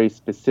have a very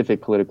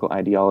specific political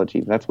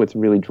ideology. That's what's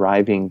really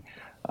driving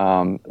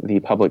the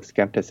public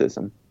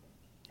skepticism.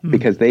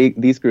 Because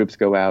these groups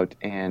go out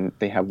and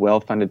they have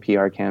well-funded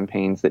PR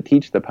campaigns that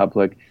teach the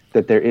public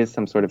that there is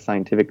some sort of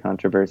scientific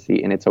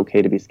controversy and it's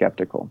okay to be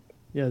skeptical.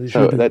 Yeah, they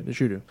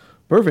should do.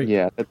 Perfect.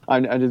 Yeah,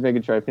 I'm just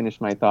making sure I finish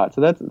my thought.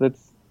 So that's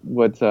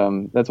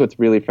what's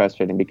really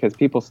frustrating, because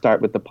people start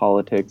with the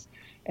politics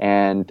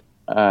and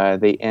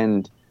they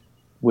end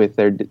with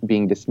their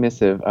being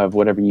dismissive of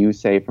whatever you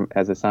say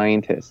as a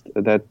scientist,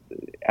 that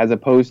as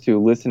opposed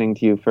to listening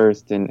to you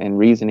first and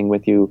reasoning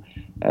with you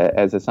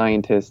as a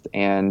scientist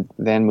and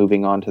then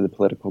moving on to the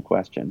political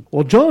question.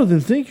 Well,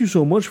 Jonathan, thank you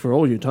so much for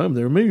all your time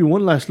there. Maybe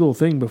one last little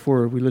thing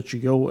before we let you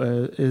go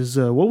is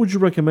what would you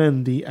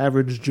recommend the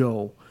average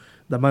Joe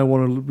that might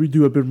want to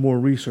do a bit more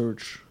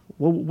research?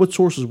 What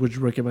sources would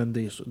you recommend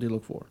they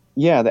look for?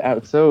 Yeah,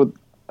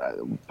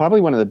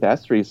 probably one of the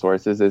best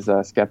resources is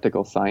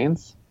Skeptical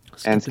Science.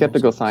 And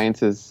Skeptical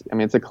Science is,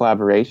 it's a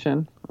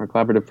collaboration or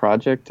collaborative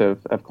project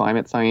of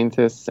climate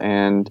scientists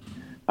and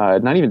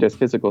not even just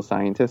physical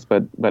scientists,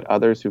 but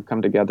others who've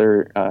come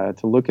together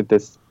to look at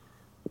this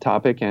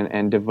topic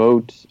and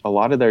devote a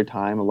lot of their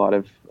time, a lot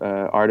of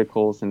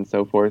articles and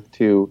so forth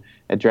to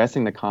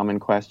addressing the common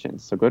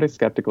questions. So go to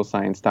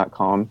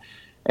skepticalscience.com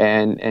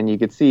and you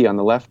can see on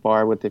the left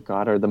bar what they've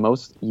got are the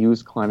most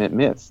used climate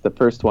myths. The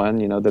first one,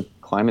 that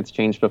climate's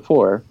changed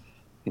before,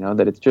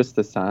 that it's just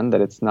the sun,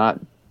 that it's not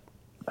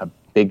a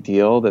big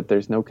deal, that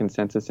there's no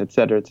consensus, et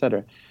cetera, et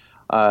cetera.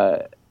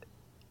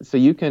 So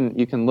you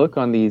can look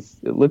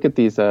at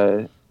these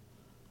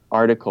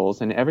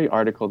articles, and every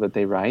article that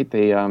they write,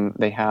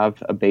 they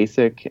have a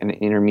basic, an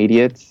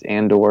intermediate,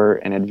 and/or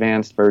an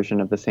advanced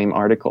version of the same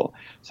article,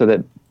 so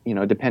that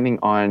depending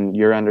on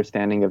your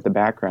understanding of the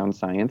background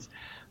science,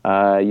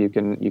 you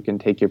can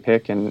take your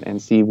pick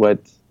and see what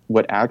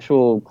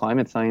actual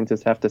climate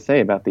scientists have to say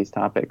about these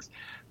topics.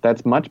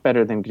 That's much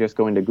better than just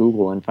going to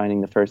Google and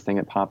finding the first thing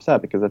that pops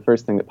up, because the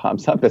first thing that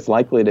pops up is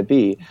likely to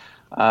be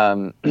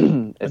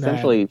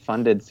essentially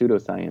funded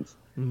pseudoscience.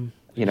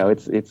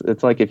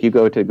 It's like if you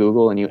go to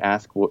Google and you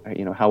ask,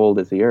 how old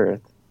is the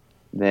Earth?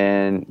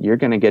 then you're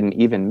going to get an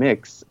even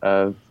mix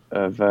of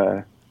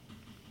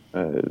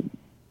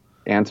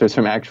answers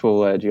from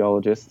actual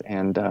geologists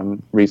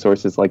and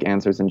resources like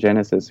Answers in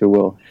Genesis, who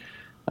will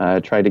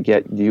try to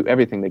get you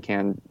everything they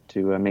can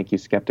to make you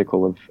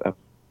skeptical of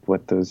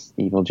what those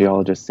evil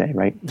geologists say,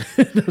 right?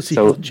 Those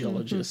evil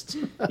geologists.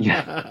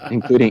 Yeah,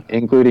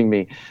 including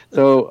me.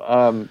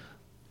 So,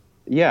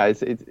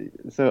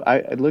 so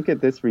I look at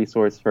this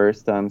resource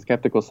first.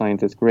 Skeptical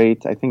Science is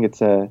great. I think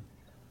it's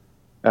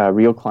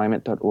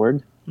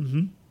realclimate.org.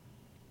 Mm-hmm.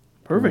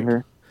 Perfect.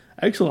 Remember?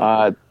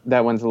 Excellent.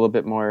 That one's a little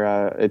bit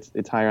more.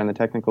 It's higher on the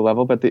technical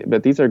level,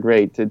 but these are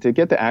great to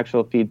get the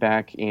actual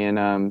feedback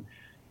in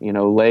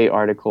lay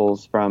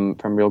articles from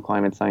real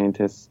climate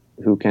scientists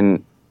who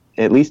can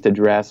at least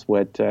address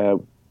what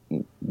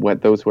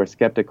those who are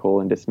skeptical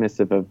and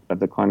dismissive of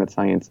the climate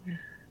science.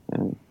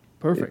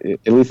 Perfect.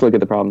 At least look at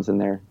the problems in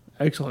there.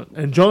 Excellent.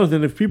 And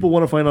Jonathan, if people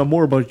want to find out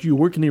more about you,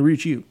 where can they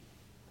reach you?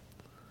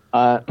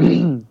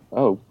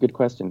 Oh, good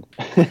question.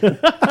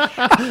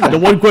 The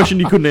one question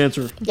you couldn't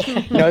answer.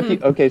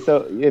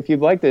 So if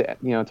you'd like to,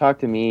 talk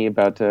to me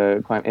about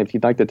climate, if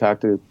you'd like to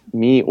talk to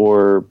me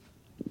or,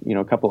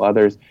 a couple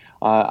others,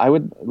 I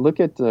would look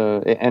at,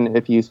 and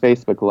if you use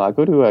Facebook a lot,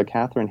 go to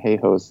Catherine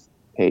Hayhoe's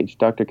page.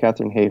 Dr.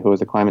 Catherine Hayhoe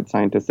is a climate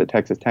scientist at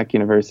Texas Tech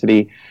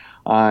University.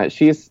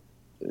 She is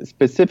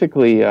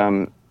specifically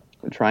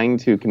trying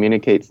to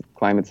communicate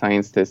climate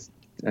science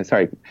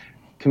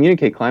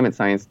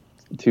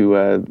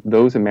to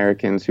those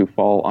Americans who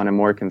fall on a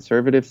more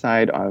conservative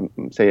side,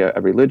 say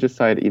a religious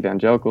side,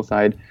 evangelical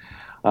side.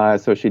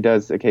 So she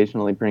does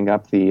occasionally bring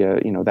up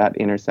the that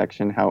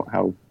intersection,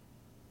 how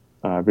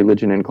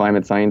religion and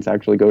climate science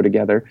actually go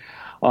together.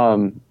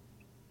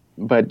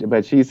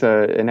 But she's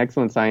an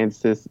excellent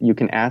scientist. You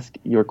can ask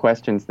your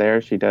questions there.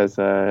 She does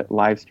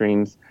live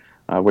streams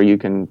where you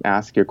can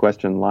ask your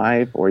question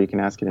live, or you can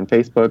ask it in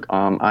Facebook.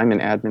 I'm an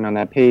admin on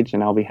that page,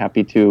 and I'll be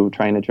happy to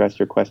try and address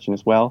your question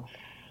as well.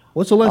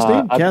 What's the last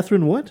name?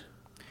 Catherine what?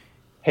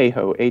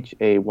 Hayhoe,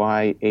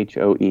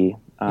 Hayhoe.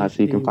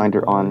 So you can find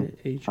her on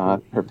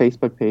her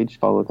Facebook page,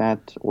 follow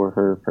that, or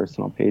her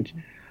personal page.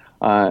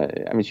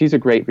 She's a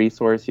great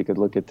resource. You could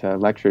look at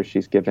lectures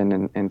she's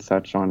given and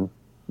such on.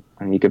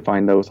 You could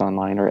find those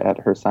online or at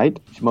her site.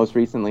 Most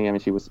recently,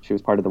 she was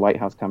part of the White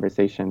House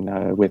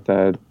conversation with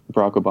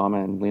Barack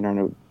Obama and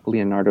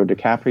Leonardo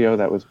DiCaprio.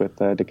 That was with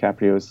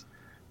DiCaprio's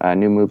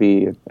new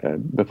movie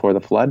Before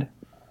the Flood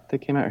that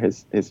came out,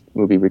 his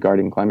movie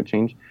regarding climate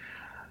change.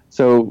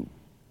 So,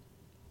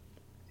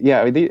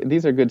 yeah,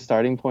 these are good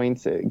starting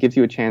points. It gives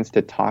you a chance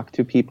to talk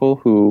to people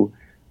who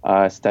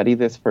study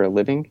this for a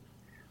living.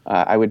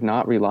 I would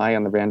not rely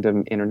on the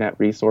random internet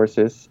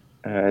resources.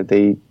 That's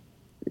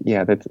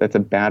a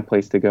bad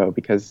place to go,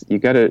 because you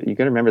gotta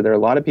remember there are a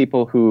lot of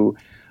people who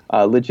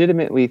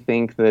legitimately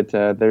think that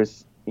they're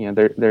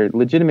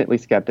legitimately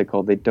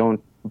skeptical. They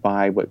don't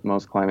buy what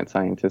most climate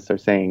scientists are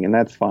saying, and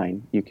that's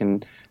fine. You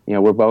can,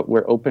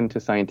 we're open to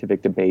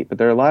scientific debate, but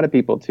there are a lot of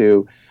people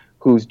too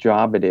whose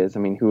job it is,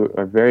 who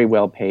are very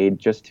well paid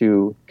just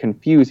to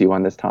confuse you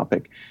on this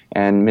topic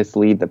and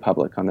mislead the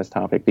public on this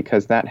topic,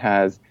 because that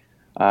has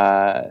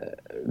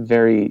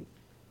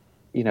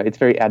it's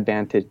very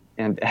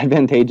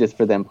advantageous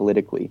for them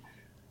politically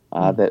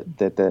that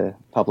the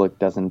public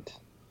doesn't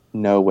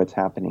know what's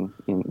happening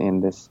in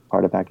this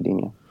part of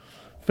academia.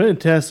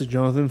 Fantastic,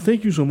 Jonathan.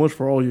 Thank you so much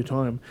for all your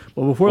time.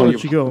 But before I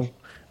let you go,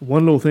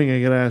 one little thing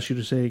I got to ask you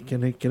to say.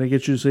 Can I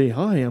get you to say,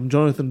 "Hi, I'm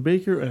Jonathan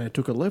Baker, and I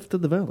took a left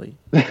at the valley."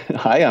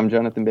 Hi, I'm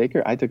Jonathan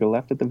Baker. I took a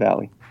left at the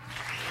valley.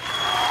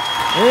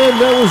 And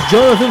that was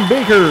Jonathan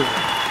Baker.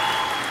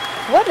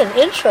 What an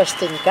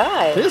interesting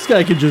guy. This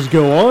guy could just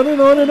go on and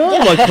on and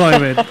on about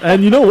climate.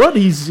 And you know what?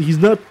 He's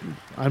not.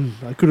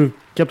 I could have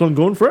kept on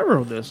going forever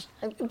on this.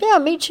 Yeah,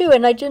 me too.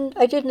 And I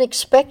didn't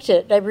expect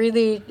it. I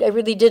really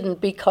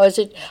didn't, because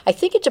I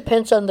think it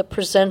depends on the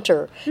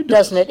presenter,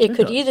 doesn't it? It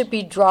could either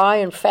be dry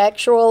and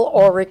factual,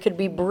 or it could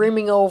be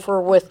brimming over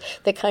with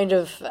the kind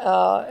of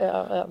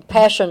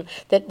passion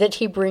that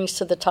he brings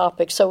to the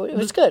topic. So it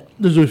was good.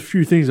 There's a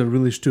few things that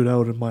really stood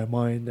out in my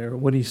mind there.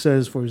 When he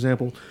says, for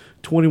example,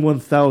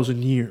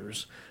 21,000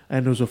 years,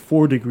 and there's a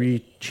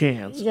 4-degree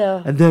chance.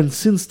 Yeah. And then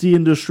since the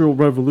Industrial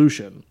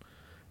Revolution,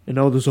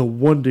 there's a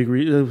 1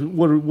 degree.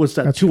 What's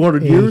that? That's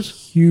 200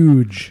 years.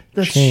 Huge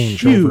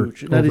change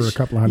huge. over a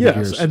couple hundred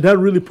years. Yes, and that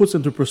really puts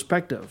into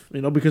perspective.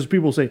 Because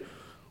people say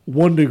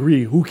 1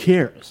 degree. Who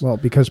cares? Well,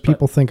 because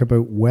people think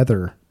about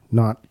weather,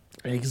 not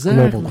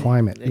global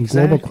climate. In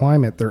global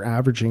climate, they're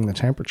averaging the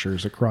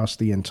temperatures across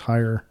the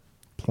entire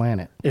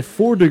planet. If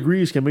 4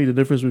 degrees can make the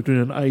difference between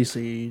an ice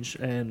age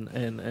and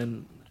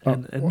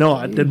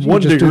not, then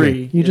 1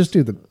 degree. Just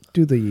do the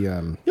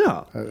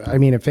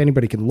if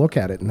anybody can look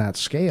at it in that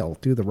scale,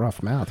 do the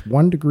rough math.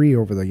 1 degree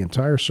over the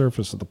entire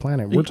surface of the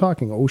planet. We're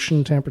talking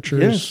ocean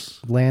temperatures,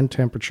 land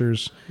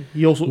temperatures.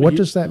 What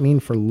does that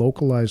mean for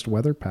localized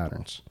weather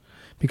patterns?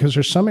 Because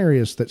there's some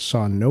areas that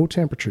saw no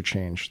temperature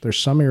change. There's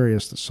some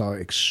areas that saw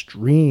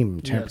extreme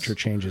temperature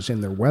changes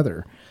in their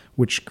weather,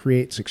 which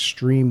creates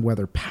extreme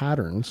weather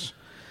patterns.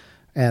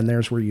 And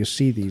there's where you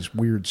see these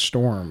weird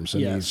storms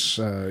and Yes.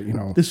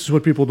 these, This is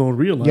what people don't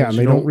realize. Yeah, and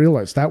they don't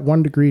realize that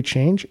 1 degree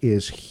change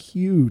is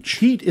huge.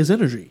 Heat is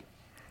energy.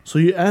 So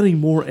you're adding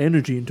more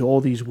energy into all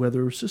these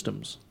weather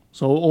systems.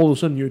 So all of a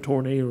sudden your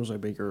tornadoes are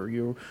bigger,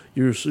 your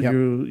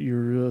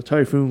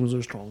typhoons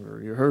are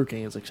stronger, your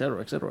hurricanes,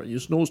 etc., your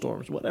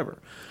snowstorms, whatever.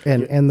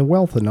 And the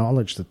wealth of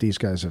knowledge that these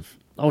guys have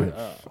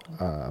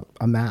Oh,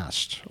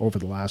 amassed over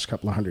the last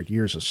couple of 100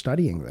 years of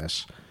studying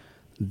this,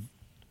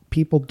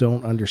 people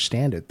don't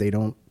understand it. They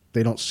don't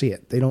see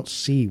it. They don't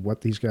see what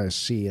these guys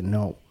see and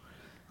know.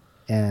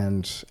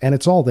 And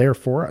it's all there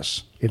for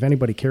us. If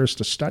anybody cares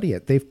to study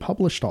it, they've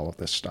published all of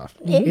this stuff.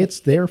 It's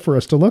there for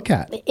us to look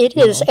at. It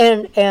is,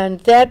 and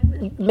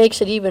that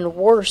makes it even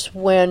worse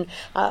when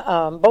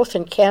both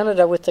in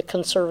Canada with the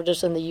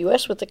Conservatives and the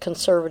U.S. with the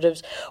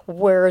Conservatives,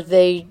 where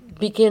they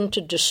begin to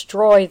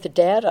destroy the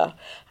data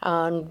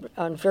on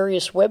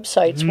various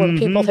websites where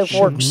people have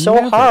worked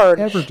so hard.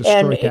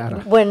 And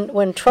data.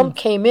 When Trump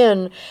came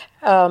in,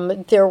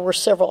 there were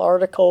several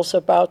articles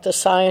about the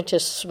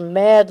scientists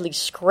madly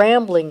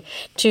scrambling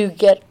to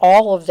get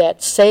all of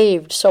that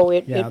saved. So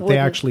they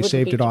actually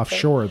saved it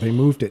offshore. They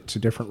moved it to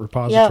different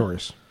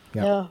repositories.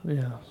 Yeah.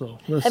 So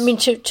I mean,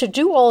 to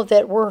do all of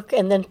that work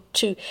and then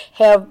to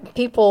have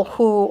people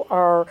who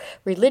are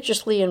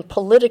religiously and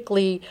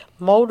politically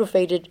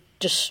motivated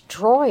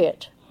destroy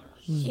it,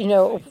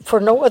 for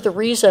no other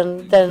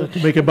reason than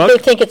to make a buck? They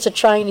think it's a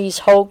Chinese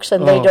hoax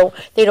and they don't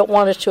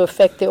want it to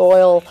affect the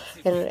oil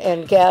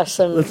and gas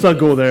and. Let's not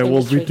go there.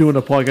 industry. We'll be doing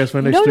a podcast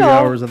for the next 3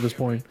 hours at this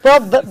point. Well,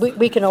 but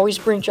we can always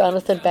bring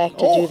Jonathan back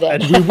to do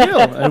that. And we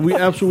will, and we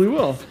absolutely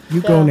will.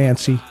 You go,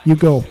 Nancy. You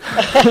go.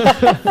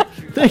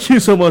 Thank you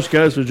so much,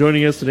 guys, for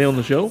joining us today on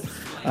the show.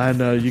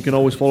 And you can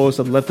always follow us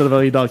at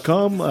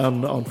leftattvalley.com,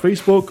 on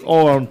Facebook,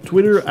 or on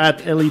Twitter at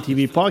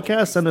LETV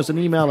Podcast. Send us an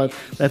email at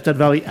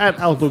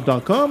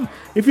leftattvalley@outlook.com.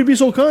 If you'd be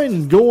so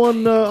kind, go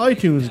on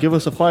iTunes, give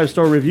us a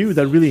 5-star review.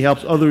 That really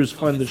helps others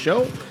find the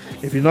show.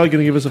 If you're not going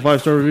to give us a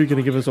 5-star review, you're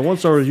going to give us a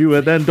 1-star review,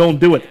 and then don't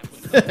do it.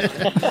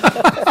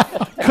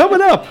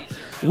 Coming up,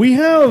 we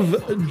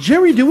have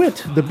Jerry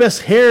DeWitt, the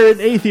best hair in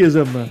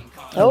atheism.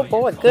 Oh,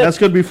 boy, good. That's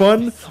going to be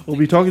fun. We'll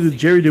be talking to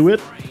Jerry DeWitt.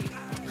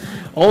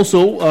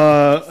 Also,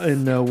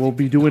 we'll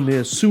be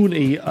doing soon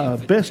a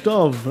best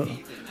of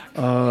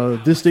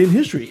This Day in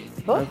History.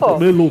 A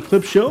little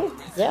clip show.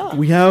 Yeah.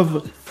 We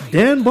have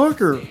Dan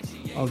Barker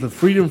of the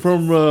Freedom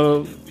from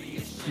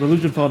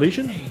Religion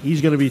Foundation.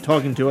 He's going to be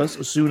talking to us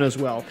soon as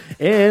well.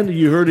 And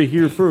you heard it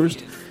here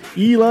first.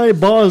 Eli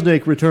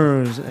Bosnick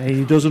returns. And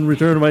he doesn't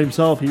return by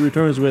himself. He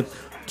returns with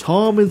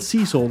Tom and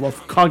Cecil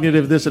of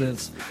Cognitive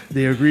Dissonance.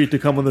 They agreed to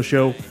come on the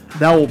show.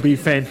 That will be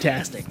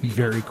fantastic.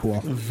 Very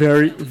cool.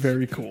 Very,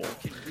 very cool.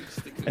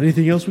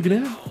 Anything else we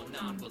can add?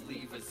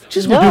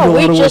 We're doing a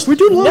lot of work. We're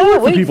doing a lot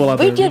of work for people out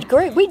there. We did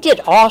great. We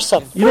did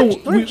awesome. We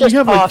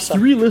have like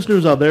 3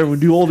 listeners out there who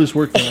do all this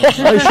work for us.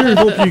 I sure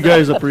hope you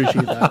guys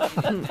appreciate that.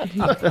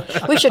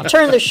 We should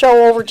turn the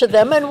show over to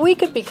them, and we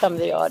could become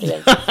the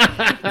audience.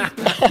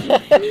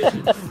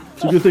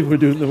 It's a good thing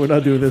we're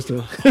not doing this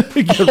to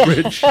get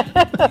rich.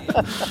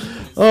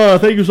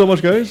 Thank you so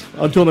much, guys.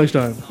 Until next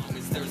time.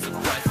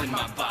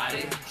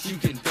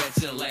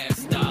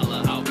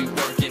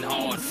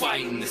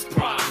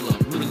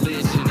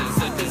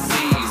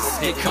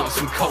 It comes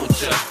from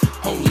culture,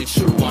 only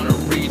true on a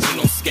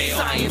regional scale.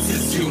 Science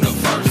is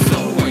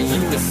universal. Are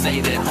you to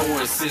say that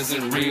Horus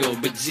isn't real,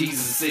 but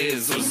Jesus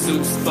is? Or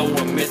Zeus,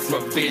 Thor, Mithra,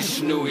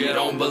 Vishnu, you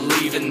don't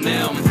believe in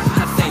them?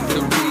 I think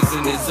the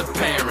reason is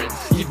apparent.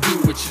 You do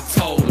what you're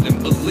told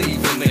and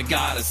believe in the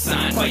God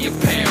assigned by your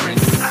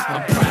parents.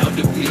 I'm proud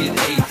to be an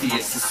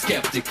atheist, a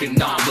skeptic, a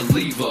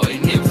non-believer,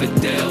 an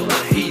infidel,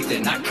 a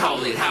heathen. I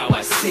call it how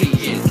I see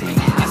it.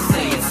 I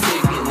say it's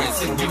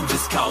ignorance and you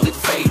just call it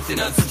faith and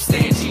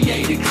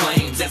unsubstantiated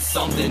claims. That's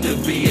something to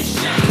be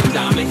ashamed.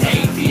 I'm an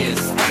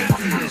atheist. I'm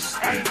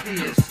an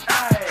atheist.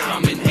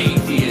 I'm an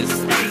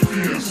atheist.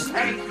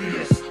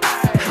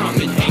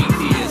 I'm an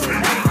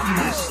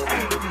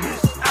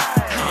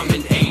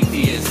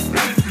atheist.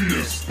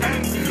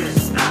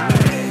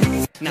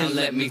 Now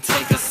let me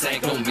take a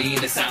sec. Don't mean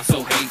to sound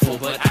so hateful,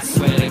 but I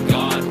swear to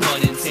God,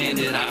 pun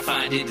intended, I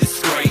find it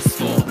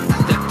disgraceful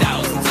that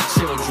thousands of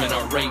children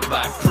are raped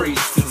by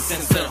priests, and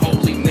since they're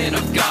holy men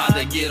of God,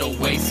 they get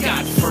away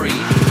scot-free.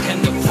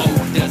 And the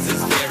Pope does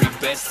his very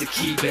best to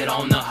keep it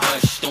on the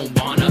hush. Don't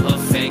wanna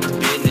affect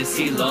business,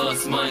 he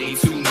loves money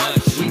too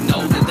much. We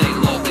know that they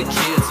love the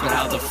kids, but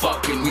how the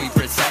fuck can we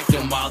protect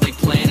them while they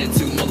planning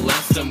to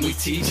molest them? We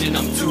teaching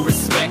them to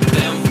respect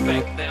them.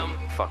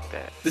 Fuck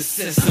that. The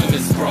system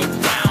is broke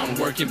down,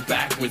 working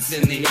backwards,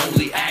 and the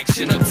only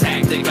action or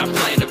tactic I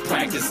plan to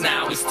practice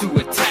now is to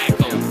attack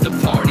them. The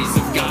parties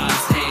of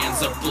God's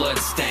hands are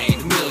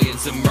bloodstained,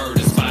 millions of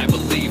murders by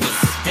believers,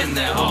 and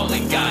they're all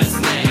in God's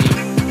name.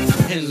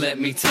 And let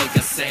me take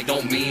a sec,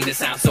 don't mean to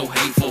sound so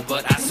hateful,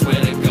 but I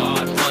swear to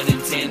God, pun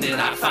intended,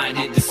 I find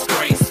it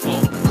disgraceful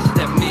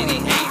that many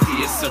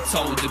atheists are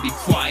told to be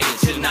quiet.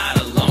 You're not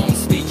alone,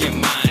 speak your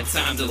mind,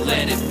 time to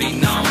let it be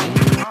known.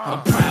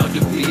 I'm proud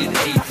to be an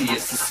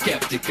atheist, a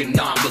skeptic, a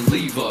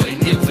non-believer,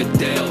 an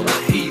infidel,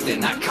 a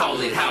heathen. I call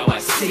it how I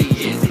see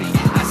it.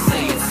 I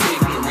say it's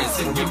ignorance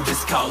and you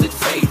just call it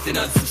faith and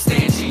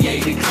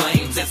unsubstantiated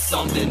claims. That's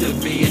something to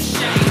be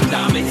ashamed.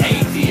 I'm an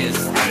atheist.